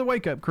listening to the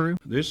Wake Up Crew.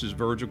 This is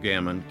Virgil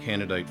Gammon,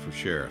 candidate for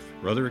sheriff.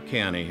 Rutherford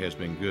County has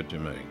been good to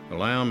me,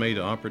 allowing me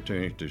the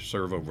opportunity to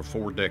serve over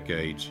 4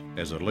 decades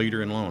as a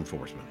leader in law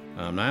enforcement.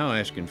 I'm now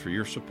asking for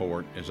your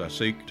support as I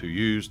seek to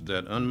use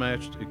that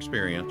unmatched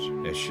experience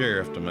as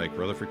sheriff to make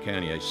Rutherford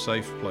County a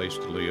safe place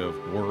to live,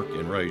 work,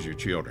 and raise your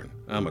children.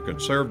 I'm a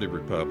conservative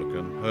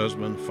Republican,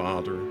 husband,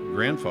 father,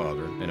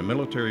 grandfather, and a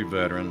military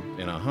veteran,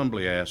 and I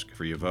humbly ask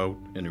for your vote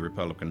in the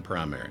Republican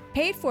primary.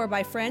 Paid for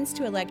by Friends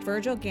to elect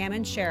Virgil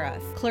Gammon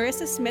Sheriff.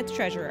 Clarissa Smith,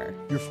 Treasurer.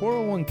 Your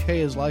 401k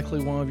is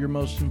likely one of your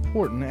most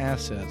important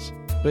assets,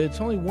 but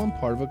it's only one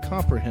part of a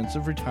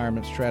comprehensive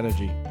retirement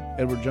strategy.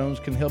 Edward Jones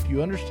can help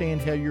you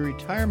understand how your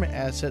retirement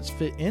assets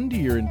fit into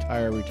your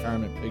entire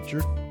retirement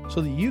picture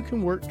so that you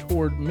can work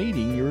toward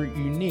meeting your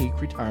unique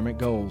retirement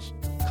goals.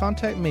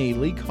 Contact me,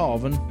 Lee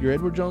Colvin, your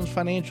Edward Jones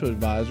financial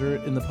advisor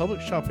in the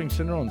Public Shopping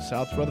Center on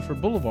South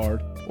Rutherford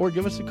Boulevard, or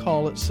give us a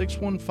call at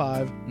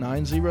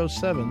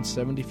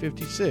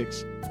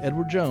 615-907-7056.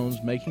 Edward Jones,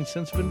 Making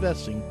Sense of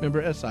Investing,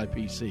 member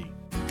SIPC.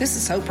 This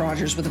is Hope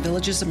Rogers with the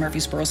Villages of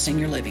Murfreesboro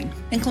Senior Living.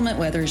 Inclement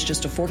weather is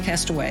just a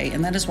forecast away,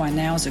 and that is why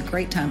now is a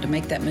great time to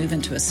make that move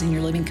into a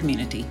senior living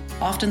community.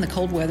 Often the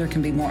cold weather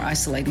can be more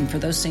isolating for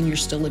those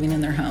seniors still living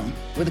in their home.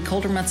 With the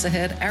colder months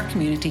ahead, our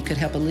community could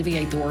help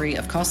alleviate the worry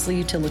of costly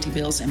utility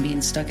bills and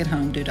being stuck at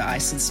home due to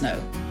ice and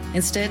snow.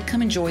 Instead,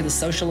 come enjoy the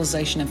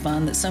socialization and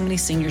fun that so many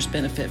seniors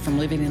benefit from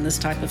living in this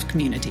type of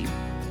community.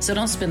 So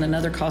don't spend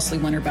another costly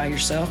winter by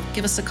yourself.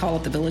 Give us a call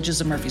at the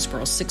Villages of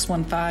Murfreesboro,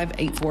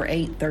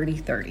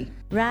 615-848-3030.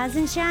 Rise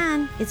and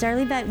shine. It's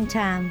early voting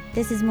time.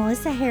 This is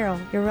Melissa Harrell,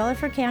 your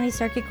Rutherford County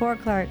Circuit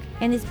Court Clerk,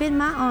 and it's been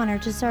my honor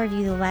to serve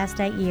you the last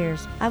 8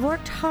 years. I've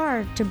worked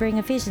hard to bring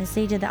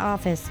efficiency to the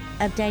office,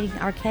 updating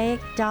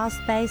archaic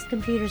DOS-based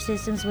computer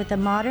systems with a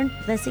modern,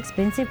 less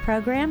expensive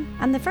program.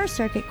 I'm the first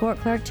Circuit Court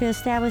Clerk to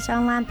establish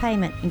online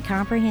payment and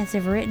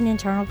comprehensive written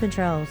internal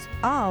controls,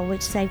 all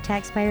which save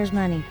taxpayers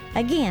money.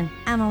 Again,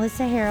 I'm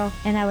Melissa Harrell,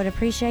 and I would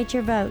appreciate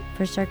your vote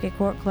for Circuit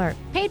Court Clerk.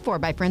 Paid for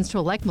by Friends to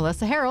elect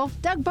Melissa Harrell,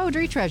 Doug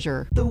Beaudry,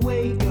 Treasurer. The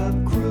Wake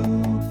Up Crew,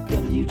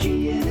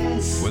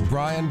 WGNS. With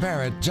Brian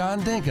Barrett, John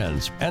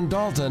Dinkins, and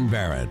Dalton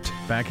Barrett.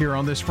 Back here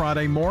on this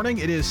Friday morning,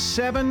 it is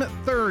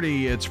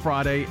 7:30. It's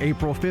Friday,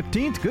 April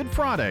 15th. Good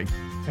Friday.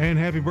 And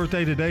happy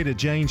birthday today to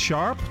Jane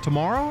Sharp.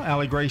 Tomorrow,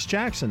 Allie Grace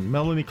Jackson,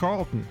 Melanie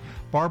Carlton,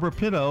 Barbara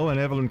Pitto and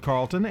Evelyn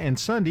Carlton, and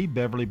Sunday,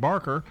 Beverly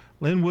Barker,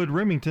 Linwood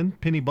Remington,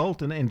 Penny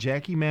Bolton, and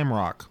Jackie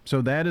Mamrock.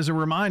 So that is a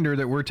reminder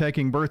that we're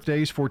taking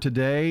birthdays for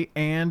today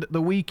and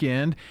the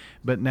weekend.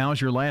 But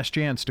now's your last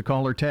chance to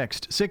call or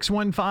text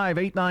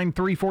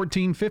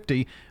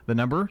 615-893-1450. The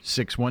number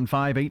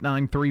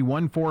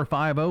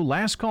 615-893-1450.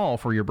 Last call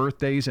for your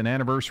birthdays and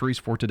anniversaries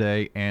for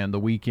today and the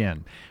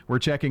weekend. We're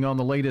checking on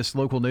the latest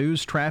local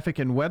news, traffic,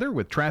 and weather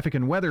with Traffic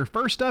and Weather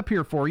first up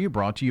here for you,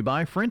 brought to you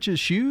by French's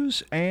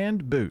Shoes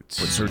and Boots.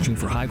 When searching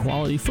for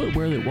high-quality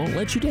footwear that won't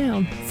let you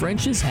down,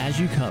 French's has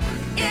you covered.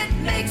 It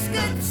makes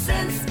good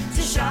sense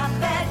to shop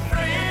at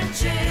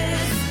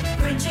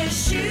French's.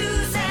 French's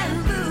Shoes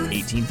and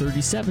Boots.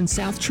 1837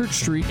 South Church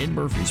Street in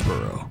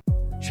Murfreesboro.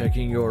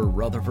 Checking your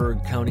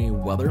Rutherford County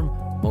weather.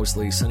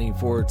 Mostly sunny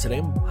for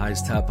today.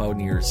 Highs top out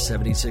near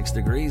 76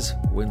 degrees.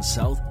 Winds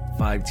south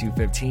 5 to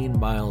 15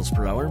 miles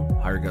per hour.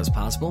 Higher gusts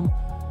possible.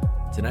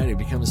 Tonight it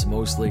becomes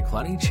mostly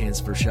cloudy.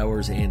 Chance for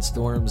showers and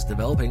storms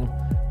developing.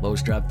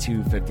 Lows drop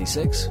to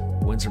 56.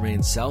 Winds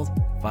remain south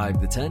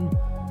 5 to 10.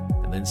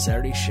 And then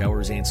Saturday,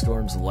 showers and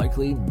storms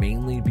likely,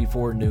 mainly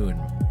before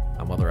noon.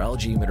 I'm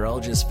weatherology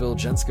meteorologist Phil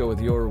Jensko with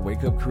your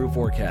Wake Up Crew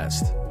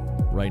forecast.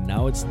 Right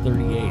now it's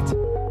 38.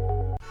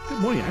 Good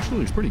morning. Actually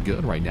looks pretty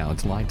good right now.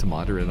 It's light to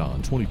moderate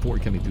on 24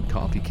 coming through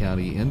Coffee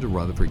County into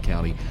Rutherford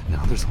County.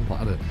 Now there's a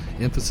lot of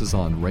emphasis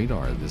on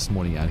radar this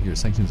morning out here.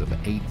 Sections of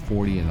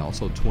 840 and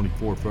also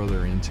 24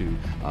 further into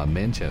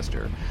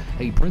Manchester.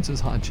 Hey,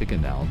 Prince's Hot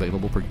Chicken now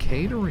available for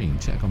catering.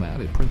 Check them out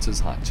at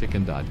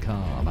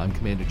princeshotchicken.com. I'm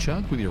Commander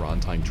Chuck with your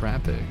on-time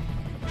traffic.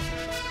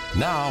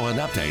 Now an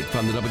update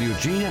from the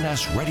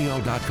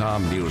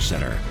WGNSradio.com News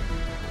Center.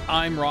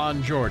 I'm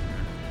Ron Jordan.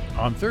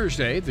 On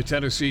Thursday, the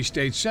Tennessee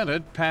State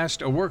Senate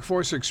passed a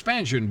workforce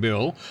expansion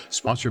bill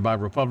sponsored by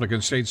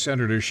Republican State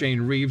Senator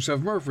Shane Reeves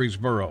of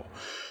Murfreesboro.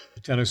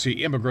 The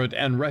Tennessee Immigrant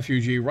and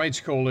Refugee Rights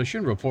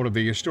Coalition reported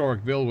the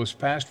historic bill was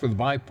passed with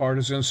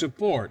bipartisan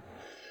support.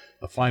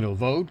 The final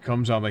vote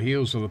comes on the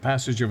heels of the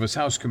passage of his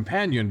House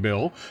companion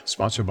bill,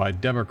 sponsored by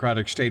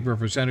Democratic State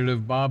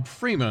Representative Bob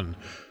Freeman,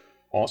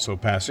 also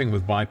passing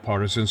with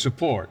bipartisan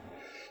support.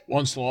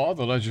 Once law,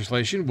 the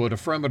legislation would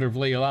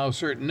affirmatively allow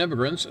certain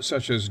immigrants,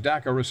 such as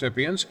DACA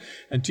recipients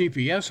and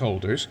TPS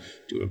holders,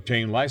 to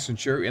obtain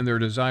licensure in their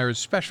desired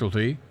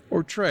specialty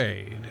or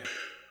trade.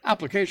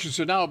 Applications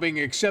are now being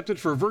accepted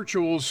for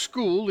virtual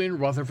school in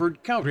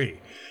Rutherford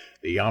County.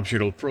 The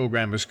optional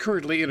program is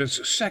currently in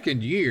its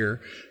second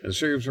year and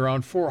serves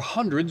around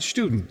 400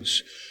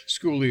 students.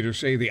 School leaders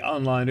say the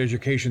online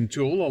education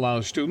tool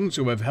allows students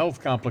who have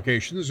health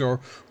complications or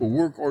who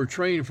work or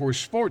train for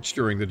sports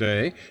during the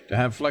day to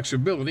have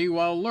flexibility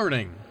while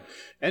learning.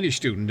 Any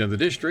student in the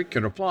district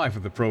can apply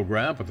for the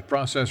program, but the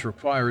process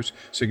requires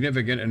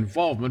significant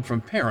involvement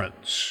from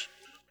parents.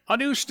 A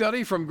new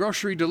study from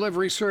grocery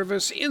delivery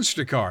service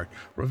Instacart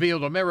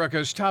revealed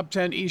America's top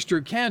 10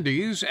 Easter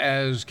candies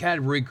as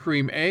Cadbury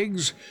Cream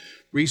Eggs,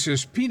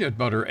 Reese's Peanut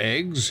Butter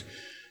Eggs,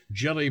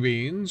 Jelly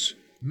Beans,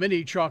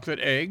 Mini Chocolate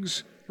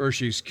Eggs,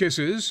 Hershey's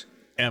Kisses,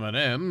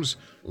 M&M's,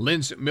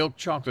 Lindt Milk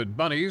Chocolate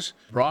Bunnies,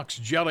 Brock's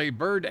Jelly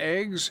Bird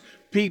Eggs,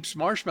 Peeps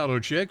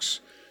Marshmallow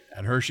Chicks,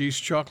 and Hershey's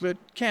Chocolate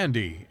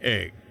Candy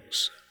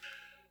Eggs.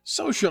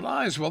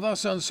 Socialize with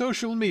us on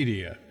social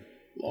media.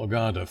 Log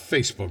on to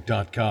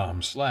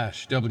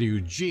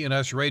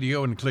facebook.com/WGNS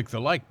Radio and click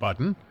the like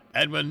button.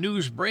 And when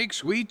news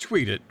breaks, we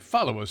tweet it.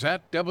 Follow us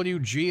at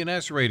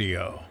WGNS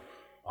Radio.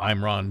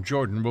 I'm Ron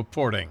Jordan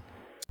reporting.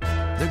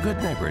 The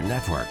Good Neighbor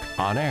Network,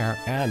 on air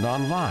and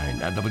online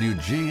at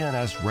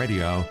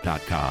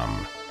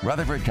WGNSradio.com.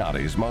 Rutherford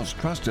County's most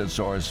trusted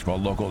source for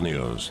local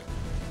news.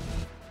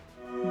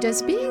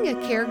 Does being a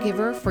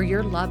caregiver for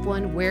your loved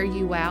one wear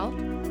you out?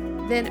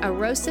 Then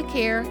Arosa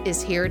Care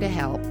is here to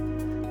help.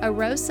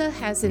 Arosa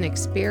has an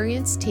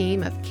experienced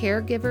team of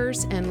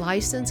caregivers and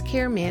licensed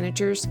care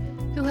managers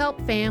who help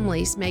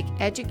families make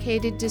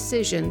educated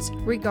decisions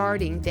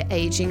regarding the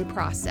aging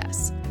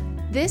process.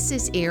 This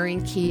is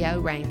Erin Keogh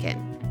Rankin.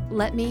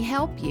 Let me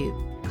help you.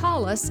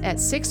 Call us at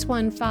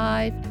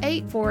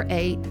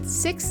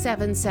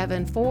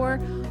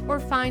 615-848-6774 or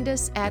find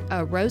us at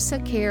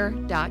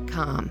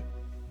arosacare.com.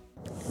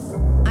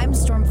 I'm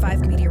Storm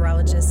 5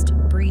 meteorologist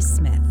Bree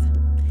Smith.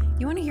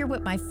 You want to hear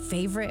what my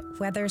favorite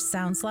weather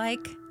sounds like?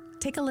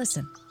 Take a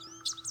listen.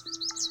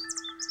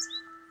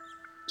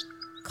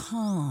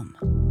 Calm.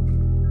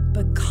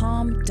 But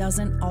calm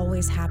doesn't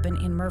always happen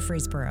in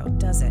Murfreesboro,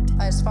 does it?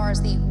 As far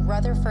as the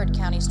Rutherford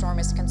County storm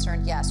is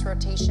concerned, yes,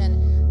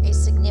 rotation, a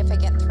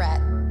significant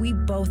threat. We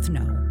both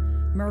know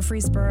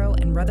Murfreesboro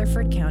and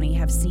Rutherford County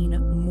have seen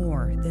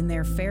more than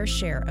their fair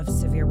share of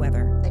severe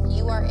weather. If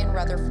you are in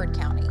Rutherford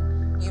County,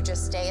 you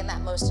just stay in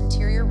that most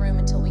interior room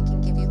until we can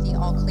give you the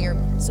all clear.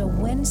 So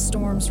when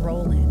storms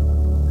roll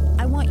in,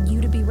 I want you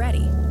to be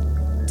ready,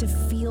 to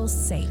feel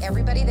safe.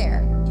 Everybody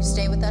there, you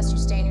stay with us, you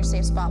stay in your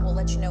safe spot. We'll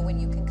let you know when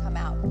you can come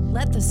out.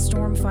 Let the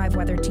Storm 5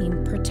 weather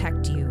team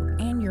protect you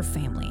and your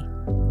family,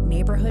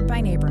 neighborhood by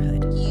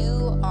neighborhood.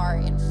 You are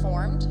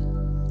informed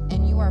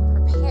and you are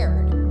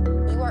prepared.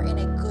 You are in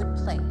a good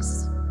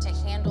place to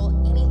handle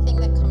anything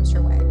that comes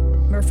your way.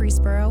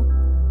 Murfreesboro,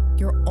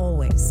 you're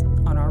always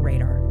on our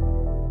radar.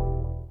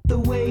 The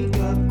Wake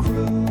Up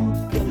Crew,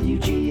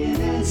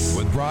 WGNS.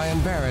 With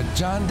Brian Barrett,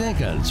 John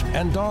Dinkins,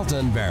 and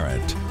Dalton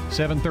Barrett.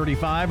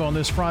 7:35 on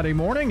this Friday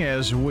morning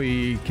as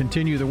we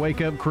continue the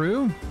Wake Up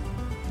Crew.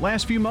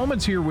 Last few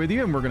moments here with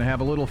you, and we're going to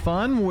have a little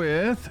fun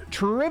with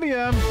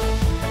trivia.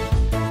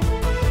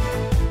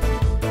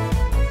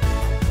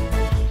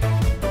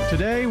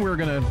 Today we're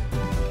going to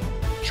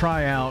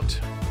try out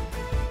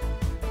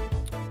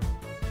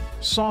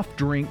soft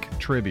drink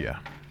trivia.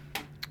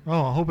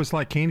 Oh, I hope it's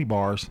like candy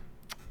bars.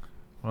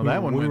 Well,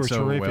 that one went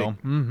so terrific. well.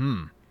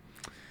 Mm-hmm.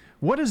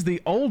 What is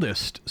the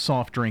oldest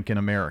soft drink in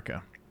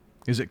America?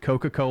 Is it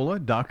Coca-Cola,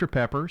 Dr.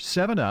 Pepper,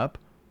 7-Up,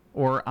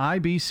 or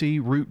IBC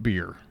root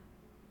beer?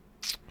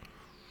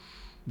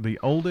 The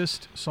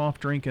oldest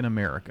soft drink in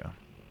America.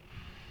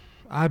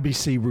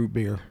 IBC root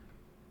beer.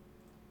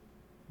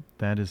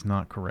 That is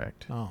not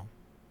correct. Oh.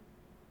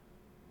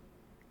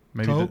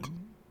 Maybe Coke?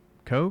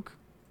 Coke?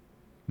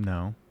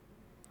 No.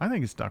 I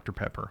think it's Dr.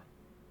 Pepper.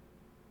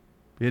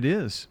 It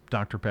is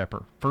Dr.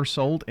 Pepper. First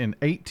sold in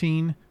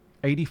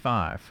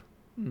 1885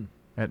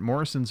 at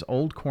Morrison's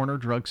Old Corner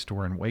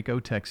Drugstore in Waco,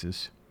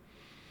 Texas.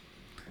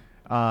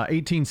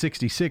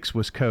 1866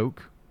 was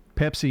Coke.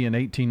 Pepsi in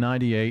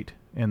 1898,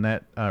 and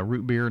that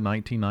root beer in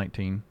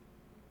 1919.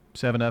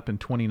 7-Up in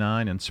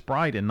 29, and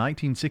Sprite in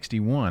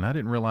 1961. I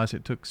didn't realize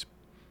it took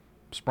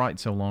Sprite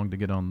so long to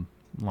get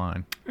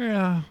online.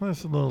 Yeah,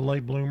 that's a little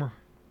late bloomer.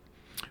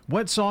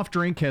 What soft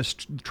drink has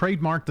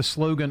trademarked the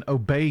slogan,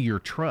 "Obey your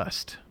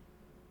trust"?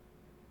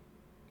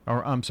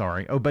 Or, I'm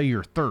sorry, obey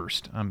your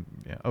thirst.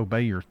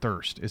 Obey your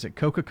thirst. Is it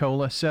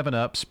Coca-Cola,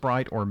 7-Up,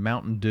 Sprite, or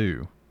Mountain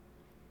Dew?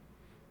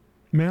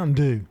 Mountain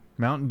Dew.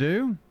 Mountain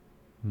Dew?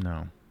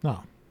 No.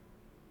 No.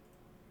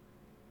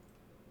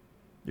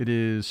 It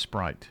is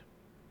Sprite.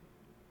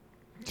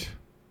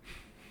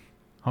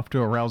 Off to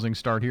a rousing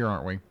start here,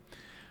 aren't we?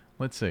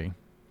 Let's see.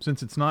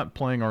 Since it's not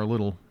playing our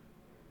little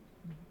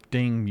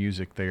ding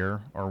music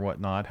there or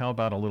whatnot, how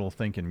about a little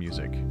thinking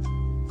music?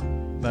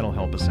 That'll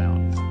help us out.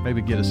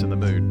 Maybe get us in the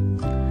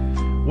mood.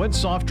 What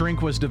soft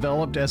drink was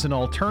developed as an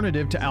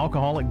alternative to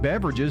alcoholic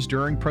beverages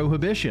during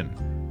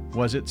Prohibition?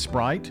 Was it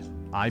Sprite,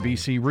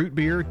 IBC root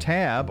beer,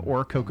 Tab,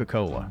 or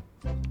Coca-Cola?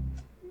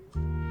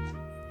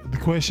 The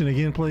question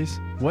again, please.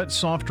 What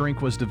soft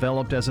drink was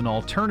developed as an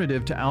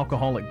alternative to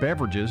alcoholic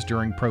beverages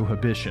during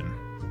Prohibition?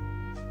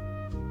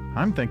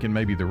 I'm thinking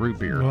maybe the root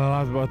beer.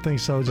 Well, I think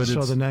so. Just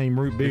saw the name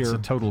root beer. It's a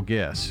total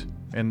guess.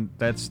 And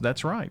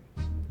that's right.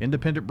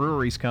 Independent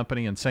Breweries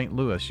Company in St.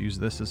 Louis used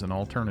this as an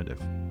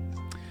alternative.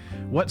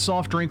 What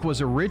soft drink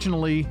was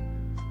originally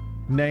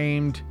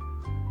named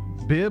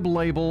Bib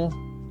Label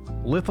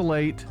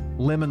Litholate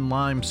Lemon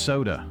Lime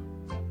Soda?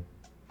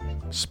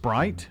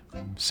 Sprite,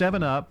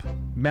 7-Up,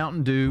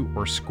 Mountain Dew,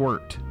 or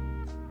Squirt?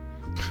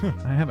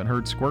 I haven't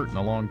heard Squirt in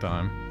a long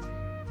time.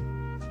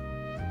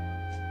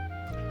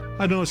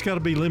 I know it's got to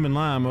be lemon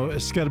lime.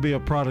 It's got to be a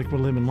product with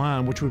lemon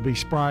lime, which would be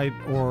Sprite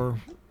or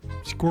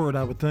Squirt,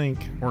 I would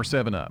think. Or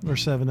 7-Up. Or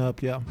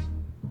 7-Up, yeah.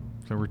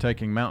 So we're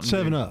taking Mountain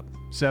 7-Up. Dew.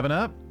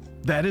 7-Up?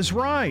 That is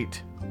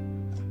right.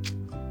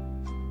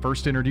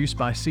 First introduced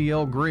by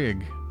C.L.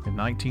 Grigg in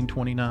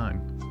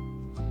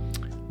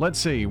 1929. Let's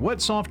see.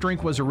 What soft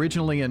drink was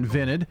originally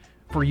invented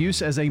for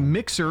use as a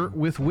mixer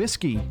with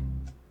whiskey?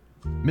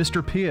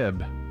 Mr.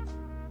 Pibb,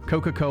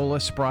 Coca-Cola,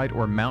 Sprite,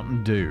 or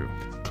Mountain Dew?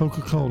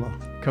 Coca-Cola.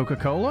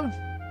 Coca-Cola?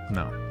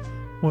 No.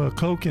 Well,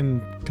 Coke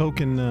and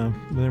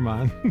never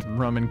mind.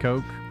 Rum and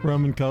Coke?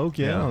 Rum and Coke,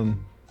 yeah.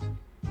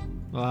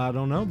 I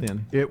don't know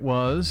then. It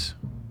was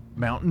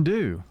Mountain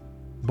Dew.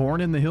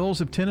 Born in the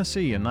hills of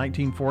Tennessee in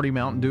 1940,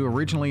 Mountain Dew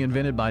originally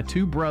invented by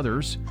two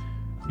brothers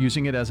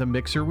using it as a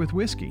mixer with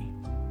whiskey.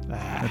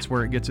 That's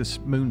where it gets its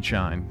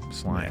moonshine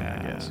slang,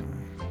 I guess.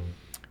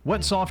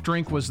 What soft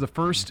drink was the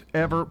first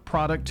ever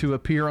product to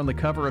appear on the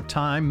cover of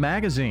Time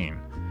magazine?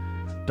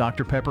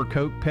 Dr. Pepper,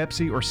 Coke,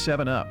 Pepsi, or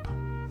 7-Up?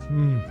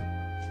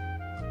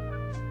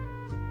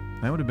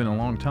 That would have been a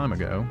long time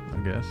ago, I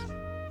guess.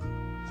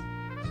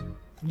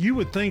 You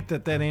would think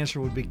that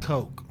answer would be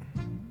Coke,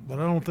 but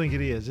I don't think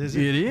it is it?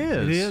 It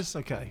is. It is?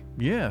 Okay.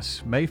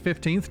 Yes. May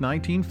 15th,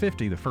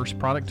 1950, the first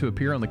product to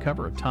appear on the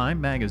cover of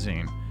Time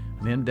magazine.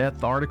 An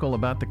in-depth article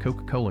about the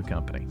Coca-Cola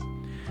Company.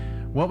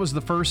 What was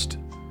the first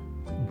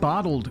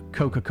bottled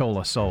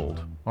Coca-Cola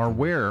sold? Or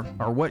where,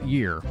 or what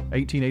year?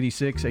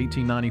 1886,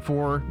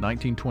 1894,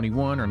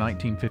 1921, or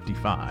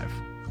 1955?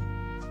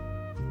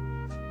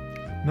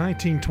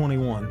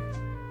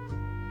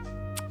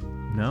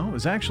 1921. No, it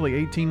was actually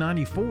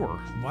 1894.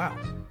 Wow.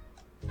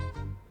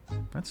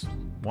 That's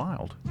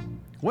wild.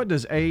 What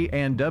does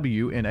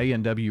A&W in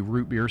A&W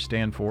root beer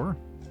stand for?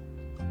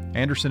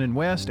 Anderson and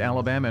West,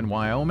 Alabama and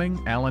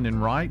Wyoming, Allen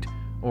and Wright,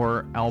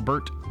 or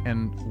Albert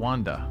and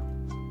Wanda?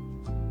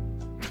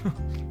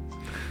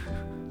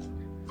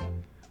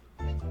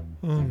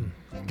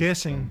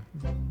 Guessing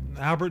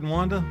Albert and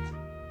Wanda?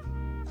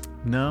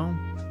 No.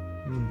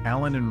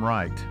 Allen and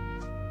Wright,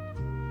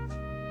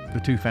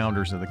 the two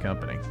founders of the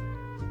company.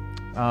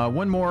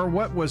 One more.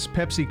 What was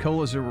Pepsi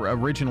Cola's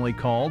originally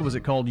called? Was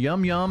it called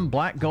Yum Yum,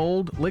 Black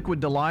Gold, Liquid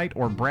Delight,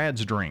 or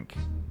Brad's Drink?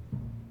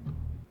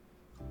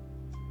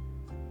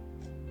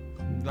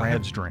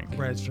 Brad's drink.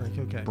 Brad's drink,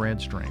 okay.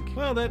 Brad's drink.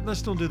 Well,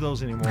 let's don't do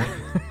those anymore.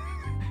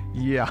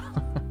 Yeah.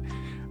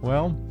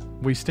 Well,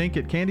 we stink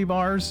at candy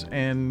bars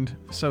and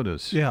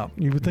sodas. Yeah,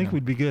 you would think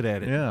we'd be good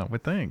at it. Yeah,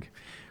 would think.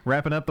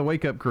 Wrapping up the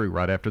Wake Up Crew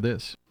right after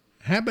this.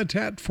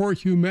 Habitat for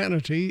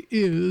Humanity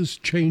is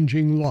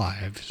changing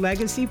lives.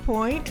 Legacy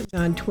Point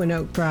on Twin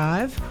Oak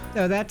Drive.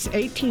 So that's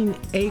 18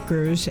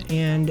 acres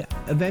and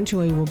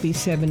eventually will be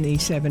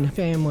 77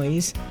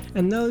 families.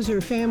 And those are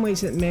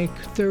families that make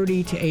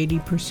 30 to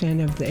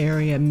 80% of the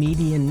area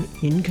median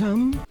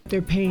income.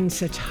 They're paying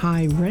such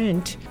high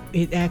rent,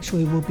 it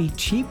actually will be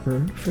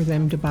cheaper for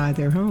them to buy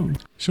their home.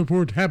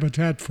 Support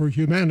Habitat for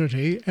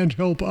Humanity and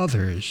help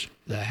others.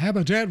 The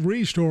Habitat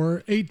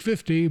Restore,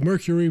 850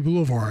 Mercury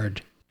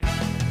Boulevard.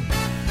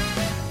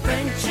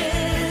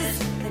 French's,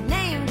 the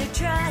name to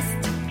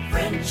trust.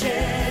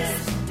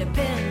 French's,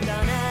 depend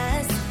on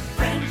us.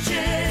 French's,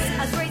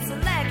 a great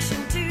selection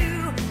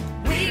too.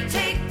 We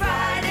take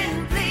pride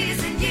in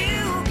pleasing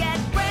you. Get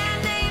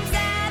brand names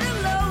at a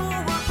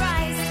lower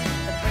price.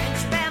 The French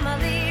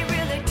family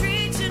really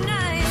treats you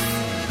nice.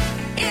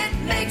 It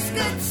makes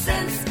good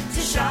sense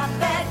to shop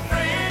at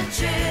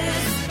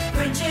French's.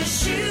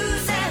 French's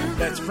Shoes and Boots.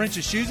 That's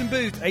French's Shoes and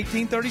Boots,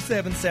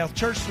 1837 South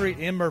Church Street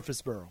in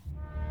Murfreesboro.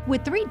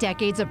 With 3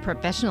 decades of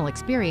professional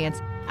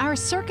experience, our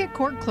Circuit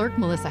Court Clerk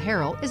Melissa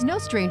Harrell is no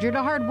stranger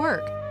to hard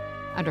work.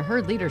 Under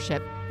her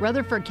leadership,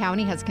 Rutherford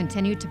County has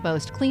continued to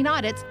boast clean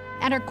audits,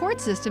 and our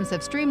court systems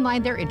have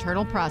streamlined their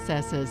internal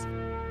processes.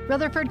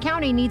 Rutherford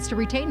County needs to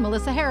retain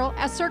Melissa Harrell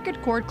as Circuit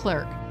Court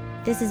Clerk.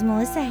 This is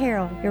Melissa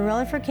Harrell, your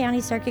Rutherford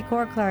County Circuit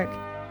Court Clerk,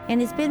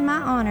 and it's been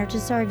my honor to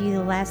serve you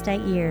the last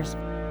 8 years.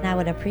 And I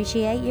would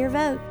appreciate your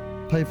vote.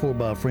 Paid for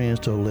by friends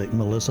to elect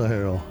Melissa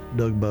Harrell,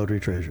 Doug Beaudry,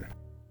 Treasurer.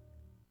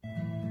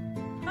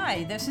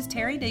 Hi, this is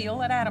Terry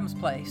Deal at Adams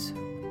Place,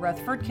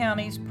 Rutherford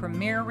County's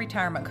premier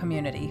retirement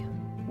community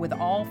with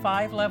all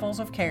 5 levels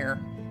of care: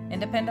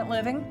 independent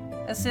living,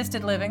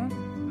 assisted living,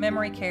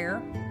 memory care,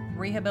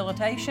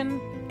 rehabilitation,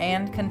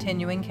 and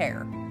continuing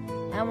care.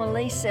 I'm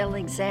Elise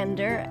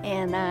Alexander,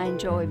 and I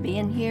enjoy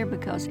being here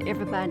because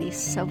everybody's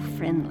so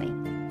friendly.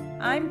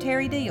 I'm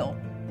Terry Deal.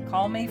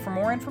 Call me for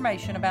more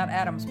information about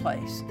Adams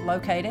Place,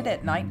 located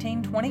at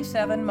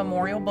 1927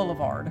 Memorial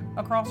Boulevard,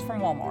 across from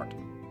Walmart.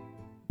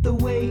 The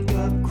Wake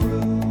Up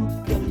Crew,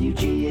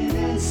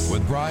 WGNS.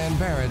 With Brian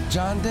Barrett,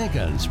 John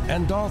Dinkins,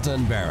 and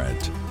Dalton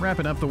Barrett.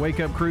 Wrapping up the Wake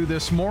Up Crew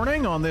this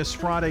morning on this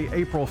Friday,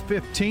 April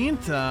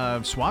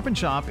 15th. Swap and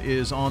Shop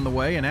is on the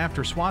way, and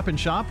after Swap and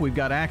Shop, we've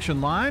got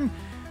Action Line,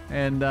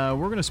 and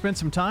we're going to spend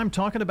some time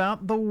talking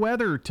about the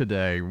weather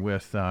today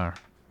with our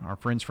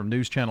friends from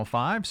News Channel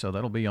 5, so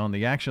that'll be on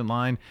the Action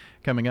Line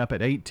coming up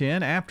at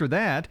 8:10. After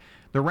that,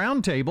 the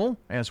roundtable,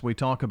 as we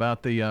talk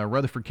about the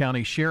Rutherford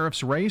County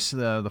Sheriff's race,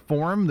 the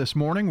forum this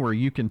morning where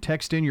you can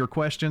text in your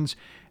questions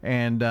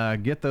and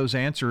get those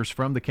answers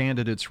from the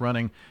candidates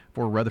running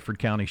for Rutherford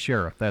County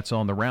Sheriff. That's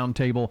on the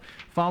roundtable,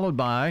 followed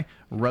by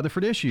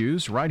Rutherford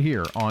Issues right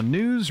here on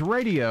News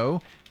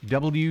Radio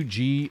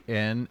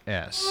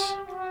WGNS.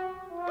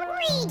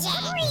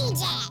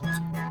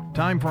 Reject.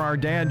 Time for our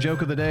dad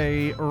joke of the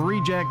day,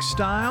 reject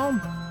style.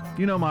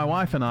 You know, my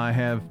wife and I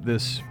have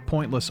this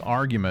pointless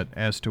argument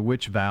as to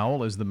which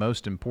vowel is the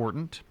most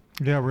important.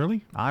 Yeah,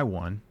 really? I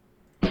won.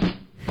 Reject.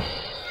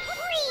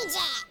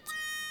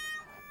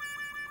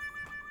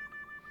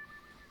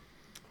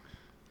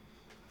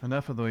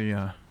 Enough of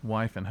the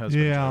wife and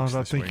husband jokes I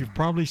this think week. you've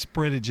probably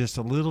spread it just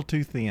a little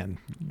too thin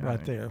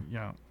right there.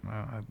 Yeah,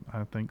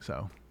 I think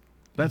so.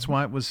 That's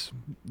why it was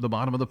the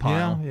bottom of the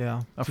pile.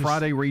 Yeah. A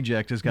Friday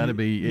reject has got to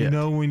be it. You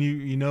know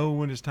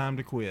when it's time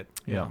to quit.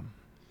 Yeah.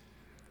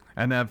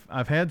 And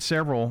I've had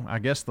several. I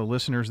guess the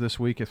listeners this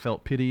week have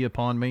felt pity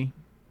upon me.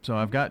 So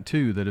I've got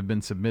 2 that have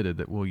been submitted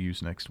that we'll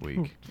use next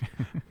week.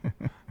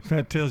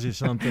 That tells you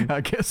something.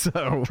 I guess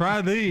so.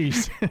 Try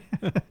these.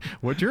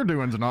 What you're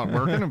doing is not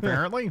working,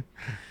 apparently.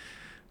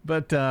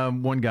 But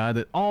one guy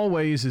that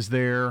always is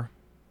there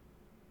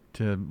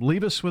to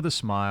leave us with a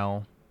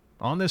smile.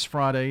 On this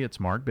Friday, it's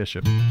Mark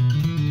Bishop. You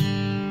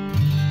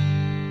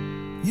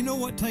know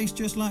what tastes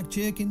just like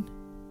chicken?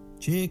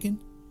 Chicken.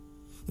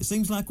 It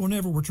seems like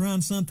whenever we're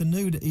trying something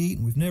new to eat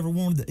and we've never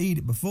wanted to eat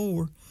it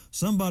before,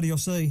 somebody will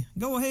say,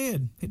 go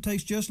ahead, it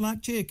tastes just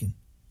like chicken.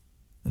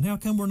 And how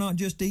come we're not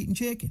just eating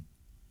chicken?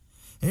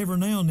 Every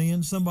now and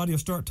then, somebody will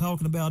start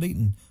talking about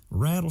eating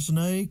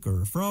rattlesnake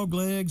or frog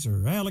legs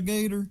or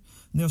alligator, and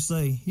they'll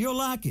say, you'll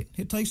like it,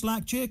 it tastes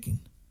like chicken.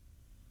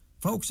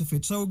 Folks, if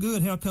it's so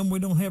good, how come we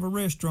don't have a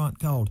restaurant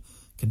called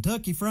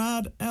Kentucky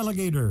Fried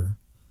Alligator?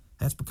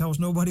 That's because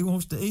nobody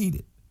wants to eat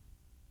it.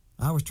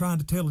 I was trying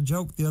to tell a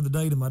joke the other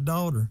day to my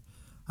daughter.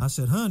 I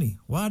said, honey,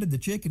 why did the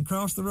chicken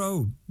cross the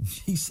road?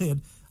 She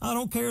said, I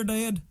don't care,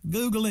 Dad.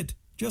 Google it.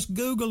 Just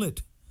Google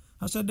it.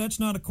 I said, that's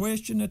not a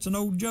question. That's an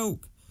old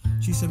joke.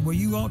 She said, well,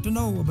 you ought to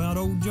know about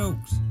old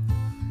jokes.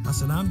 I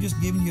said, I'm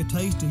just giving you a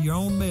taste of your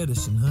own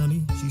medicine,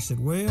 honey. She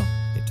said, well,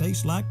 it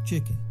tastes like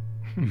chicken.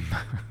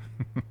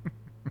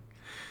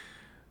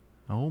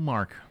 Oh,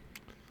 Mark.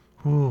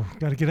 Ooh,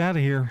 got to get out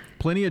of here.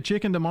 Plenty of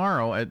chicken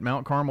tomorrow at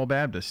Mount Carmel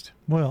Baptist.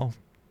 Well,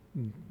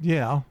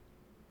 Yeah.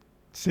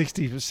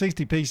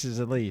 60 pieces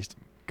at least.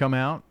 Come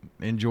out,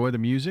 enjoy the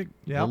music.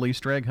 Yep. Little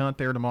Easter egg hunt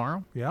there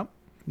tomorrow. Yep.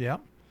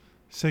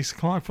 6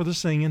 o'clock for the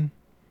singing.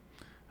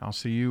 I'll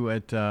see you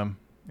at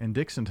in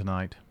Dixon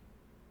tonight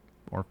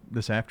or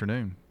this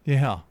afternoon.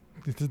 Yeah,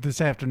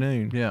 this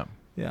afternoon. Yeah.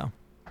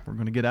 We're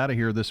going to get out of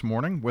here this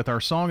morning with our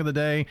song of the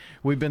day.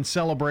 We've been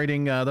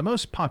celebrating the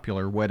most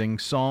popular wedding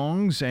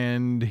songs,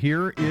 and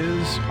here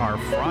is our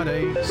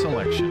Friday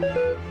selection.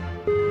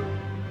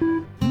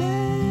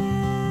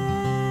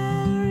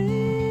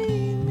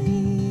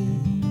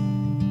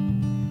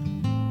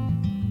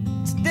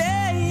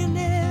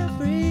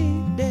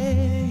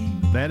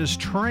 That is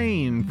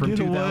Train from Get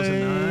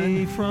 2009.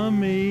 Away from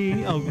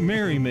me. Oh,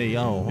 Marry Me.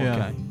 Oh, okay.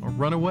 Yeah.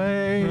 Run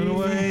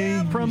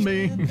away from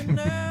me.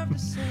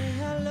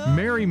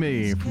 Marry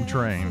Me from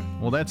Train.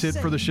 Well, that's it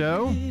for the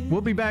show.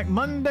 We'll be back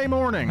Monday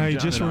morning. Hey,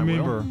 John just and I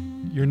remember,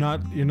 will.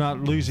 you're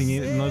not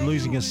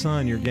losing a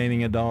son. You're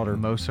gaining a daughter.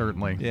 Most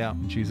certainly. Yeah,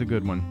 she's a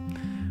good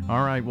one.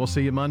 All right, we'll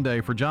see you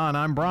Monday. For John,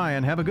 I'm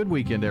Brian. Have a good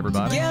weekend,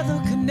 everybody.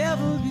 Together could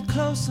never be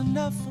close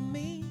enough for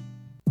me.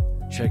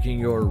 Checking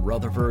your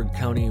Rutherford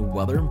County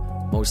weather.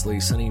 Mostly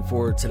sunny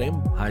for today.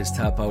 Highs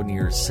top out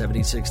near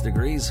 76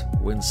 degrees.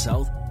 Winds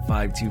south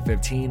 5 to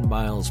 15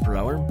 miles per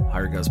hour.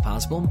 Higher gusts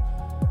possible.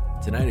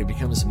 Tonight it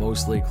becomes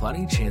mostly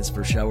cloudy. Chance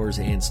for showers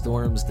and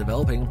storms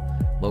developing.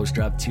 Lows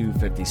drop to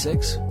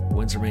 56.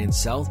 Winds remain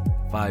south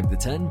 5 to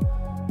 10.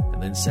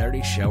 And then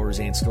Saturday,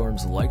 showers and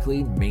storms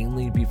likely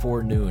mainly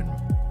before noon.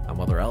 I'm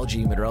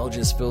weatherology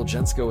meteorologist Phil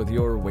Jensko with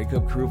your Wake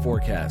Up Crew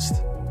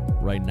forecast.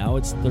 Right now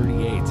it's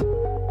 38.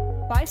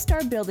 Five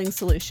Star Building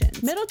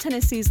Solutions, Middle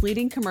Tennessee's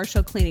leading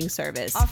commercial cleaning service,